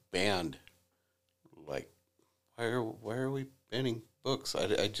be banned, like, why are we banning books?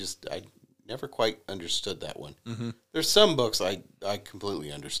 I never quite understood that one. Mm-hmm. There's some books I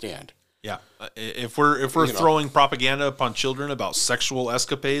completely understand. Yeah, if we're throwing propaganda upon children about sexual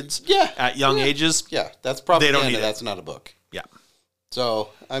escapades at young ages, that's propaganda. They don't need that's not a book. Yeah. So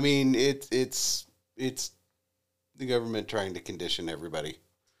I mean, it's the government trying to condition everybody.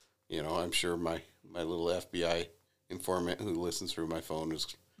 I'm sure my little FBI informant who listens through my phone is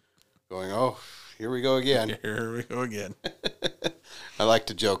going, "Oh, here we go again." Here we go again. I like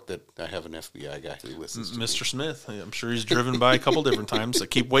to joke that I have an FBI guy who listens to Mr. me. Smith. I'm sure he's driven by a couple different times. I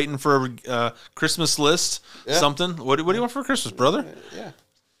keep waiting for a Christmas list, something. What do you want for Christmas, brother? Yeah.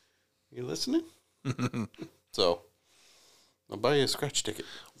 You listening? So, I'll buy you a scratch ticket.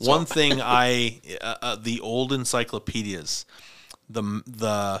 One thing the old encyclopedias,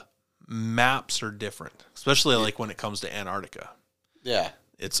 the maps are different, especially like when it comes to Antarctica. Yeah.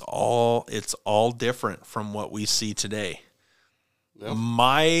 It's all different from what we see today. Yep.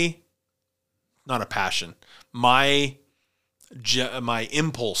 Not a passion. My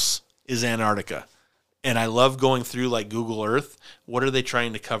impulse is Antarctica, and I love going through like Google Earth. What are they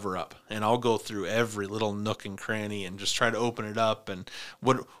trying to cover up? And I'll go through every little nook and cranny and just try to open it up and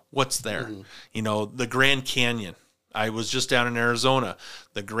what's there. Mm-hmm. The Grand Canyon. I was just down in Arizona.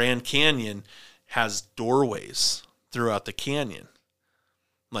 The Grand Canyon has doorways throughout the canyon.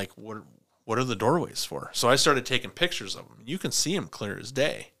 Like what are the doorways for? So I started taking pictures of them. You can see them clear as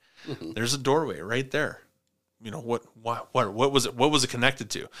day. Mm-hmm. There's a doorway right there. What was it? What was it connected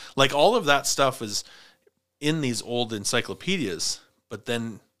to? Like all of that stuff is in these old encyclopedias, but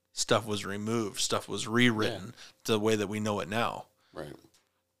then stuff was removed. Stuff was rewritten to the way that we know it now. Right.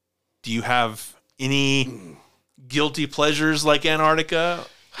 Do you have any guilty pleasures like Antarctica?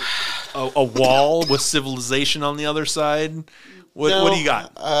 A wall with civilization on the other side? What do you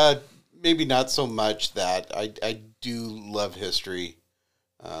got? Maybe not so much that. I do love history.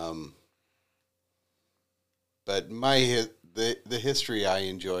 But the history I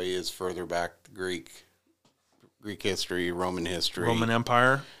enjoy is further back, Greek history, Roman history. Roman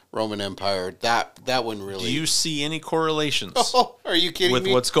Empire? Roman Empire. That one really. Do you see any correlations? Oh, are you kidding me?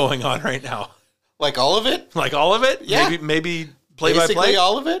 With what's going on right now? Like all of it? Like all of it? Yeah. Maybe play by play? Basically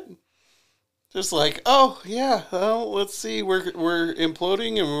all of it? Just like, oh yeah, well, let's see, we're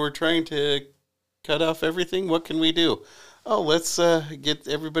imploding and we're trying to cut off everything. What can we do? Oh, let's get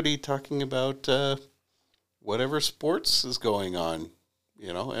everybody talking about whatever sports is going on,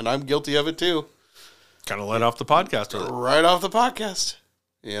 and I'm guilty of it too. Kind of let off the podcast with it. Right off the podcast,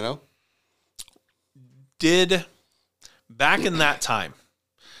 Did back in that time,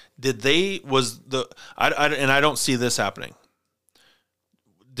 I don't see this happening.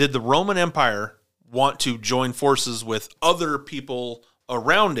 Did the Roman Empire want to join forces with other people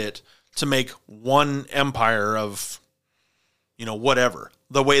around it to make one empire of, whatever?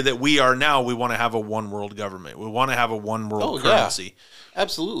 The way that we are now, we want to have a one world government. We want to have a one world currency. Yeah,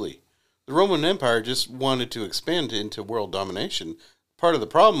 absolutely. The Roman Empire just wanted to expand into world domination. Part of the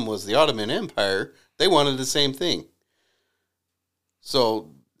problem was the Ottoman Empire. They wanted the same thing.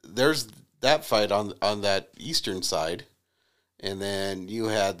 So there's that fight on that eastern side. And then you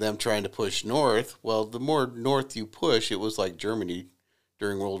had them trying to push north. Well, the more north you push, it was like Germany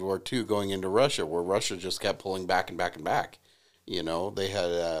during World War II going into Russia, where Russia just kept pulling back and back and back. They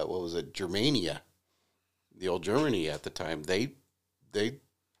had, Germania, the old Germany at the time. They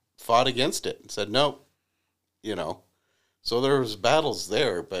fought against it and said, no, So there was battles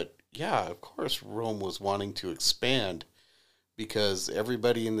there. But, yeah, of course, Rome was wanting to expand because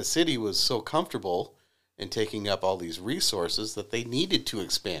everybody in the city was so comfortable and taking up all these resources that they needed to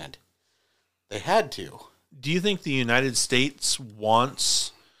expand. They had to. Do you think the United States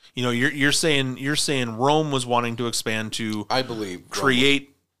wants, you're saying Rome was wanting to expand to, I believe,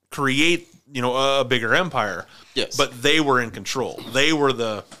 create, a bigger empire. Yes. But they were in control. They were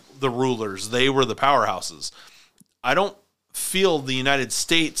the rulers. They were the powerhouses. I don't feel the United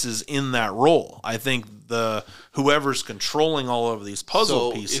States is in that role. I think whoever's controlling all of these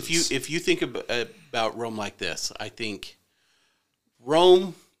puzzle pieces. If you think about Rome like this, I think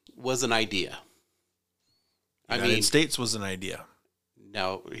Rome was an idea. United States was an idea.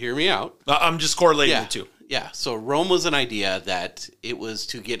 Now, hear me out. I'm just correlating the two. Yeah, so Rome was an idea that it was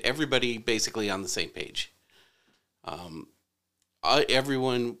to get everybody basically on the same page.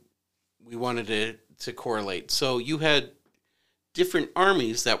 Everyone, we wanted to correlate. So you had different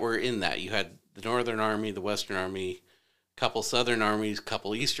armies that were in that. You had the Northern Army, the Western Army, couple Southern armies,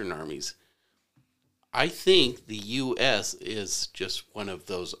 couple Eastern armies. I think the U.S. is just one of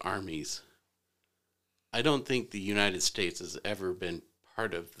those armies. I don't think the United States has ever been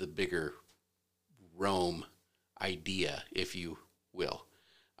part of the bigger Rome idea, if you will.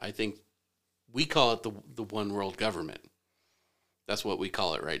 I think we call it the one world government. That's what we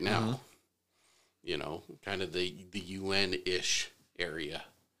call it right now. Mm-hmm. Kind of the UN-ish area.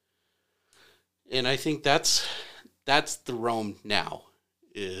 And I think that's the Rome now,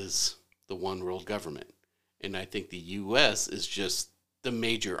 is the one world government. And I think the U.S. is just the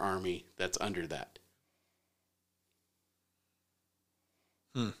major army that's under that.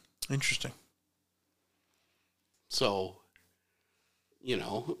 Interesting. So,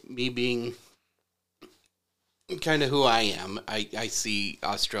 me being kind of who I am, I see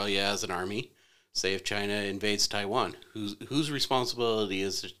Australia as an army. Say if China invades Taiwan, whose responsibility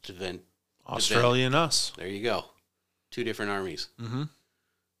is it to defend? Australia and us. There you go. Two different armies. Mm-hmm.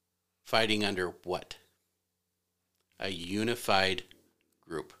 Fighting under what? A unified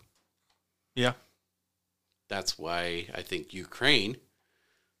group. Yeah. That's why I think Ukraine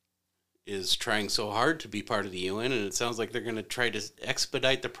is trying so hard to be part of the UN, and it sounds like they're going to try to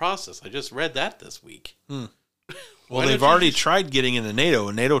expedite the process. I just read that this week. Well, they've already tried getting into NATO,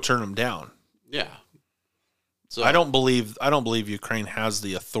 and NATO turned them down. Yeah. So I don't believe Ukraine has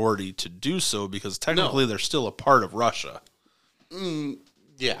the authority to do so because technically they're still a part of Russia.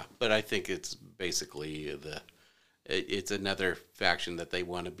 Yeah, but I think it's basically it's another faction that they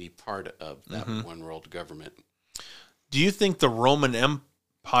want to be part of that one world government. Do you think the Roman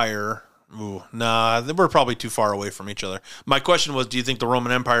Empire? Nah, we're probably too far away from each other. My question was, do you think the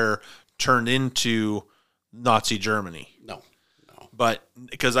Roman Empire turned into Nazi Germany? No. But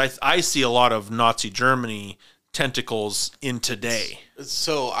because I see a lot of Nazi Germany tentacles in today.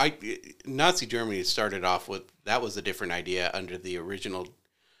 So Nazi Germany started off with, that was a different idea under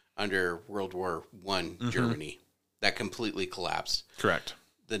World War I Germany. That completely collapsed. Correct.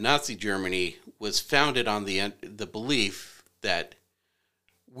 The Nazi Germany was founded on the belief that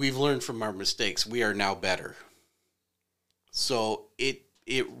we've learned from our mistakes. We are now better. So it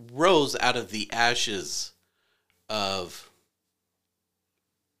rose out of the ashes of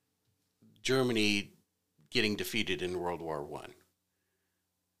Germany getting defeated in World War I.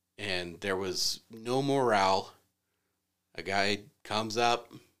 And there was no morale. A guy comes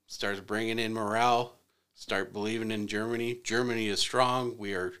up, starts bringing in morale, start believing in Germany. Germany is strong.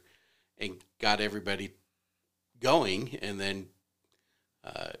 And got everybody going. And then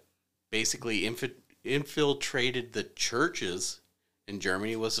basically infiltrated the churches in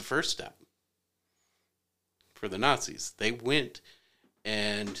Germany was the first step for the Nazis. They went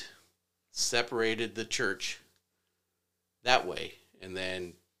and separated the church that way. And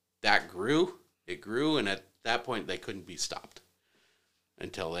then that grew. It grew. And at that point, they couldn't be stopped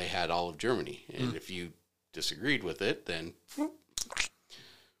until they had all of Germany. And if you disagreed with it, then...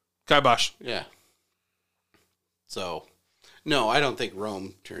 Kibosh. Yeah. So, no, I don't think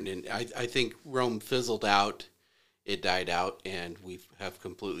Rome turned in. I think Rome fizzled out. It died out. And we have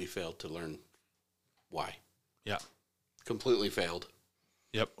completely failed to learn why. Yeah. Completely failed.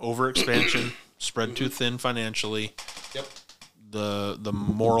 Yep. Overexpansion, spread too thin financially. Yep. The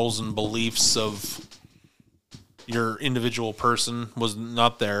morals and beliefs of your individual person was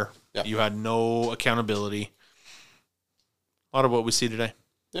not there. Yep. You had no accountability. A lot of what we see today.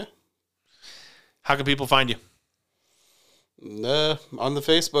 Yeah. How can people find you? On the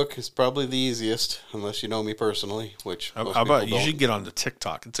Facebook is probably the easiest, unless you know me personally, which most How about people you should don't. get onto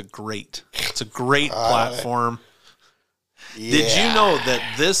TikTok? It's a great platform. Did you know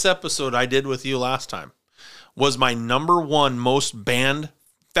that this episode I did with you last time was my #1 most banned,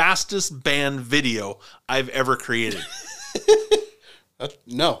 fastest banned video I've ever created?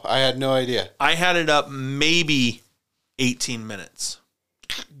 No, I had no idea. I had it up maybe 18 minutes.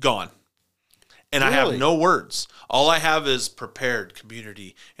 Gone. And I have Really? no words. All I have is prepared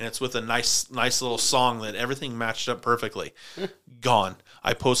community, and it's with a nice little song that everything matched up perfectly. Gone.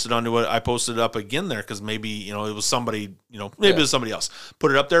 I posted onto it. I posted it up again there because maybe it was somebody. Maybe it was somebody else.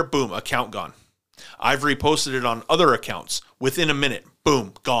 Put it up there. Boom. Account gone. I've reposted it on other accounts within a minute.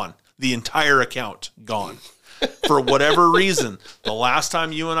 Boom. Gone. The entire account gone. For whatever reason, the last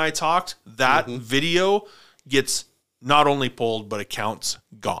time you and I talked, that video gets not only pulled but accounts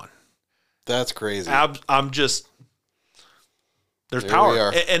gone. That's crazy. I'm just, there's There power. we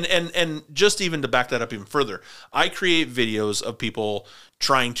are. And just even to back that up even further, I create videos of people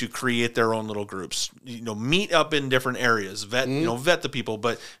trying to create their own little groups, meet up in different areas, vet the people,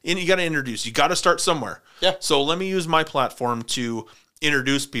 but you got to introduce, you got to start somewhere. Yeah. So let me use my platform to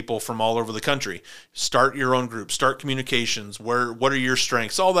introduce people from all over the country. Start your own group, start communications. What are your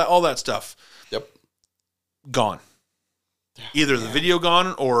strengths? All that stuff. Yep. Gone. Either the video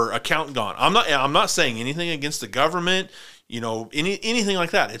gone or account gone. I'm not saying anything against the government, anything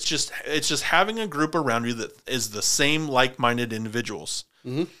like that. It's just having a group around you that is the same like-minded individuals.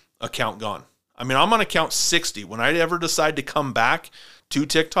 Account gone. I mean, I'm on account 60. When I ever decide to come back to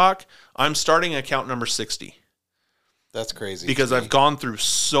TikTok, I'm starting account number 60 That's crazy. because I've gone through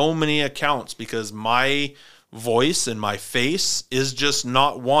so many accounts because my voice and my face is just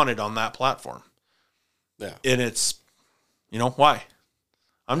not wanted on that platform. Yeah. And it's, why?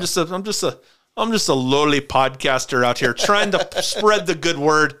 I'm just a lowly podcaster out here trying to spread the good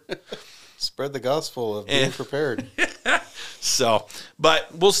word. Spread the gospel of being prepared. So,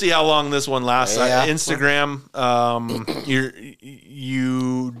 but we'll see how long this one lasts. Yeah. Instagram,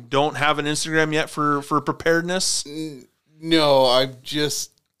 you don't have an Instagram yet for preparedness? No, I'm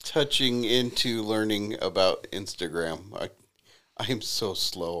just touching into learning about Instagram. I am so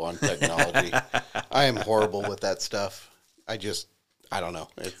slow on technology. I am horrible with that stuff. I don't know.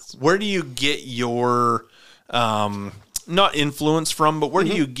 Where do you get your not influence from, but where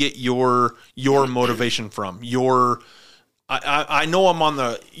do you get your motivation from? I know I'm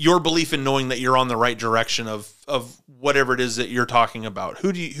on your belief in knowing that you're on the right direction of whatever it is that you're talking about.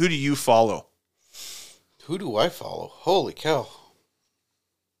 Who do you follow? Who do I follow? Holy cow.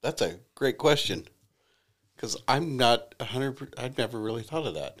 That's a great question. Because I'm not 100%, I've never really thought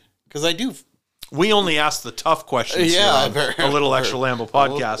of that. Because I do. We only ask the tough questions here on a Little Extra Lambo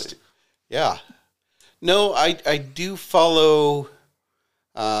podcast. Yeah. No, I do follow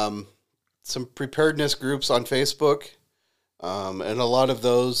some preparedness groups on Facebook. And a lot of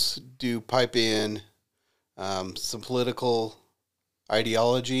those do pipe in some political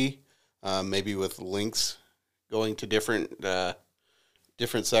ideology, maybe with links going to different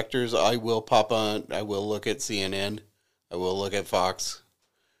sectors. I will look at CNN. I will look at Fox.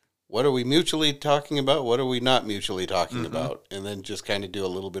 What are we mutually talking about? What are we not mutually talking about? And then just kind of do a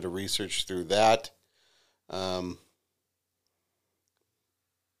little bit of research through that.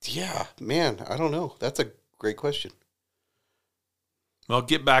 Yeah, man, I don't know. That's a great question. Well,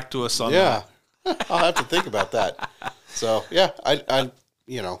 get back to us on that. Yeah, I'll have to think about that. So yeah, I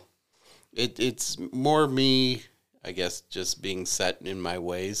it's more me, I guess, just being set in my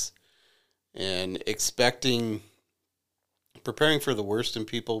ways and preparing for the worst in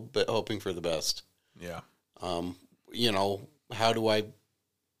people, but hoping for the best. Yeah. How do I,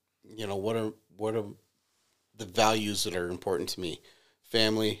 what are the values that are important to me?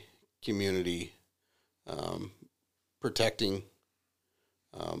 Family, community, protecting.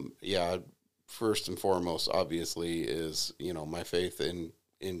 First and foremost, obviously, is, my faith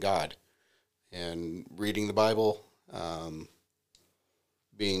in God and reading the Bible,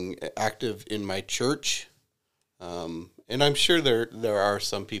 being active in my church. And I'm sure there are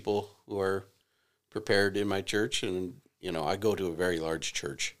some people who are prepared in my church, and, I go to a very large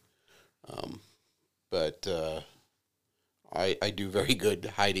church. But I do very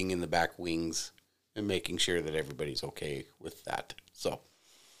good hiding in the back wings and making sure that everybody's okay with that. So,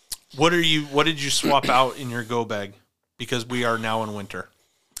 what did you swap out in your go bag? Because we are now in winter.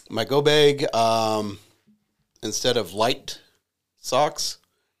 My go bag, instead of light socks,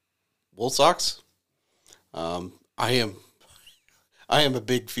 wool socks. I am a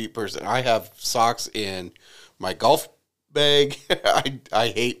big feet person. I have socks in my golf bag. I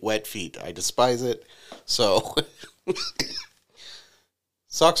hate wet feet. I despise it. So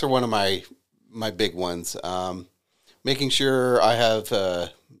socks are one of my big ones. Making sure I have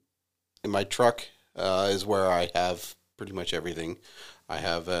in my truck is where I have pretty much everything. I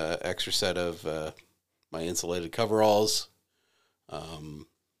have an extra set of my insulated coveralls, kind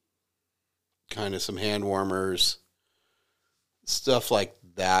of some hand warmers, stuff like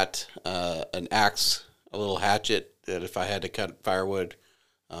that. An axe, a little hatchet that if I had to cut firewood.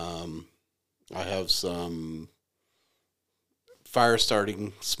 I have some fire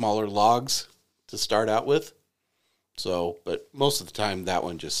starting smaller logs to start out with. So, but most of the time that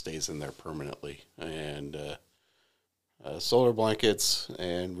one just stays in there permanently. And solar blankets,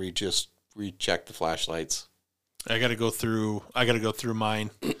 and recheck the flashlights. I got to go through mine.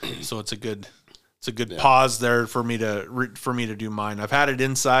 So it's a good pause there for me to do mine. I've had it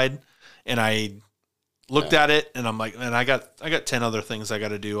inside, and I looked at it, and I'm like, man, I got 10 other things I got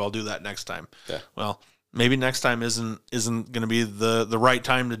to do. I'll do that next time. Yeah. Well, maybe next time isn't going to be the right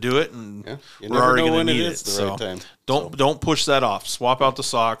time to do it, and you we're never already know going to when need it it. is the So right time. don't push that off. Swap out the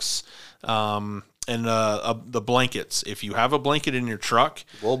socks, and the blankets. If you have a blanket in your truck,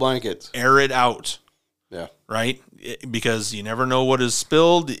 Wool blankets. air it out. Yeah. Right? Because you never know what is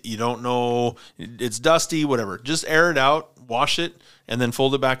spilled. You don't know, it's dusty, whatever. Just air it out, wash it, and then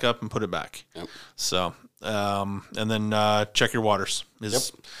fold it back up and put it back. Yep. So, and then check your waters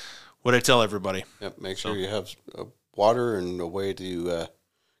is what I tell everybody. Yep. Make sure you have water and a way to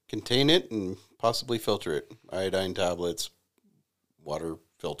contain it and possibly filter it. Iodine tablets, water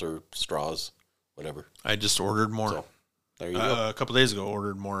filter, straws, whatever. I just ordered more. So, there you go. A couple days ago,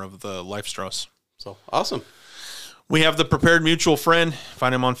 ordered more of the Life Straws. So awesome. We have the Prepared Mutual Friend.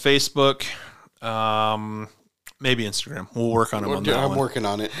 Find him on Facebook. Maybe Instagram. We'll work on him on that I'm one. working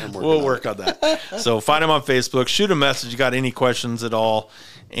on it. We'll work on that. So find him on Facebook. Shoot a message. You got any questions at all?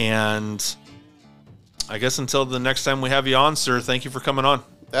 And I guess until the next time we have you on, sir, thank you for coming on.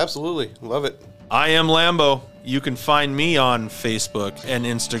 Absolutely. Love it. I am Lambo. You can find me on Facebook and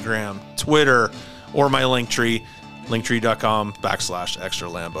Instagram, Twitter, or my Linktree, linktree.com/extra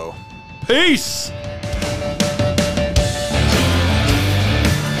Lambo. Peace.